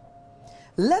life.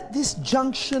 Let this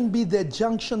junction be the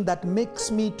junction that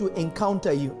makes me to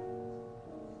encounter you.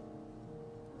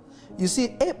 You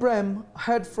see, Abraham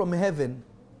heard from heaven.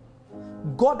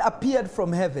 God appeared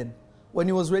from heaven when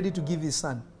he was ready to give his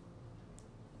son.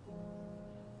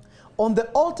 On the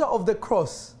altar of the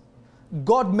cross,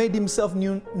 God made himself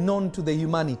known to the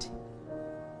humanity.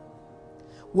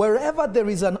 Wherever there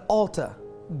is an altar,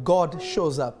 God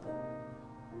shows up.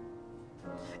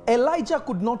 Elijah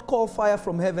could not call fire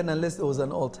from heaven unless there was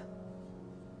an altar.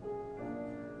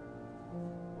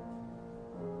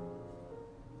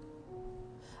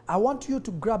 I want you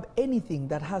to grab anything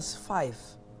that has 5.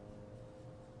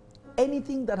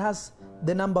 Anything that has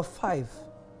the number 5.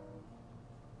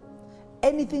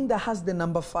 Anything that has the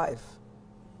number 5.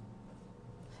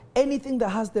 Anything that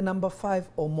has the number 5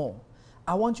 or more.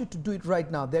 I want you to do it right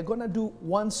now. They're going to do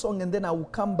one song and then I will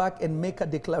come back and make a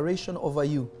declaration over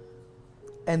you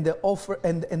and the offer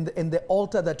and the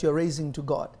altar that you're raising to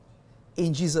God.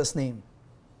 In Jesus' name.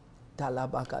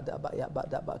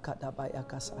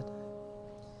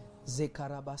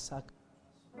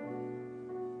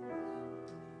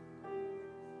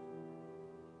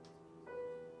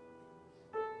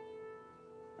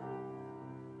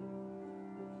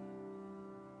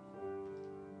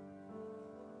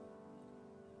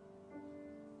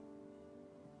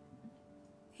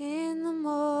 In the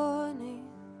morning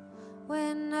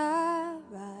when I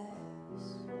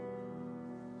rise,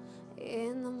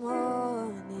 in the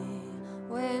morning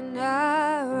when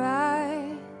I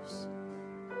rise,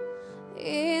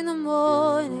 in the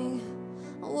morning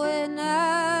when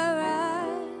I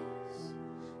rise,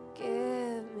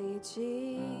 give me Jesus.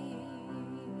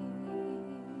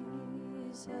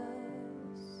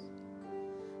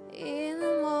 In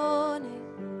the morning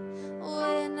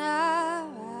when I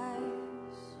rise,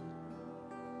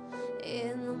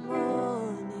 in the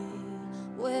morning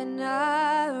when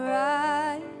I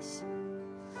rise,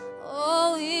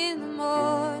 oh, in the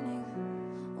morning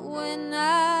when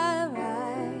I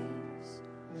rise,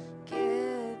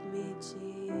 give me Jesus.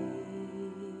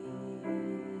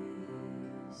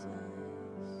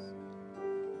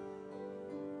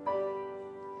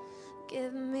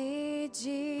 Give me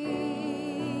Jesus.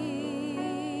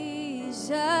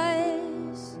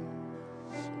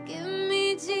 Give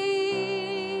me Jesus.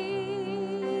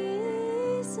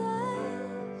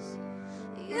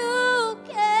 You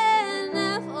can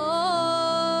have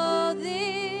all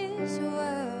this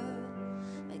world,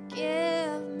 but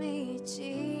give me Jesus.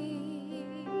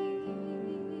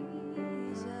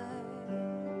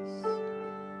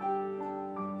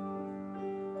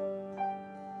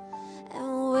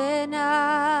 And when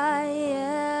I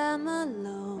am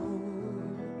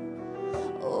alone,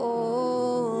 oh,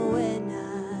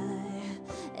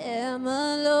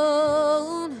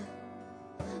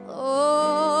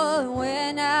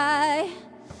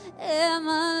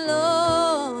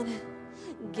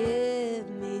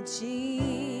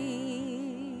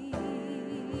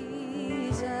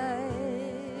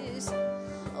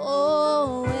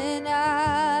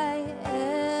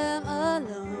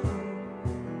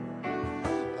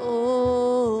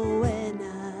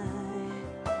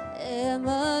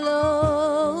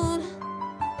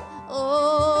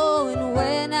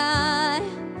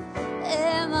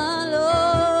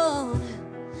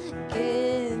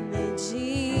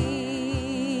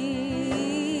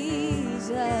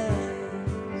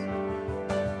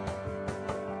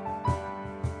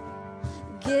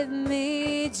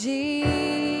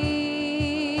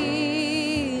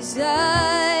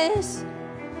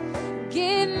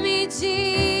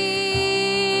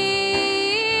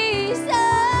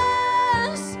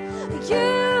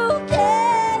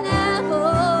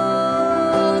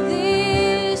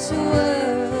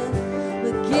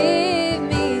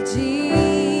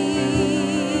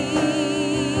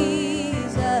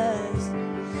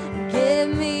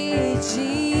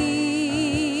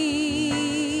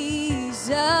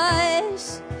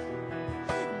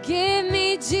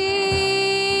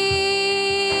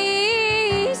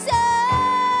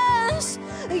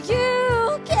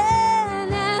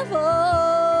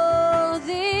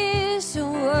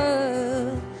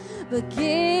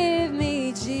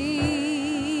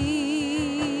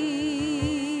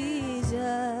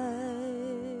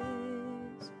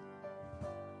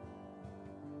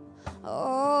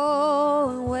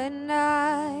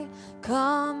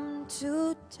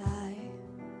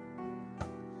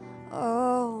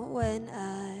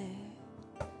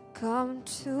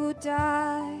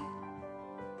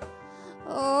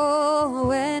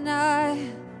 when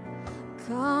I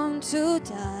come to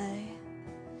die,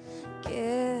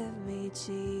 give me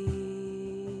Jesus.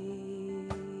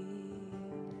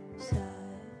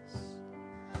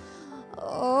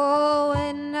 Oh,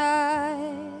 when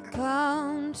I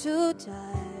come to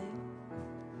die,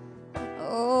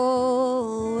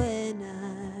 oh, when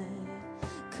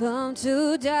I come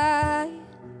to die,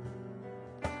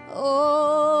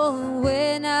 oh,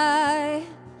 when I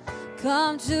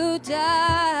come to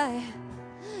die,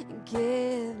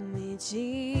 give me Jesus.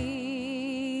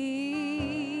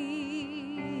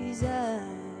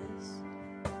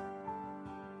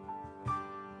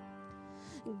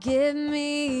 Give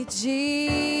me Jesus.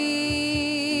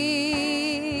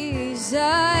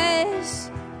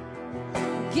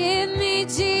 Give me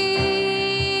Jesus.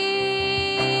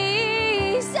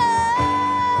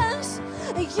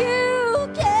 You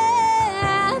can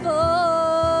have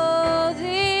all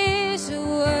this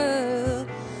world,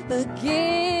 but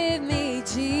give me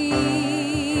Jesus.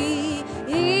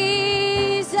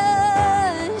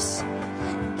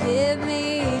 Give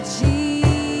me Jesus.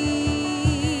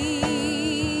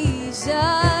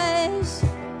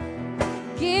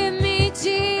 Give me Jesus.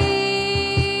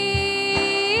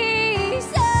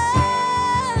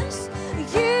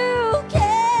 You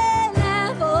can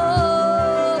have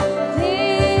all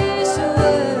this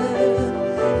world.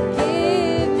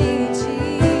 Give me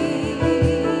Jesus.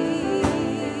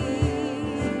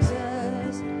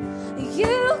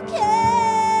 You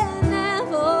can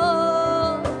have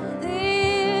all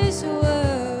this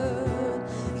world.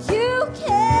 You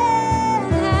can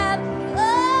have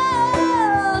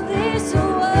all this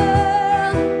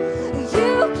world.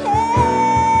 You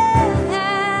can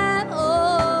have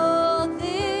all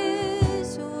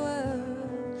this world.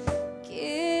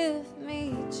 Give me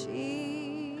Jesus.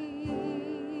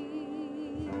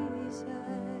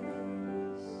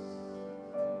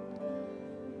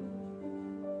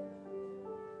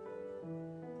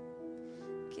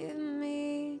 Give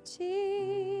me Jesus.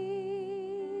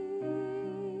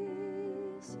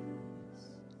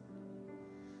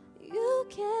 You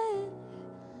can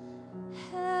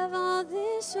have all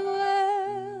this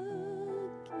world.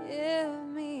 Give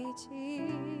me Jesus.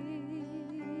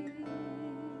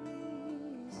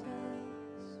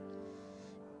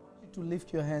 To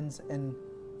lift your hands and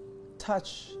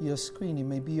touch your screen. It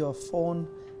may be your phone.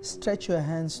 Stretch your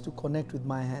hands to connect with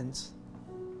my hands.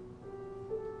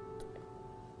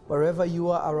 Wherever you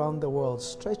are around the world,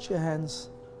 stretch your hands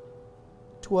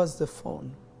towards the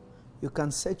phone. You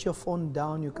can set your phone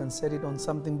down, you can set it on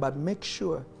something, but make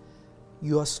sure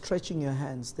you are stretching your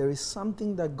hands. There is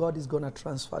something that God is going to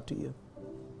transfer to you.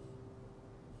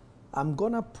 I'm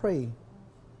going to pray.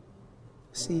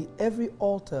 See, every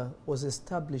altar was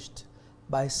established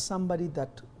by somebody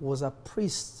that was a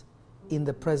priest in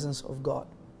the presence of God.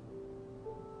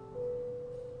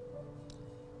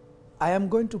 I am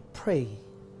going to pray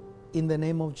in the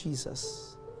name of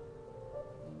Jesus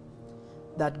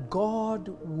that God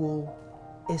will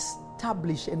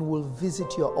establish and will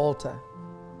visit your altar.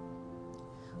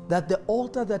 That the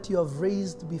altar that you have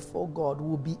raised before God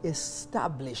will be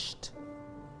established.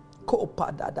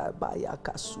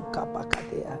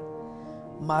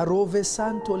 Marove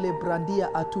santo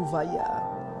lebrandia atuvaya.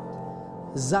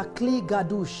 Zakli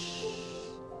gadush.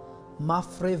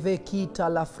 Mafreve kita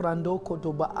la frando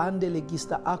kotoba ande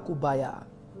legista akubaya.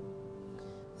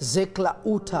 Zekla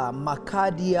uta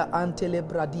makadia antele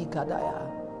bradikadaya.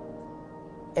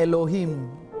 Elohim,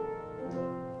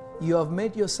 you have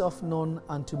made yourself known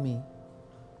unto me.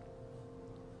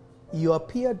 You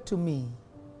appeared to me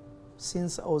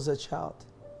since I was a child.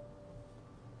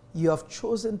 You have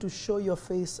chosen to show your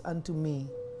face unto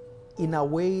me in a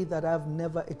way that I've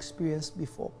never experienced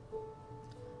before.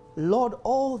 Lord,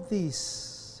 all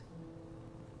this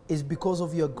is because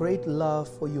of your great love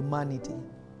for humanity,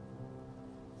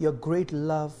 your great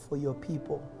love for your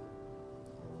people.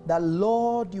 That,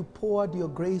 Lord, you poured your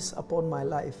grace upon my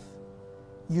life.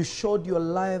 You showed your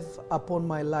love upon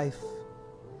my life.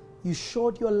 You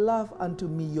showed your love unto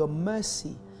me, your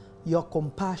mercy, your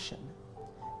compassion.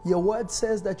 Your word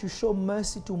says that you show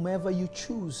mercy to whomever you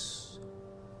choose.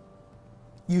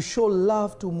 You show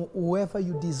love to whoever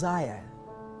you desire.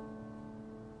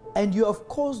 And you have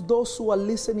caused those who are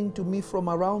listening to me from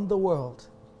around the world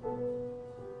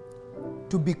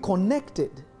to be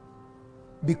connected,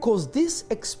 because this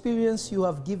experience you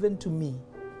have given to me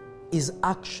is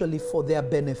actually for their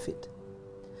benefit.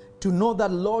 To know that,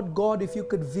 Lord God, if you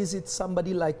could visit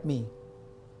somebody like me,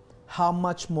 how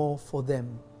much more for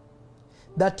them?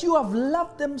 That you have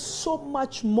loved them so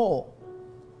much more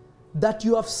that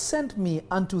you have sent me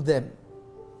unto them.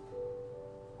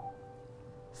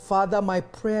 Father, my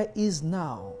prayer is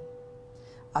now,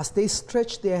 as they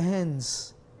stretch their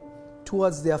hands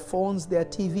towards their phones, their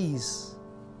TVs,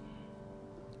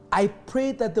 I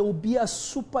pray that there will be a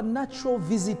supernatural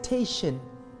visitation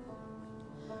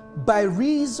by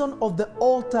reason of the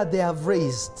altar they have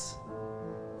raised.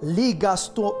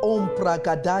 Ligasto ompra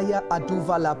gadaya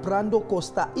aduva la prando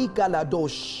costa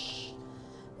igaladosh.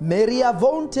 Meria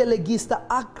vonte legista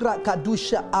akra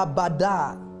kadusha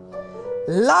abada.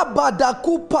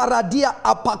 Labadaku paradia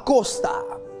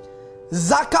apacosta.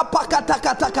 Zaka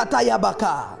pakatakatakata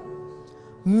yabaka.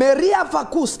 Meria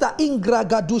vakusta ingra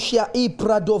gadushia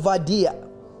ipradovadia.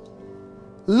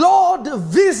 Lord,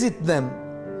 visit them.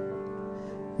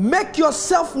 Make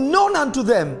yourself known unto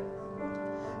them.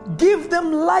 Give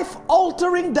them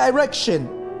life-altering direction.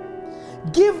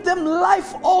 Give them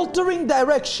life-altering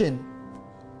direction.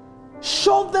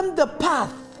 Show them the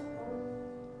path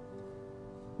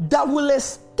that will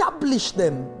establish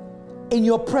them in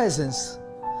your presence.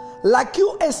 Like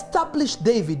you established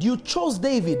David. You chose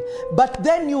David, but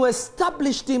then you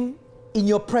established him in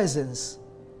your presence.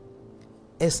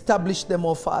 Establish them,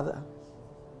 oh Father.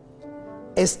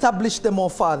 Establish them, oh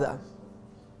Father.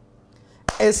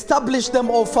 Establish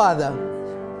them, oh Father.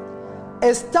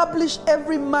 Establish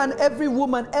every man, every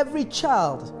woman, every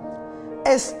child.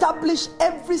 Establish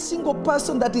every single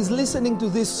person that is listening to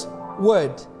this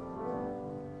word.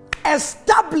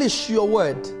 Establish your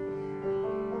word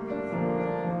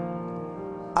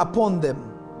upon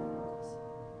them.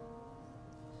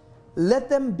 Let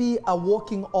them be a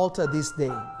walking altar this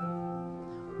day.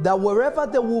 That wherever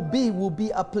they will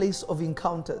be a place of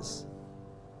encounters.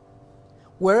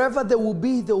 Wherever they will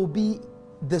be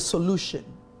the solution.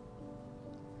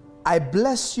 I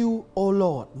bless you, O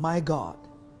Lord, my God.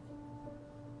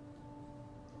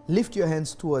 Lift your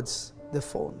hands towards the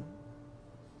phone.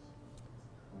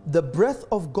 The breath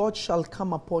of God shall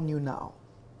come upon you now.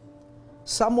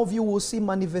 Some of you will see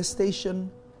manifestation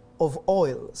of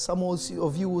oil. Some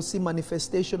of you will see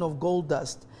manifestation of gold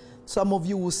dust. Some of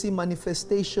you will see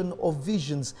manifestation of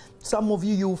visions. Some of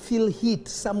you will feel heat.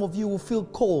 Some of you will feel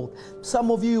cold.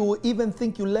 Some of you will even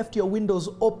think you left your windows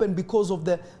open because of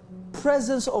the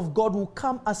presence of God will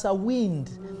come as a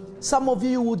wind. Some of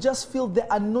you will just feel the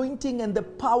anointing and the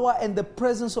power and the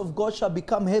presence of God shall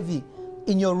become heavy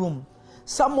in your room.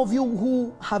 Some of you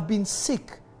who have been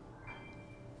sick,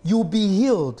 you'll be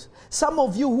healed. Some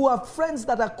of you who have friends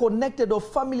that are connected or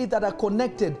family that are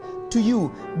connected to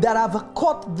you that have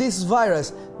caught this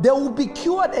virus, they will be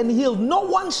cured and healed. No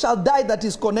one shall die that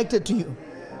is connected to you.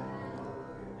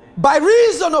 By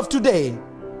reason of today,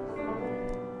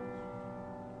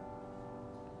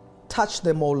 touch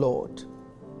them, O Lord.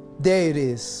 There it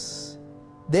is.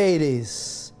 There it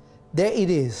is. There it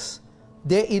is.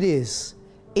 There it is.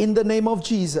 In the name of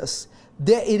Jesus.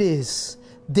 There it is.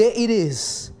 There it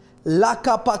is.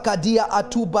 Laka pakadia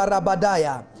atu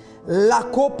barabadaya.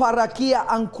 Lako parakia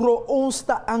ankro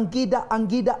onsta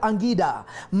angida.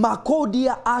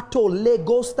 Makodia ato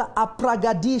legosta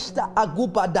apragadista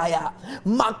agubadaya.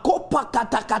 Makopa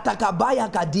katakabaya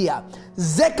kadia.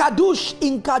 Zekadush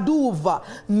inkaduva.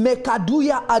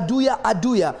 Mekaduya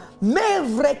aduya.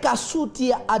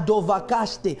 Mevrekasutia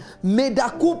adovakaste.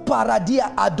 Medaku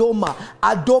paradia adoma.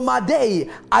 Adomadei.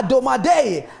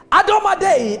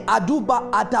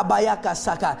 Aduba atabayaka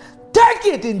saka. Take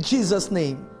it in Jesus'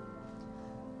 name.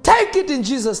 Take it in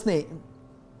Jesus' name.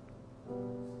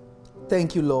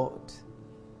 Thank you, Lord.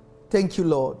 Thank you,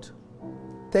 Lord.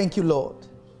 Thank you, Lord.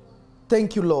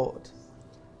 Thank you, Lord.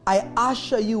 I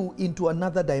usher you into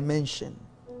another dimension.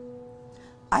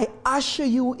 I usher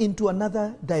you into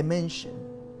another dimension.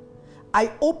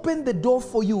 I open the door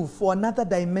for you for another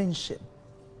dimension.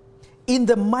 In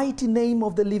the mighty name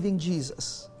of the living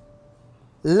Jesus.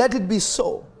 Let it be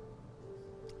so.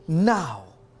 Now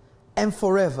and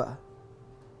forever.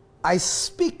 I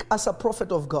speak as a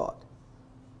prophet of God.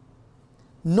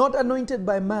 Not anointed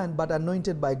by man, but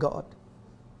anointed by God.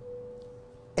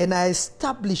 And I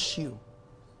establish you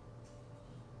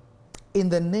in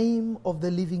the name of the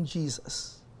living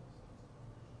Jesus.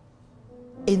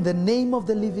 In the name of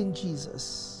the living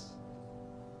Jesus.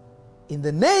 In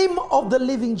the name of the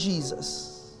living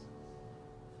Jesus.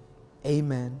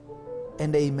 Amen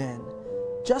and amen.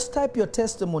 Just type your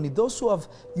testimony. Those who have,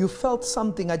 you felt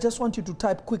something, I just want you to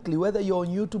type quickly. Whether you're on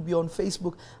YouTube, you're on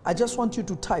Facebook, I just want you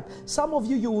to type. Some of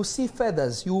you, you will see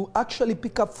feathers. You will actually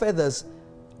pick up feathers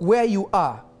where you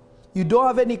are. You don't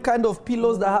have any kind of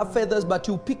pillows that have feathers, but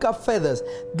you pick up feathers.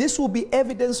 This will be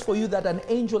evidence for you that an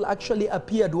angel actually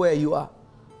appeared where you are.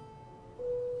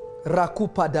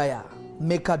 Rakupadaya,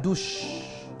 Mekadush,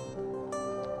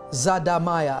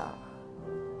 Zadamaya.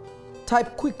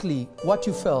 Type quickly what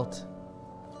you felt.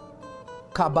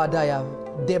 Kabadaya,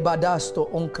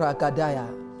 debadasto onkrakadaya.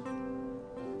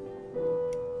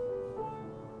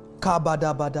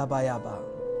 Kabadabadabayaba.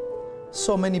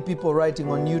 So many people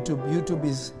writing on YouTube. YouTube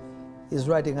is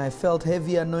writing, I felt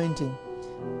heavy anointing.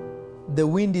 The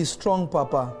wind is strong,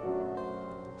 Papa.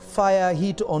 Fire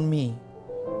hit on me.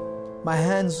 My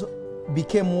hands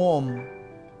became warm.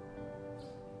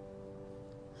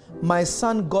 My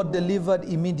son got delivered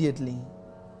immediately.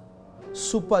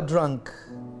 Super drunk.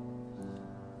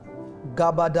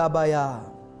 Gabadabaya.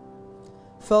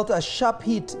 Felt a sharp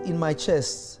hit in my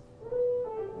chest.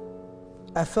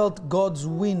 I felt God's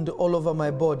wind all over my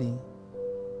body.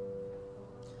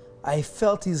 I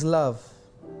felt His love.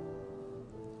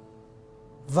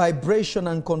 Vibration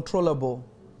uncontrollable.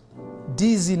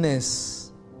 Dizziness.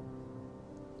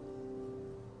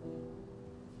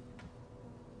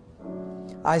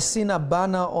 I seen a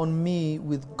banner on me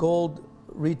with gold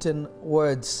written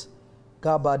words.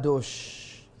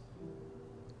 Gabadosh.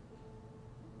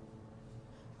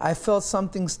 I felt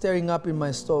something stirring up in my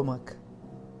stomach.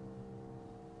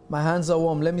 My hands are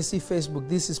warm. Let me see Facebook.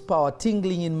 This is power.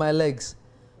 Tingling in my legs.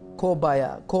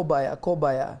 Kobaya, kobaya,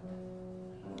 kobaya.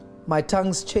 My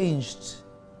tongue's changed.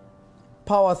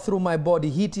 Power through my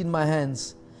body. Heat in my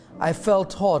hands. I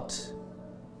felt hot.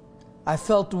 I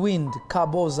felt wind.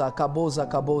 Kaboza, kaboza,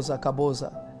 kaboza,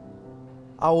 kaboza.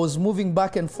 I was moving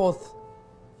back and forth,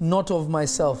 not of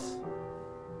myself.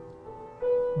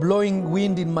 Blowing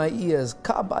wind in my ears.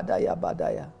 Kabadaya,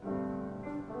 badaya.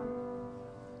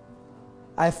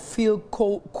 I feel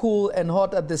cool and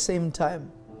hot at the same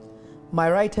time. My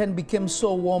right hand became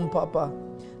so warm, Papa,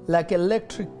 like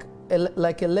electric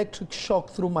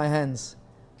shock through my hands.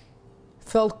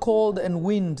 Felt cold and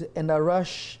wind and a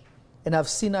rush, and I've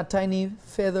seen a tiny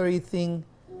feathery thing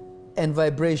and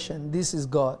vibration. This is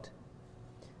God.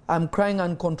 I'm crying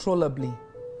uncontrollably.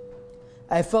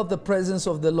 I felt the presence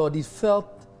of the Lord. It felt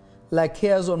like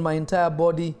hairs on my entire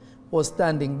body was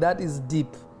standing. That is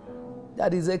deep.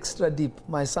 That is extra deep,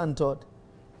 my son taught.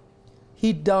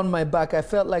 Heat down my back. I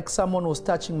felt like someone was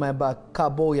touching my back.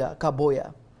 Kaboya,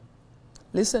 kaboya.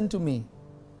 Listen to me.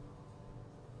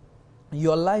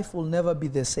 Your life will never be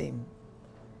the same.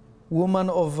 Woman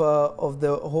of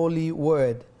the Holy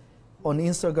Word on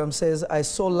Instagram says, I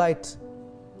saw light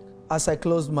as I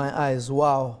closed my eyes.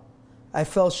 Wow. I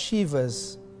felt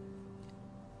shivers.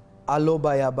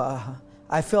 Alobayaba.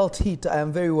 I felt heat. I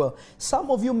am very well.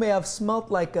 Some of you may have smelled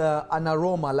like an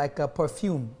aroma, like a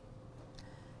perfume.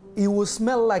 It will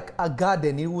smell like a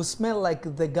garden. It will smell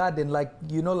like the garden, like,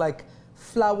 you know, like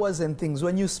flowers and things.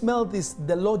 When you smell this,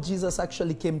 the Lord Jesus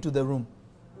actually came to the room.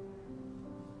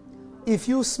 If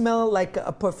you smell like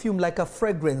a perfume, like a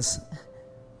fragrance,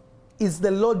 it's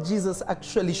the Lord Jesus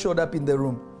actually showed up in the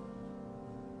room.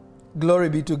 Glory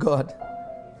be to God.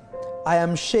 I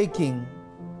am shaking.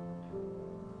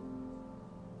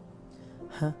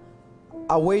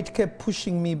 A weight kept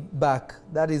pushing me back.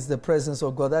 That is the presence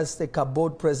of God. That's the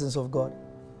kabod presence of God.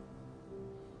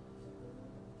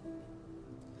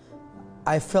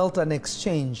 I felt an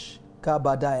exchange.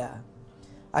 Kabadaya.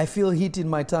 I feel heat in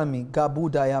my tummy.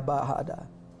 Gabudaya bahada.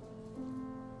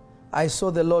 I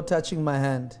saw the Lord touching my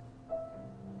hand.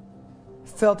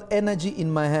 Felt energy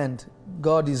in my hand.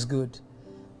 God is good.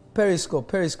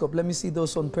 Periscope. Let me see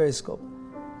those on Periscope.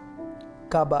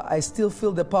 Kaba. I still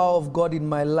feel the power of God in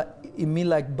me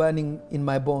like burning in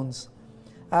my bones.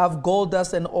 I have gold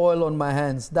dust and oil on my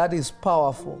hands. That is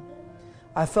powerful.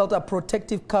 I felt a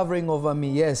protective covering over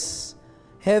me. Yes.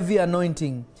 Heavy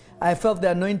anointing. I felt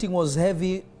the anointing was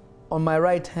heavy on my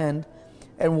right hand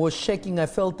and was shaking. I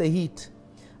felt the heat.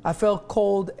 I felt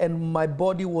cold and my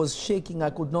body was shaking. I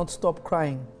could not stop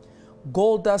crying.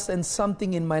 Gold dust and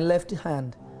something in my left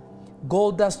hand.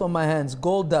 Gold dust on my hands.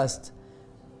 Gold dust.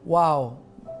 Wow.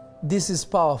 This is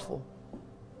powerful.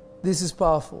 This is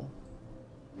powerful.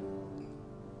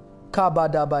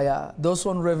 Kabadabaya. Those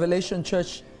on Revelation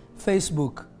Church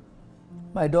Facebook.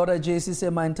 My daughter JC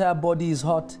said, my entire body is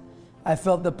hot. I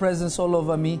felt the presence all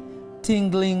over me.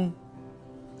 Tingling.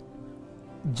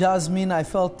 Jasmine, I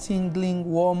felt tingling,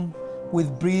 warm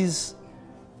with breeze.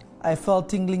 I felt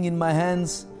tingling in my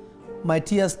hands. My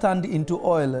tears turned into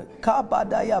oil.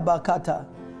 Kabadaya bakata.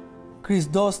 Chris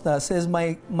Doster says,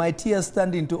 my tears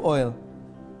turned into oil.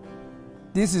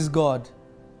 This is God.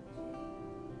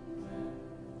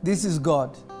 This is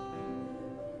God.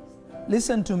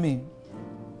 Listen to me.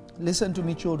 Listen to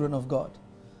me, children of God.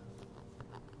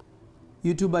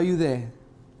 YouTube, are you there?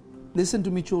 Listen to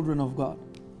me, children of God.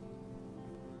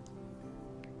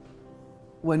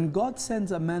 When God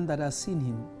sends a man that has seen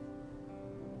him,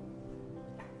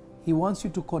 he wants you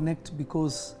to connect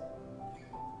because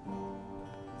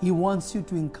He wants you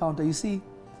to encounter. You see,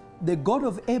 the God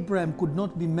of Abraham could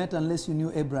not be met unless you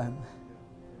knew Abraham,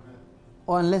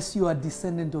 or unless you are a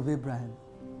descendant of Abraham.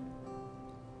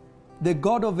 The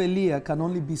God of Eliah can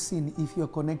only be seen if you are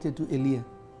connected to Eliah.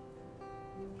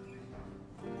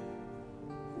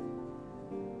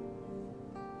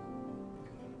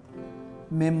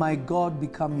 May my God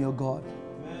become your God.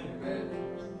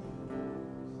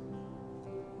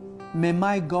 May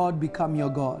my God become your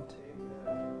God.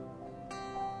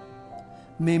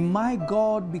 May my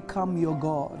God become your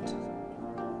God.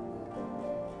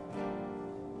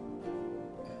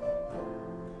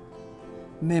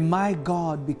 May my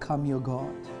God become your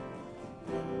God.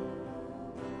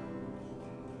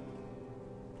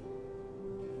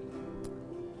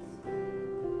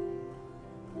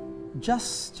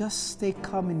 Just stay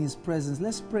calm in His presence.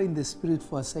 Let's pray in the Spirit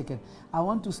for a second. I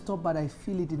want to stop, but I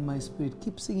feel it in my spirit.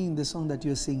 Keep singing the song that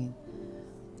you're singing.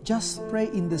 Just pray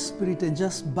in the Spirit and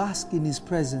just bask in His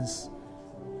presence.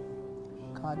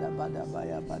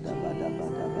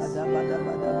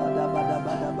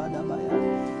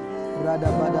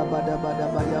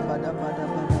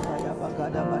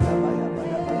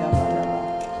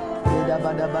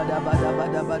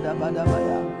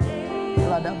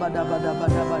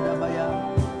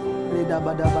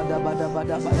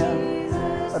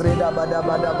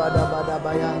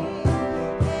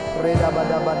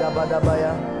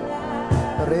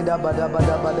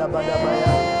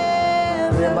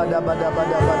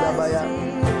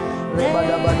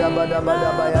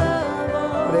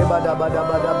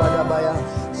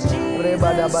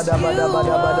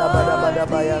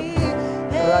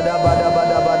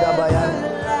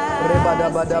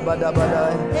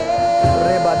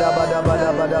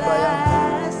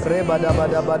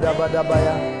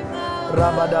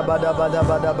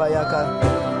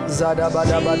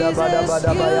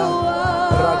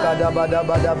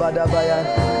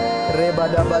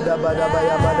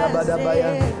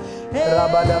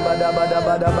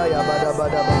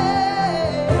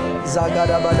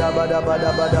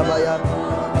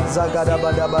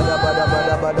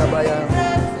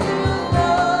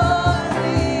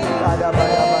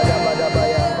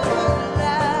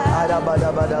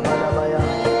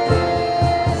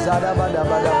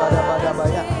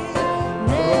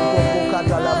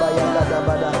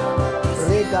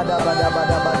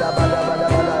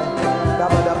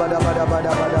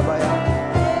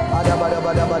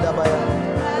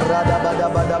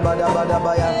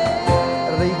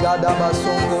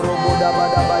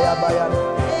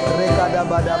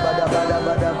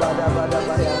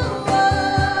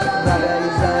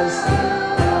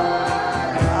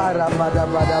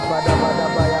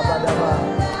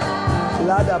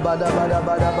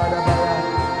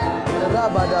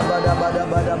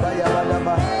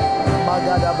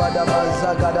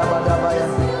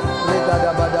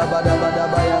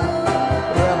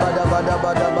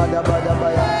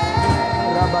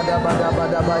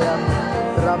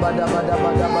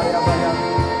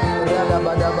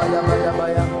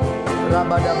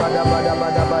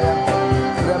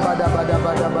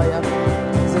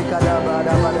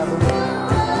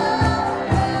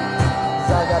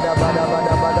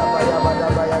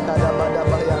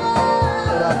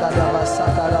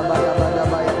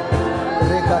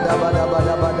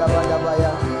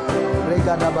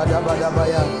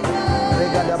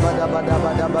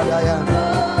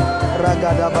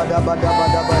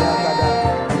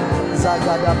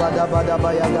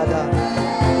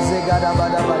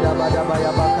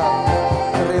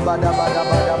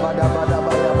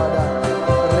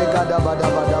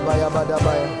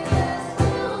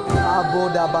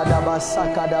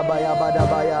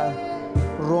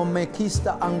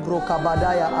 Romekista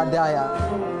angrokabadaya adaya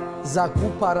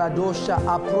zakuparadosha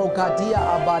aprokadia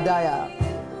abadaya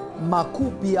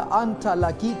makupia anta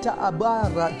lakita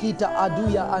abara kita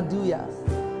aduya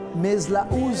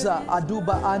mezlauza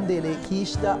aduba andele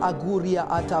kishta aguria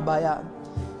atabaya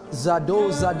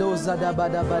zado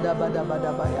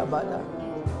zadabadabadabadabadabaya bada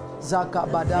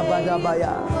zakabadabadabaya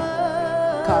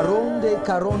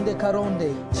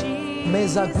karonde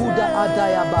mezaguda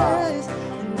adayaba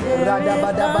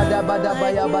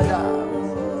radabadabadabadabaya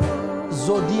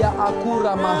zodia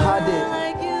akura mahade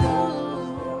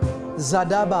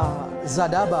zadaba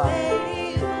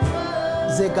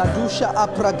zegadusha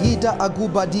apragida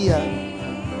agubadia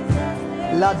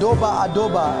ladoba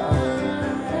adoba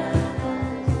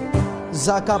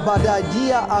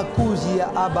zakabadadia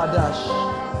akuzia abadash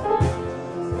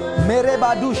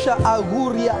merebadusha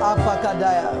aguria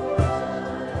apakadaya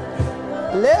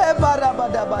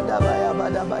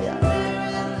lebarabadabadabaya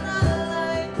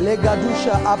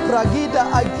legadusha apragida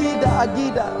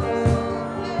agida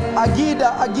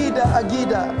Agida, Agida,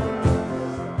 Agida.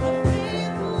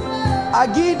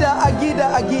 Agida, Agida,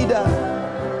 Agida.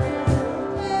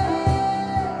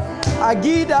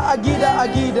 Agida, Agida,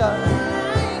 Agida.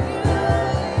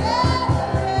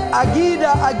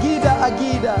 Agida, Agida,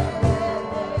 Agida.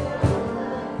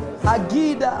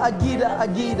 Agida, Agida,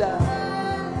 Agida.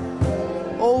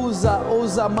 Oza,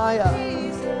 Ozamaya.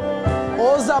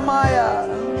 Ozamaya.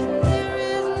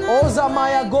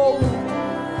 Ozamaya go.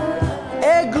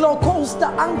 Eglo costa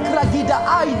ancragida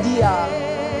idea.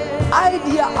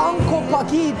 Idea anko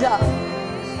pagida.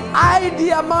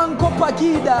 Idea manko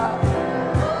pagida.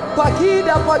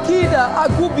 Pagida pagida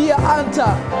agubia anta.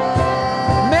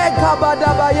 Meka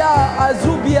badabaya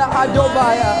azubia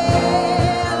adobaya.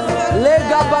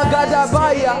 Lega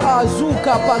bagadabaya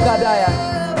azuka pagadaya.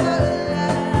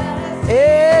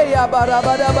 Ya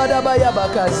barabadabadabaya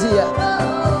bakazia.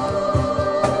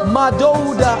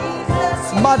 Madouda.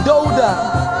 Madouda.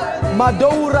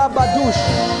 Madoura badush.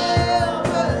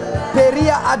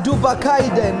 Peria aduba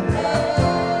kaiden.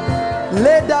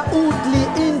 Leda udli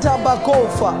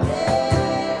intabakofa.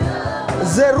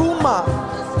 Zeruma.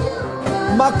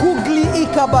 Makugli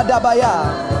ikabadabaya.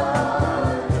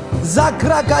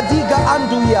 Zakragadiga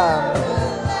anduya.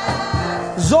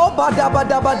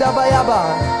 Zobadabadabadabayaba.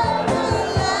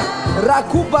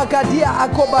 Rakuba kadia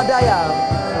akobadaya.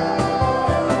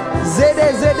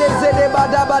 Zede zede zede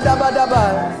badabadabadaba.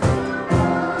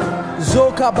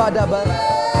 Zoka badaba.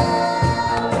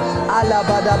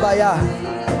 Alabadabaya.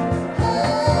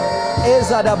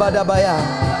 Ezadabadabaya.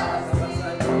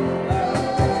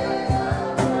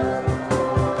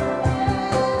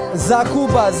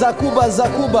 Zakuba, Zakuba,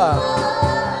 Zakuba.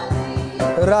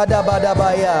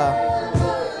 Radabadabaya.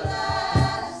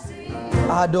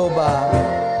 Adoba.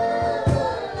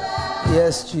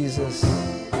 Yes, Jesus.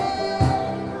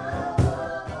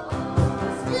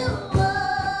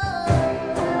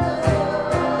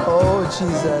 Oh,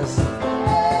 Jesus.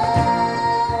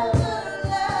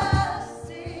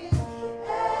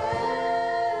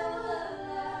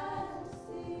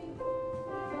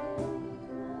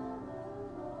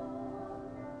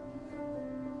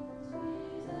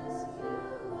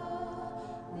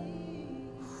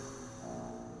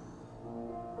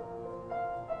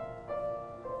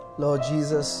 Lord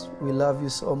Jesus, we love you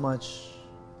so much.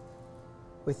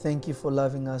 We thank you for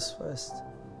loving us first.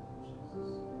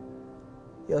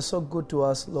 You are so good to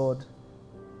us, Lord.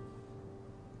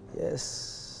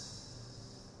 Yes.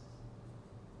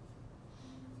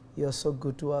 You are so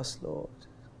good to us, Lord.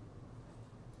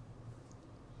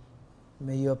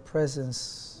 May your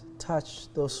presence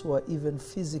touch those who are even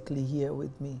physically here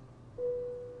with me.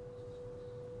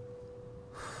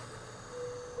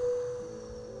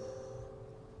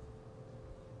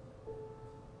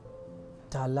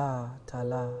 Tala,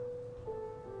 Tala,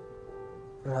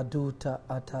 Raduta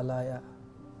Atalaya.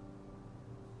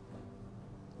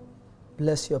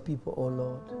 Bless your people, O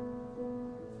Lord,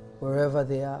 wherever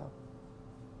they are.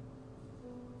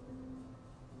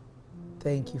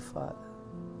 Thank you, Father.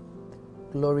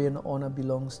 Glory and honor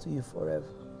belongs to you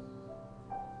forever.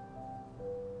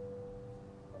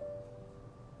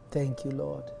 Thank you,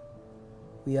 Lord.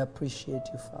 We appreciate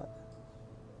you, Father.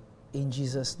 In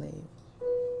Jesus' name.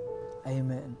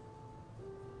 Amen.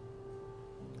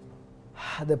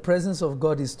 The presence of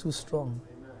God is too strong.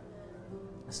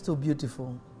 It's too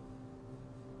beautiful.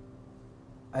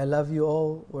 I love you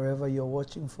all wherever you're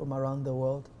watching from around the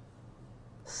world.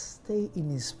 Stay in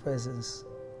His presence.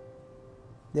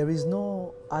 There is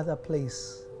no other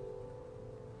place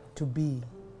to be.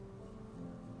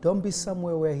 Don't be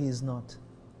somewhere where He is not.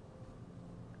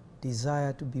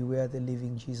 Desire to be where the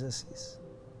living Jesus is.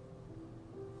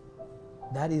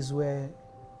 That is the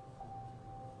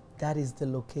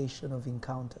location of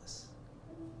encounters.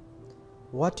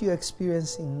 What you're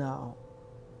experiencing now,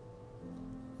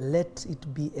 let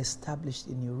it be established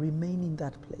in you. Remain in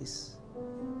that place.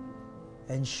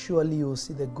 And surely you will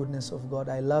see the goodness of God.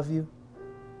 I love you.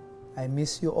 I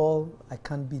miss you all. I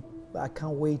can't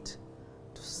wait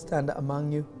to stand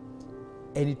among you.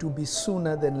 And it will be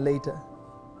sooner than later.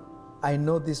 I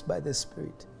know this by the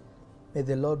Spirit. May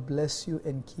the Lord bless you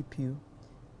and keep you.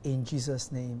 In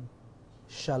Jesus' name,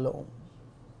 shalom.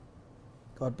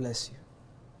 God bless you.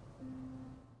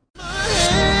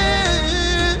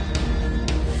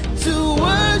 To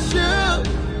worship,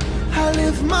 I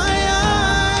lift my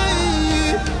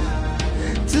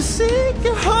eyes to seek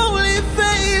your holy